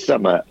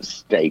Midsummer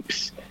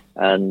Stakes,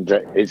 and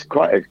it's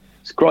quite a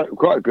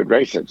good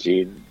race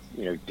actually.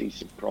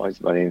 Decent prize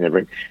money and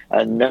everything.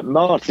 And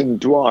Martin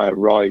Dwyer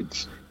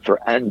rides for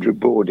Andrew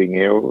Boarding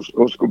here,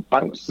 also called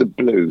Bounce the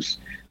Blues.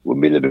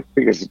 Wouldn't be the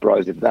biggest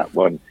surprise if that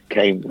one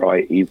came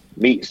right. He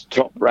meets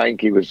top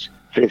rank. He was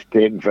 5th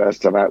in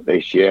first time out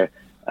this year.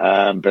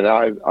 But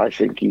I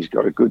think he's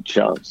got a good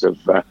chance of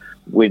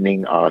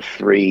winning our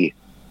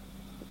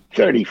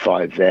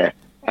 3:35 there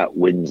at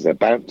Windsor.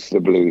 Bounce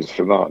the Blues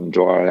for Martin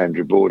Dwyer and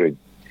Andrew Boarding.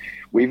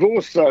 We've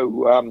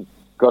also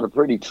got a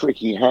pretty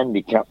tricky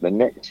handicap the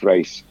next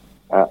race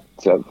at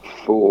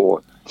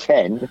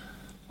 4:10.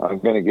 I'm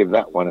going to give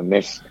that one a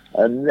miss.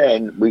 And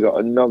then we got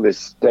another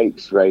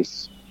stakes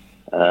race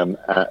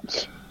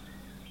at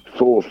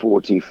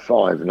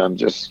 4:45, and I'm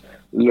just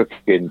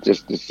looking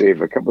just to see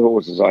if a couple of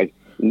horses I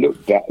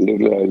looked at a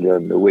little earlier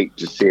in the week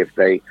to see if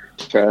they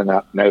turn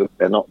up. No,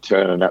 they're not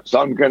turning up. So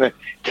I'm going to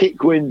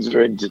kick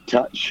Windsor into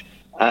touch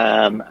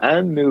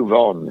and move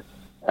on,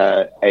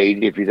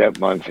 Aidy, if you don't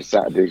mind, for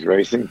Saturday's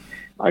racing.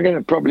 I'm going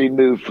to probably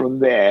move from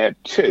there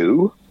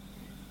to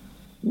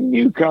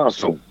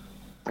Newcastle.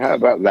 How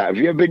about that? Have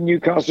you ever been to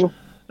Newcastle?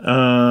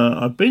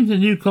 I've been to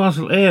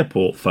Newcastle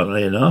Airport,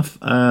 funnily enough,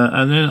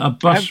 and then a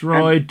bus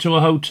ride to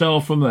a hotel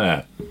from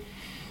there.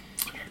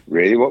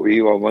 Really? What were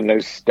you on? One of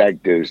those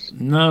stag do's?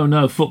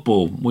 No,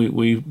 football.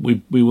 We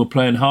were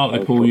playing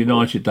Hartlepool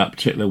United that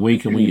particular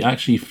week, and we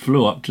actually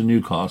flew up to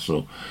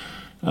Newcastle.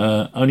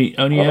 Only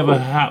ever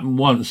happened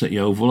once at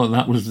Yeovil, and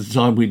that was the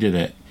time we did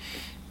it.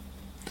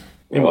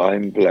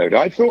 I'm blowed.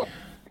 I thought...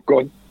 Go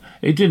on.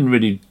 It didn't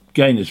really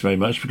gain us very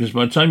much, because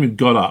by the time you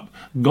got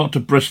to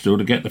Bristol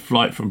to get the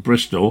flight from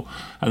Bristol,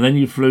 and then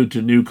you flew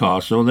to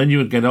Newcastle, and then you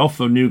would get off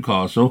of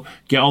Newcastle,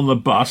 get on the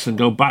bus and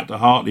go back to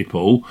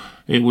Hartlepool.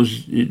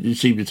 It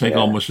seemed to take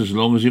almost as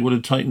long as it would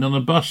have taken on a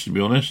bus, to be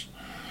honest.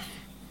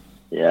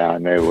 Yeah, I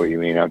know what you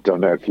mean. I've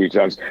done that a few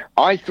times.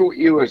 I thought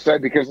you were so,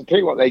 because I'll tell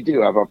you what they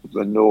do have up at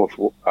the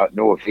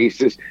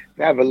northeast is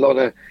they have a lot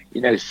of,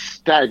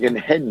 stag and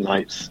hen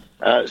nights.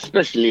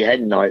 Especially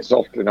hen nights.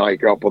 Often I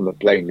go up on the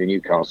plane to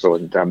Newcastle,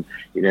 and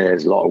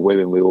there's a lot of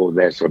women with all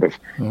their sort of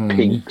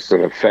pink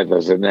sort of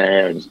feathers in their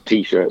hair and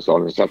t-shirts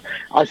on and stuff.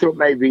 I thought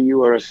maybe you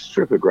were a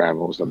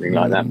strippogram or something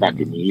like that back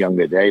in your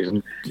younger days,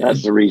 and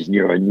that's the reason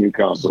you're in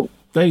Newcastle.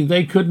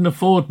 They couldn't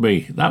afford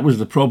me. That was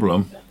the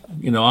problem.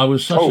 I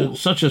was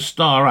such a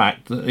star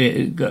act that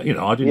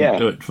I didn't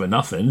do it for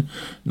nothing.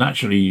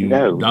 Naturally, you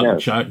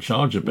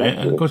charge a bit,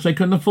 and of course they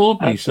couldn't afford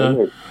me.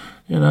 Absolutely.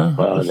 So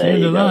that's the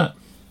end of that.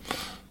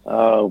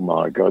 Oh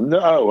my God!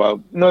 No,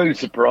 well, no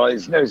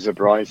surprise.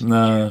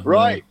 No.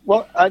 Right.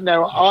 Well,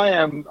 no,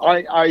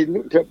 I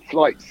looked up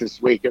flights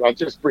this week, and I'll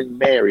just bring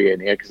Mary in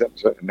here because I'm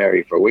talking to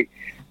Mary for a week.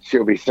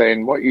 She'll be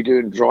saying, "What are you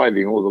doing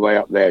driving all the way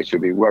up there?" She'll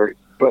be worried,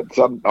 but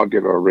I'll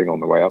give her a ring on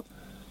the way up.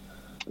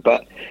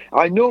 But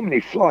I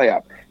normally fly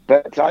up,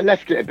 but I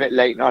left it a bit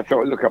late, and I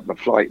thought I'd look up the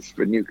flights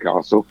for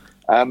Newcastle.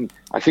 I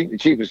think the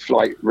cheapest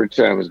flight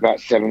return was about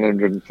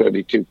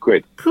 732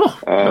 quid.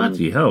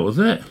 Bloody hell, was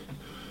it?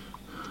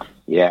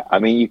 Yeah, I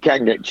mean, you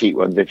can get cheap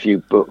ones if you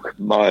book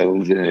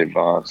miles in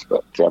advance,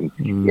 but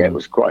it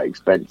was quite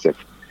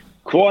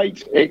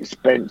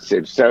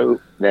expensive.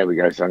 So there we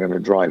go. So I'm going to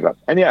drive up.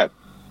 Anyhow,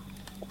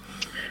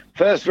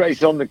 first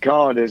race on the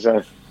card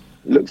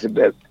looks a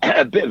bit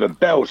of a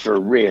belter,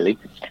 really.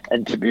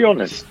 And to be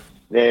honest,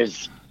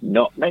 there's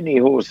not many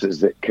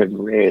horses that can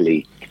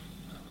really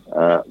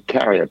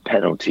carry a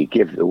penalty,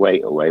 give the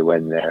weight away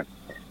when they're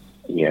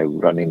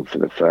running for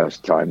the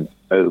first time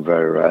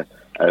over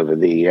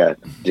the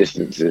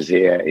distances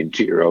here in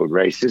 2-year-old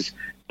races.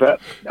 But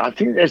I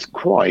think there's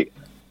quite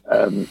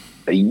a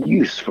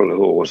useful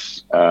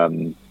horse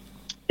in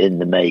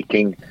the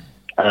making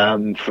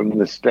from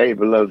the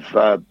stable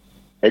of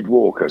Ed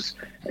Walker's.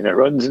 And it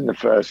runs in the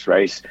first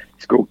race.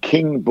 It's called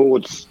King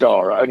Board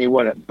Star. It only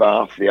won at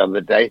Bath the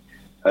other day,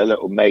 a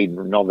little maiden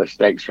another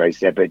stakes race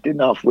there, but it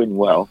didn't half win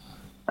well.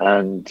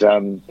 And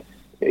I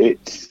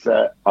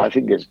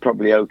think it's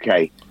probably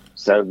okay.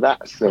 So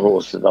that's the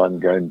horse that I'm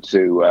going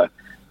to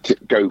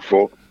go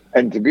for.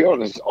 And to be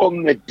honest,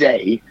 on the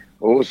day,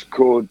 a horse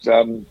called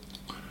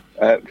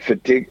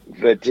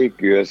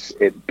Vertigious,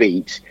 it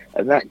beat,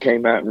 and that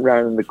came out and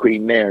ran in the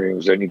Queen Mary and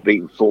was only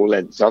beaten 4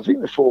 lengths. So I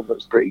think the form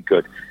looks pretty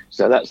good.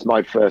 So that's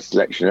my first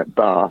selection at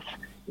Bath,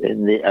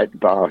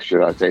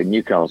 Newcastle,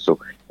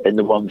 in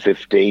the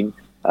 1:15.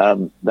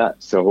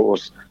 That's a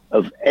horse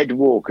of Ed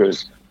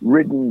Walker's,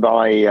 ridden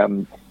by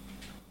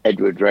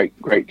Edward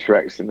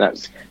Great-Trex, and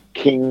that's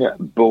King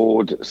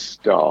Board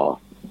Star.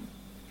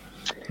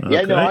 Okay.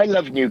 Yeah, no, I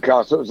love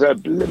Newcastle. It's a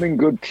blooming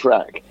good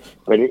track,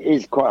 but it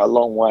is quite a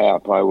long way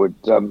up. I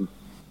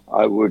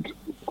would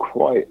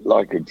quite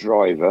like a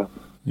driver.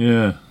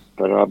 Yeah,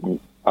 but I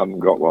haven't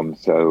got one,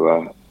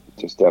 so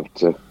just have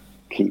to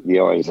keep the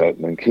eyes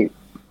open and keep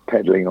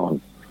pedalling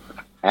on.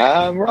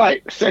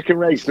 Right, second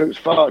race looks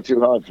far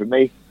too hard for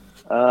me.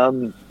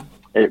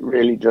 It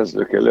really does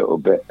look a little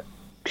bit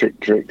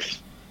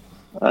tricks.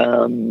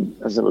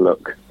 Let's have a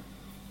look.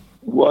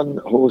 One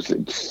horse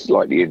that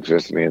slightly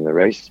interests me in the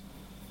race,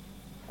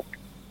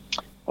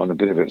 on a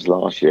bit of its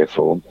last year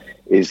form,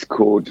 is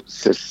called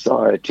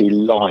Society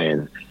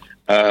Lion.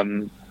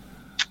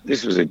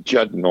 This was a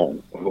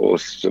Judnant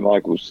horse. Sir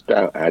Michael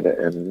Stout had it,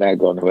 and now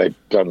gone away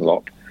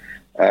Dunlop.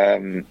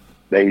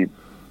 They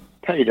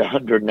paid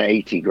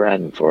 180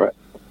 grand for it.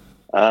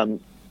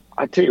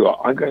 I tell you what,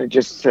 I'm going to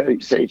just say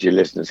to your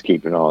listeners,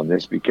 keep an eye on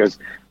this, because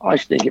I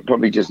think it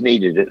probably just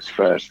needed its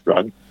first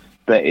run.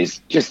 But it's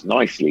just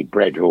nicely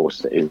bred horse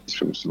that is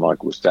from Sir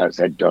Michael Stout's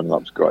head.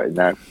 Dunlop's got it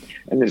now.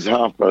 And there's a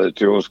half-brother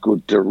to a horse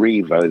called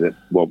Derivo that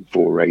won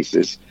 4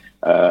 races.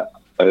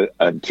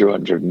 and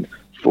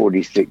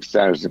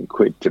 246,000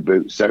 quid to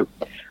boot. So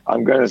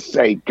I'm going to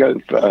say go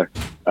for,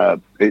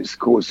 it's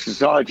called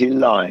Society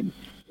Line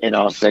in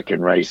our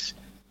second race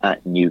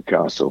at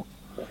Newcastle.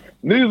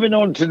 Moving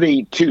on to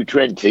the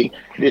 220,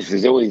 this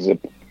is always a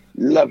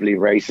lovely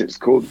race. It's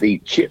called the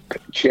Chip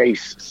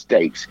Chase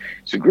Stakes.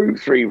 It's a Group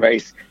 3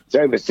 race. It's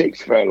over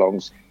 6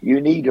 furlongs.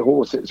 You need a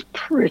horse that's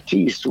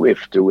pretty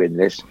swift to win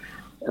this.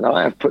 And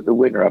I have put the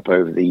winner up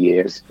over the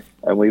years.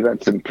 And we've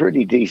had some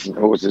pretty decent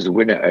horses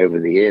win it over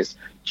the years.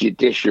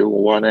 Judicial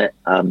won it.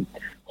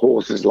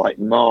 Horses like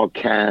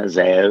Marquez,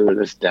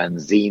 Aeolus,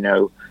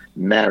 Danzino,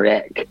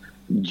 Marek,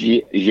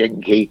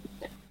 Jenki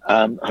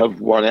have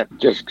won it.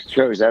 Just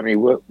shows how many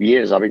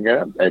years I've been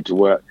going up there to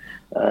work.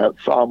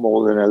 Far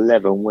more than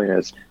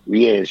 11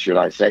 years, should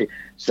I say.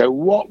 So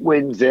what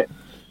wins it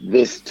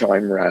this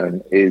time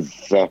round is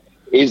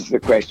the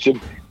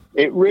question.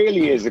 It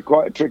really is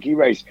quite a tricky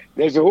race.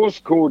 There's a horse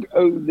called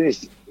Oh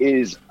This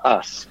Is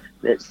Us.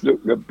 It's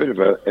a bit of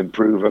an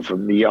improver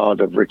from the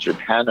yard of Richard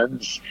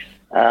Hannons.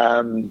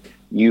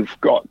 You've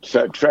got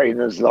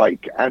trainers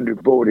like Andrew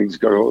Bording's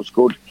got a horse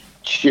called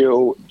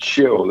Chill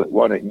that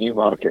won at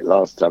Newmarket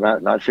last time out,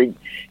 and I think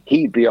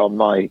he'd be on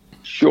my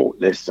short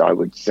list, I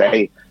would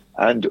say.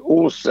 And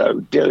also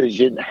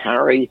Diligent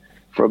Harry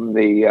from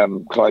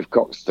the Clive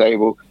Cox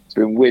stable has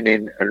been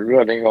winning and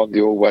running on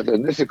the all-weather.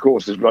 And this, of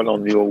course, has run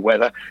on the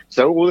all-weather.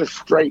 So all the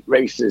straight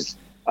races,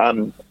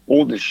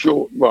 all the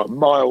short,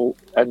 mile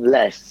and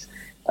less,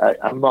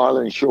 a mile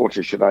and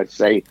shorter, should I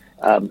say,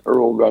 are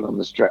all run on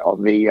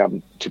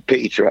the to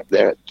Peter up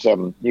there at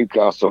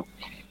Newcastle.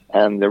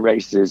 And the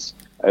races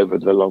over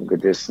the longer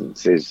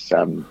distances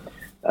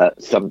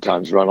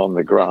sometimes run on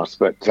the grass.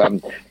 But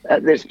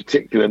at this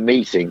particular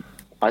meeting,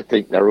 I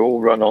think they're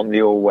all run on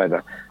the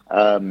all-weather.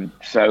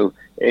 So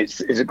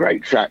it's a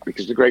great track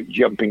because it's a great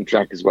jumping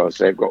track as well.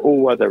 So they've got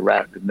all-weather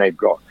round and they've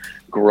got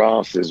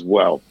grass as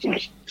well.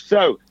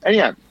 So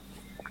anyhow,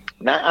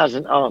 that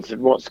hasn't answered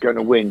what's going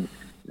to win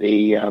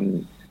the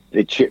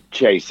Chip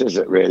Chase, is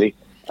it really?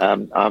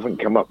 I haven't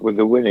come up with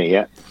the winner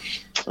yet.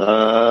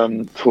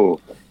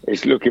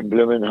 It's looking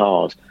blooming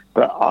hard.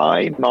 But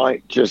I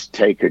might just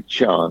take a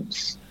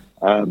chance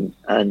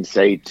and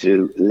say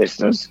to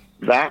listeners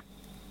that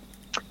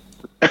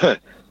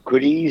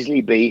could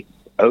easily be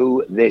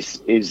Oh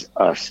This Is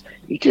Us.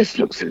 He just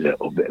looks a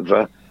little bit of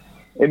a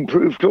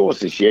improved horse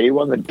this year. He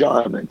won the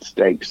Diamond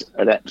Stakes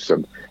at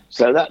Epsom.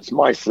 So that's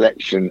my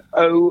selection.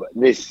 Oh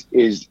This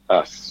Is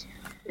Us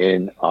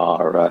in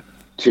our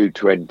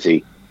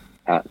 220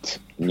 at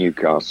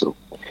Newcastle.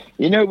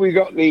 You know, we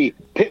got the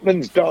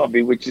Pitman's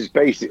Derby, which is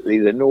basically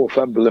the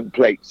Northumberland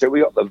Plate. So we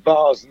got the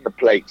Vase and the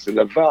Plate. So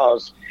the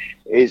Vase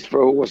is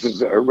for horses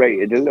that are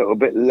rated a little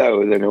bit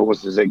lower than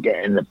horses that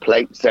get in the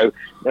Plate. So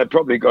they're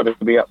probably got to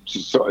be up to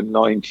sort of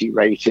 90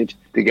 rated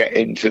to get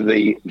into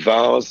the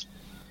Vase.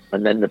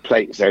 And then the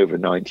Plate's over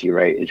 90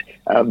 rated.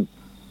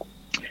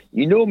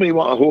 You normally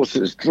want a horse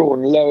that's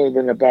drawn lower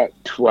than about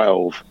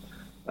 12.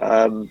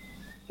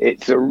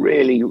 It's a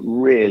really,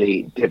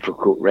 really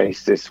difficult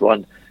race, this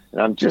one.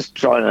 And I'm just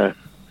trying to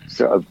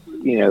sort of,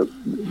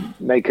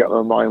 make up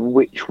my mind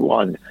which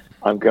one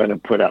I'm going to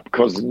put up.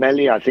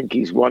 Cosmelli, I think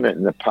he's won it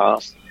in the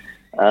past.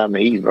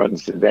 He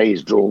runs today.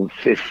 He's drawn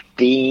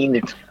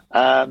 15.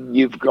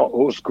 You've got a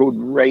horse called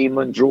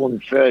Raymond, drawn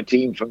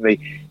 13 from the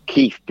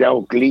Keith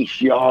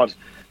Dalglish yard.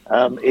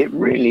 It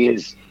really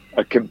is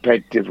a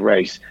competitive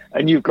race.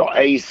 And you've got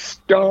A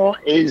Star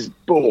Is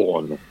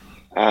Born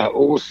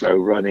also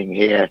running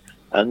here.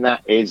 And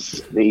that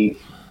is the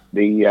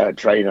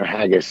trainer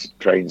Haggis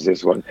trains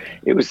this one.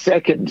 It was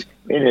second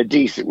in a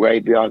decent way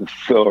behind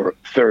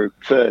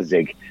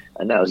Furzig,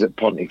 and that was at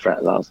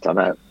Pontefract last time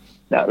out.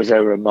 That was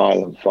over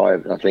 1.5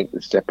 miles, and I think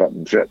the step up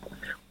and trip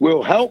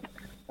will help.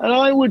 And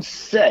I would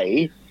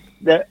say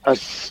that A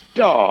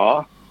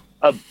Star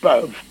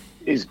Above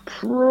is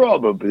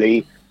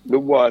probably the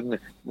one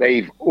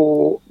they've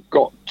all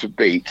got to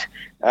beat.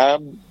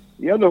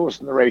 The other horse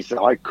in the race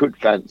that I could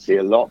fancy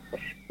a lot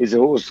is a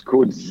horse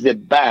called The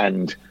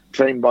Band,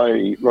 trained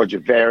by Roger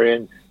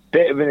Varian,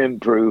 bit of an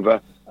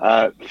improver,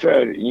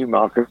 third at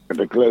Newmarket at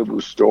the Global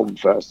Storm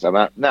first time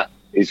out. And that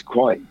is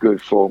quite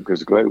good form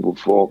because Global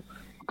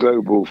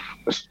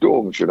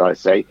Storm, should I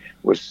say,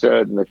 was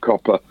third in the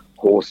Copper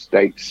Horse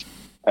Stakes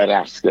at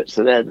Ascot.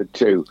 So they're the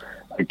two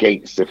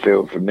against the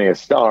field for me. A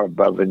Star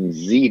Above and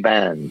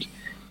Z-Band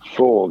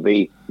for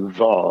the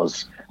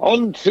Vase.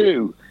 On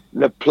to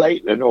the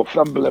Plate, the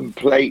Northumberland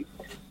Plate.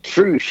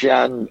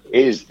 Trushan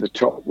is the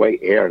top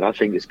weight here, and I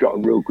think it's got a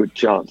real good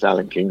chance,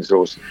 Alan King's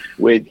horse,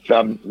 with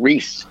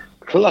Reese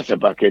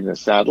Clutterbuck in the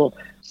saddle.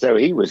 So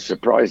he was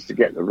surprised to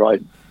get the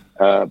ride,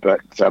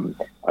 but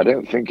I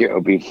don't think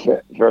it'll be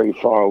very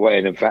far away.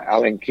 And in fact,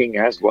 Alan King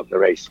has won the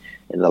race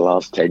in the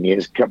last 10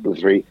 years, a couple of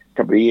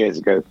years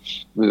ago,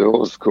 with a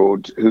horse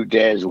called Who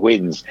Dares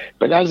Wins.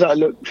 But as I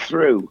look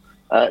through,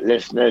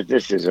 listeners,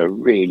 this is a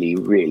really,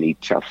 really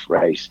tough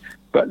race.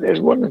 But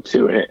there's one or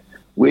two in it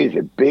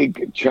with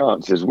big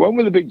chances. One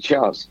with a big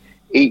chance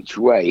each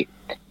way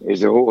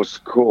is a horse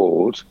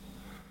called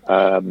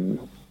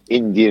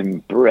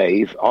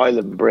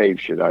Island Brave,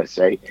 should I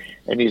say.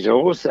 And he's a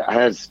horse that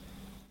has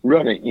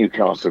run at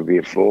Newcastle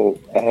before.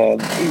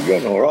 He's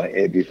run all right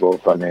here before,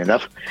 funny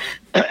enough.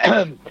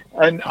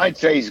 And I'd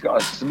say he's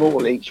got a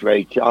small each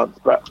way chance,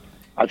 but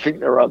I think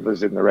there are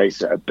others in the race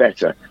that are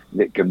better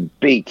that can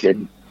beat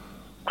him.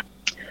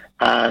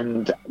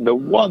 And the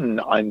one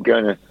I'm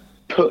going to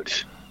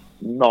put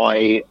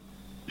my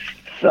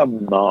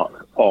thumb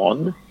mark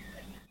on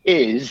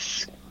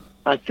is,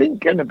 I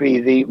think, going to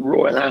be the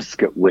Royal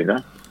Ascot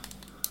winner,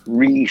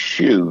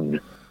 Rishun.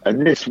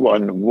 And this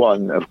one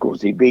won, of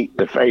course, he beat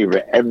the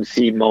favourite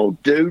MC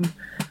Muldoon.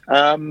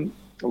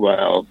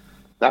 Well,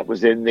 that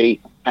was in the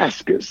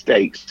Ascot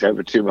Stakes,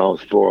 over 2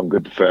 miles, 4 on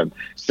good firm.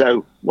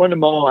 So one of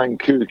mine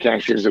coup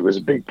cashes, it was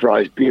a big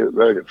prize, Buick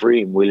Road at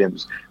Ian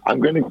Williams. I'm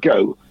going to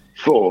go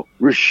for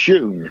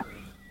Rishun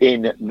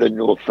in the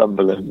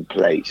Northumberland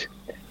Plate.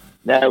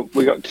 Now,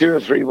 we got 2 or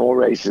 3 more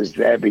races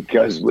there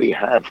because we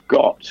have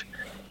got,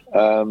 we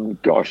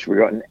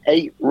got an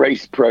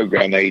 8-race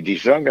program, AD,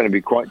 so I'm going to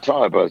be quite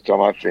tired by the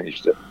time I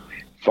finished at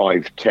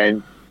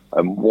 5:10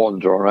 and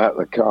wander on out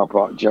the car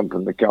park, jump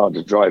in the car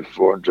to drive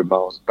 400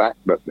 miles back,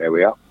 but there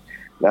we are.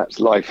 That's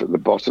life at the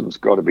bottom's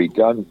got to be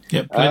done.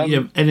 Yeah, plenty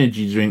of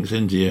energy drinks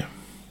into you.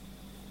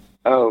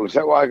 Oh, is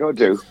that what I got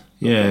to do?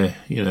 Yeah,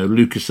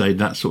 Lucasade,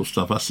 that sort of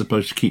stuff. That's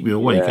supposed to keep you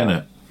awake, isn't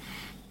it?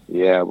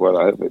 Yeah, well,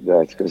 I hope it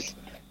does, because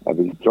I'll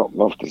be dropping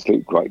off to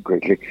sleep quite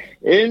quickly.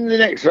 In the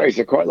next race,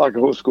 I quite like a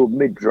horse called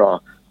Midra.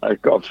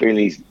 I've got a feeling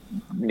he's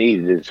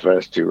needed his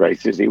first 2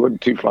 races. He wasn't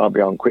too far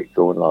behind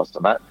Quickthorn last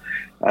time out.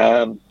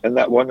 And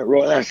that one at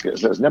Royal Ascot.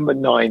 So it's number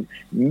 9,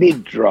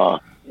 Midra,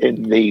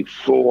 in the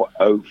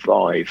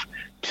 4:05.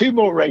 2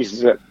 more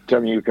races at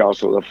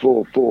Newcastle, the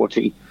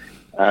 4:40.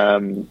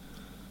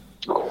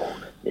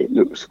 It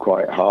looks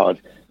quite hard.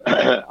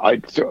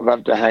 I'd sort of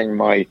have to hang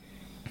my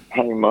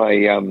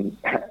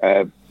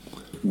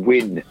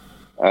win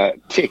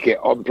ticket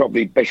on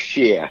probably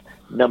Bashir,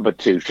 number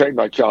 2, trained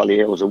by Charlie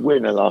Hill, was a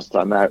winner last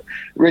time out,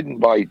 ridden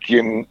by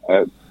Jim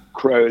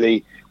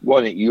Crowley,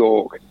 won at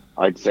York.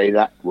 I'd say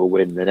that will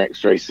win the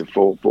next race of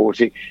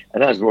 4:40.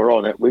 And as we're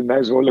on it, we may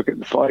as well look at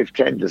the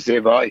 5:10 to see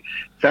if I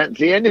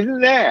fancy anything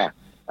there.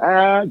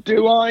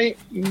 Do I?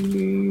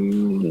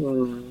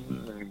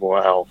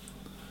 Wow.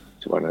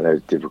 It's one of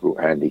those difficult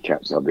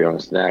handicaps, I'll be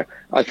honest now.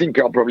 I think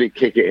I'll probably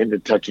kick it into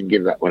touch and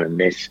give that one a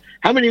miss.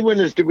 How many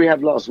winners did we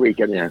have last week,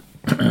 anyhow?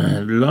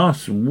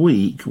 Last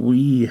week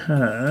we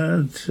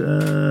had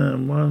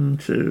 1,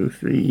 2,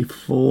 3,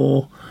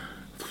 4,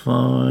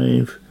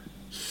 5,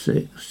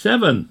 6,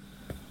 7.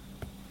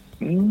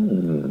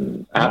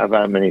 Out of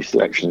how many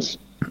selections?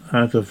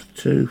 Out of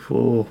 2,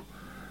 4,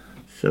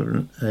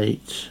 7,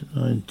 8,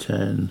 9,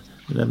 10,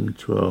 11,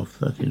 12,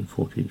 13,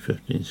 14,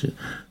 15, 16,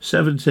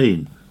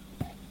 17.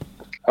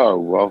 Oh,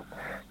 well,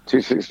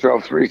 2, 6,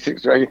 12, 3,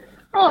 6, 8.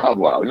 Oh,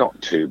 well, not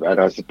too bad,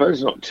 I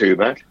suppose. Not too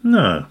bad.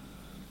 No.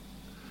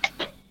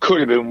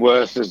 Could have been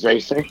worse, as they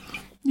say.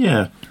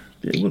 Yeah,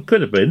 it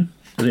could have been,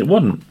 and it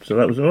wasn't, so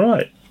that was all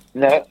right.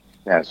 No,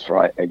 that's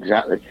right,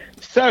 exactly.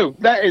 So,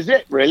 that is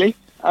it, really.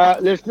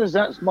 Listeners,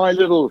 that's my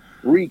little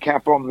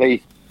recap on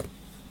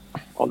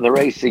the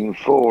racing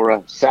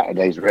for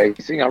Saturday's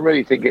racing. I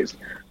really think it's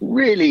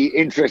really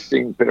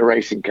interesting bit of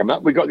racing coming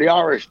up. We've got the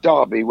Irish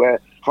Derby, where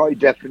High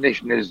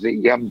Definition is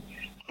the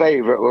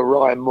favourite with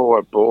Ryan Moore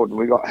aboard, and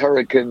we got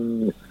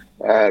Hurricane,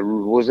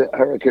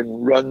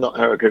 Hurricane Run, not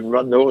Hurricane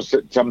Run, the horse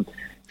that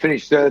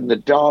finished 3rd in the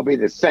Derby,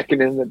 the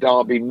 2nd in the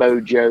Derby,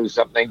 Mojo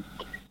something,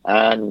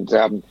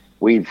 and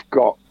we've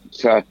got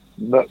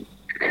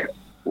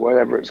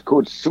whatever it's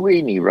called,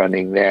 Sweeney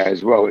running there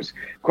as well. It's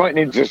quite an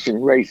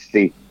interesting race,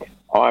 the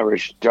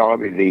Irish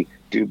Derby, the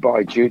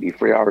Dubai Duty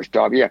Free Irish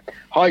Derby. Yeah,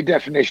 High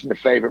Definition, the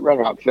favourite,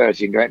 runner up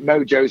 13. Great.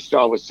 Mojo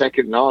Star was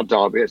 2nd in our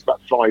Derby. It's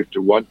about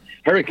 5-1.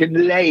 Hurricane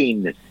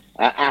Lane,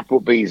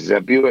 Applebee's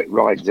Buick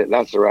rides it.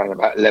 That's around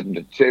about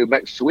 11-2.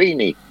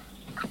 McSweeney,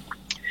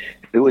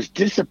 who was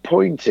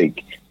disappointing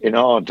in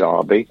our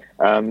Derby.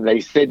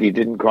 They said he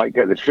didn't quite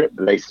get the trip,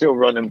 but they still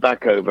run him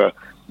back over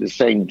the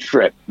same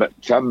trip. But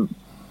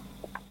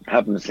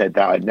having said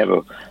that, I'd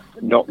never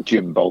knock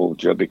Jim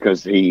Bolger,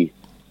 because he's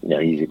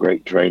a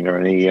great trainer,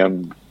 and he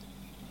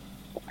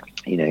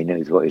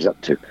knows what he's up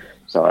to.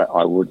 So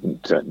I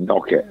wouldn't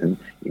knock it. And,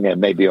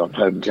 maybe on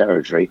home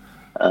territory,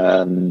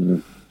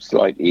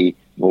 slightly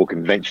more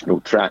conventional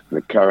track,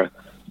 the Curragh,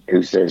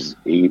 who says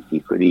he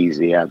could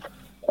easily have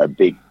a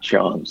big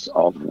chance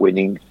of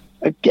winning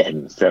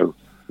again. So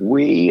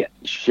we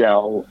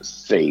shall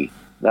see.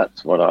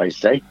 That's what I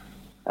say.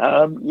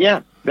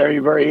 Yeah, very,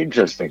 very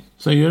interesting.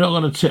 So you're not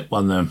going to tip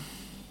one then?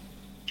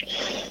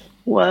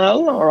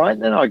 Well, all right,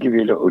 then I'll give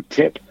you a little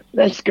tip.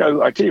 Let's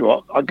go. I tell you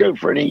what, I'll go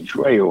for an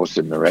each-way horse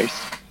in the race.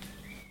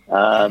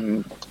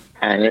 And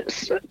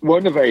it's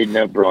one of Aidan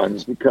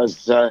O'Brien's,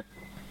 because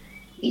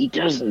he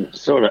doesn't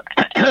sort of...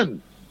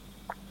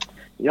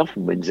 he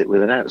often wins it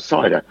with an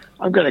outsider.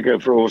 I'm going to go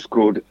for a horse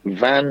called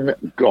Van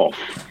Gogh,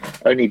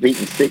 only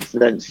beaten 6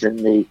 lengths in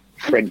the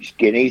French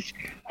Guineas.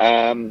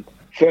 3rd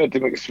to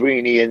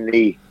McSweeney in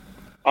the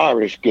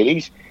Irish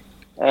Guineas.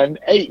 and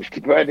 8th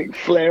to Poetic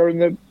Flair in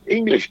the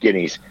English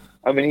Guineas.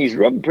 I mean, he's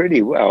run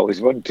pretty well.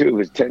 He's won 2 of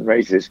his 10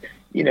 races.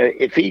 You know,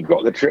 if he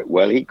got the trip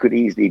well, he could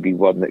easily be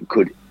one that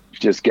could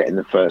just get in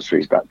the first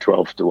race, about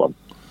 12 to 1.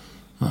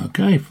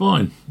 Okay,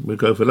 fine. We'll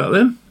go for that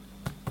then.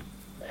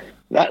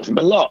 That's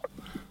my lot.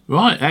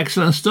 Right,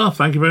 excellent stuff.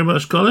 Thank you very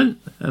much, Colin.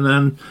 And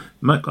then,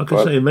 like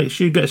I say, make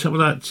sure you get some of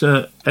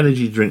that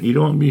energy drink. You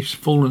don't want to be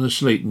falling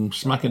asleep and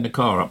smacking the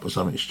car up or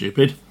something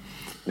stupid.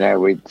 No,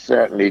 we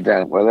certainly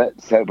don't. Well,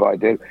 let's hope I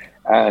do.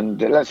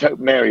 And let's hope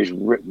Mary's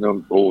written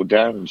them all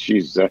down.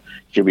 She'll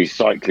be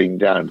cycling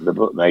down to the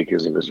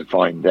bookmakers if it's a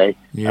fine day.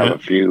 Yeah. Have a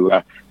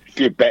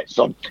few bets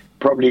on.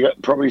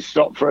 Probably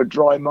stop for a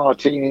dry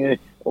martini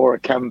or a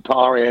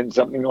Campari and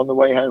something on the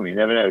way home. You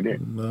never know, do you?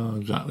 No,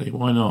 exactly.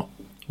 Why not?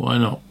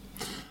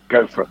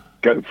 Go for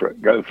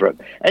it.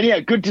 Anyhow,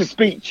 good to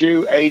speak to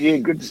you,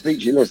 Adrian. Good to speak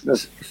to you,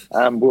 listeners.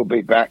 We'll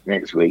be back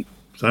next week.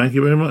 Thank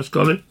you very much,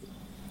 Colin.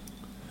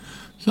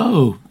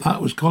 So,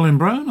 that was Colin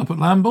Brown up at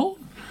Lambourne.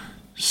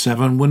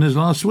 7 winners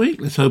last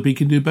week. Let's hope he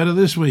can do better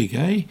this week,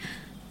 eh?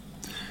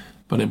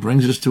 But it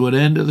brings us to an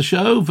end of the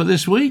show for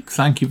this week.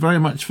 Thank you very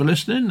much for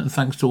listening, and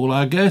thanks to all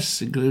our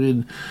guests,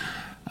 including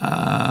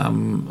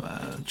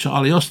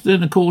Charlie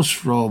Austin, of course,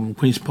 from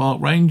Queen's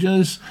Park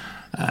Rangers,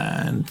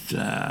 and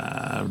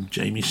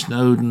Jamie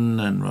Snowden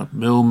and Rod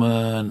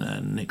Millman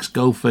and Nick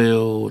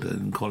Schofield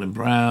and Colin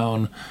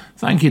Brown.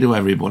 Thank you to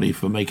everybody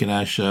for making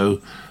our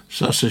show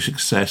such a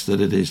success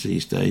that it is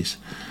these days.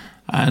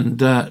 And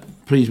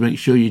please make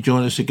sure you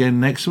join us again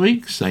next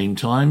week, same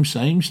time,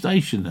 same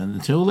station. And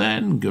until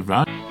then,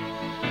 goodbye.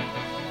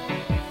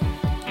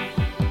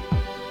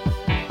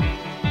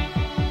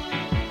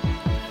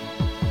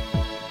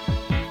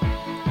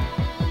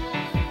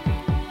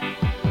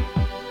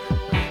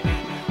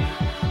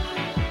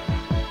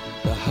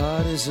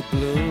 Is a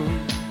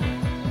bloom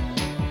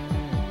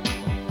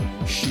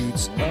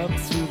shoots up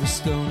through the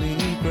stony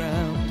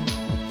ground.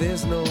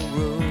 There's no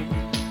room,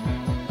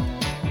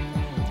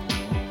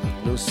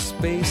 no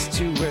space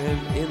to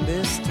rent in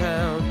this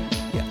town.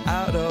 You're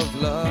out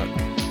of luck,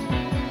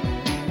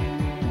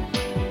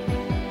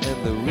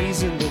 and the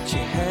reason that you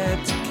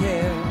had to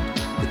care,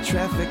 the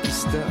traffic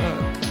is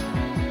stuck,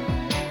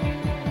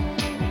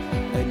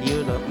 and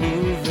you're not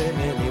moving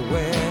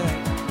anywhere.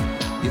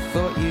 You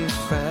thought you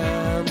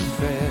found a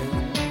friend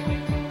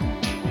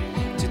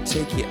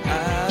take you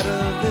out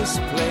of this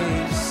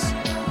place,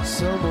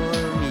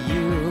 someone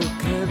you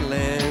can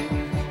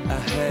lend a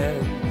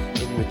hand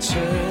in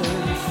return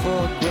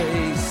for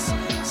grace.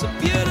 So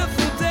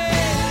beautiful.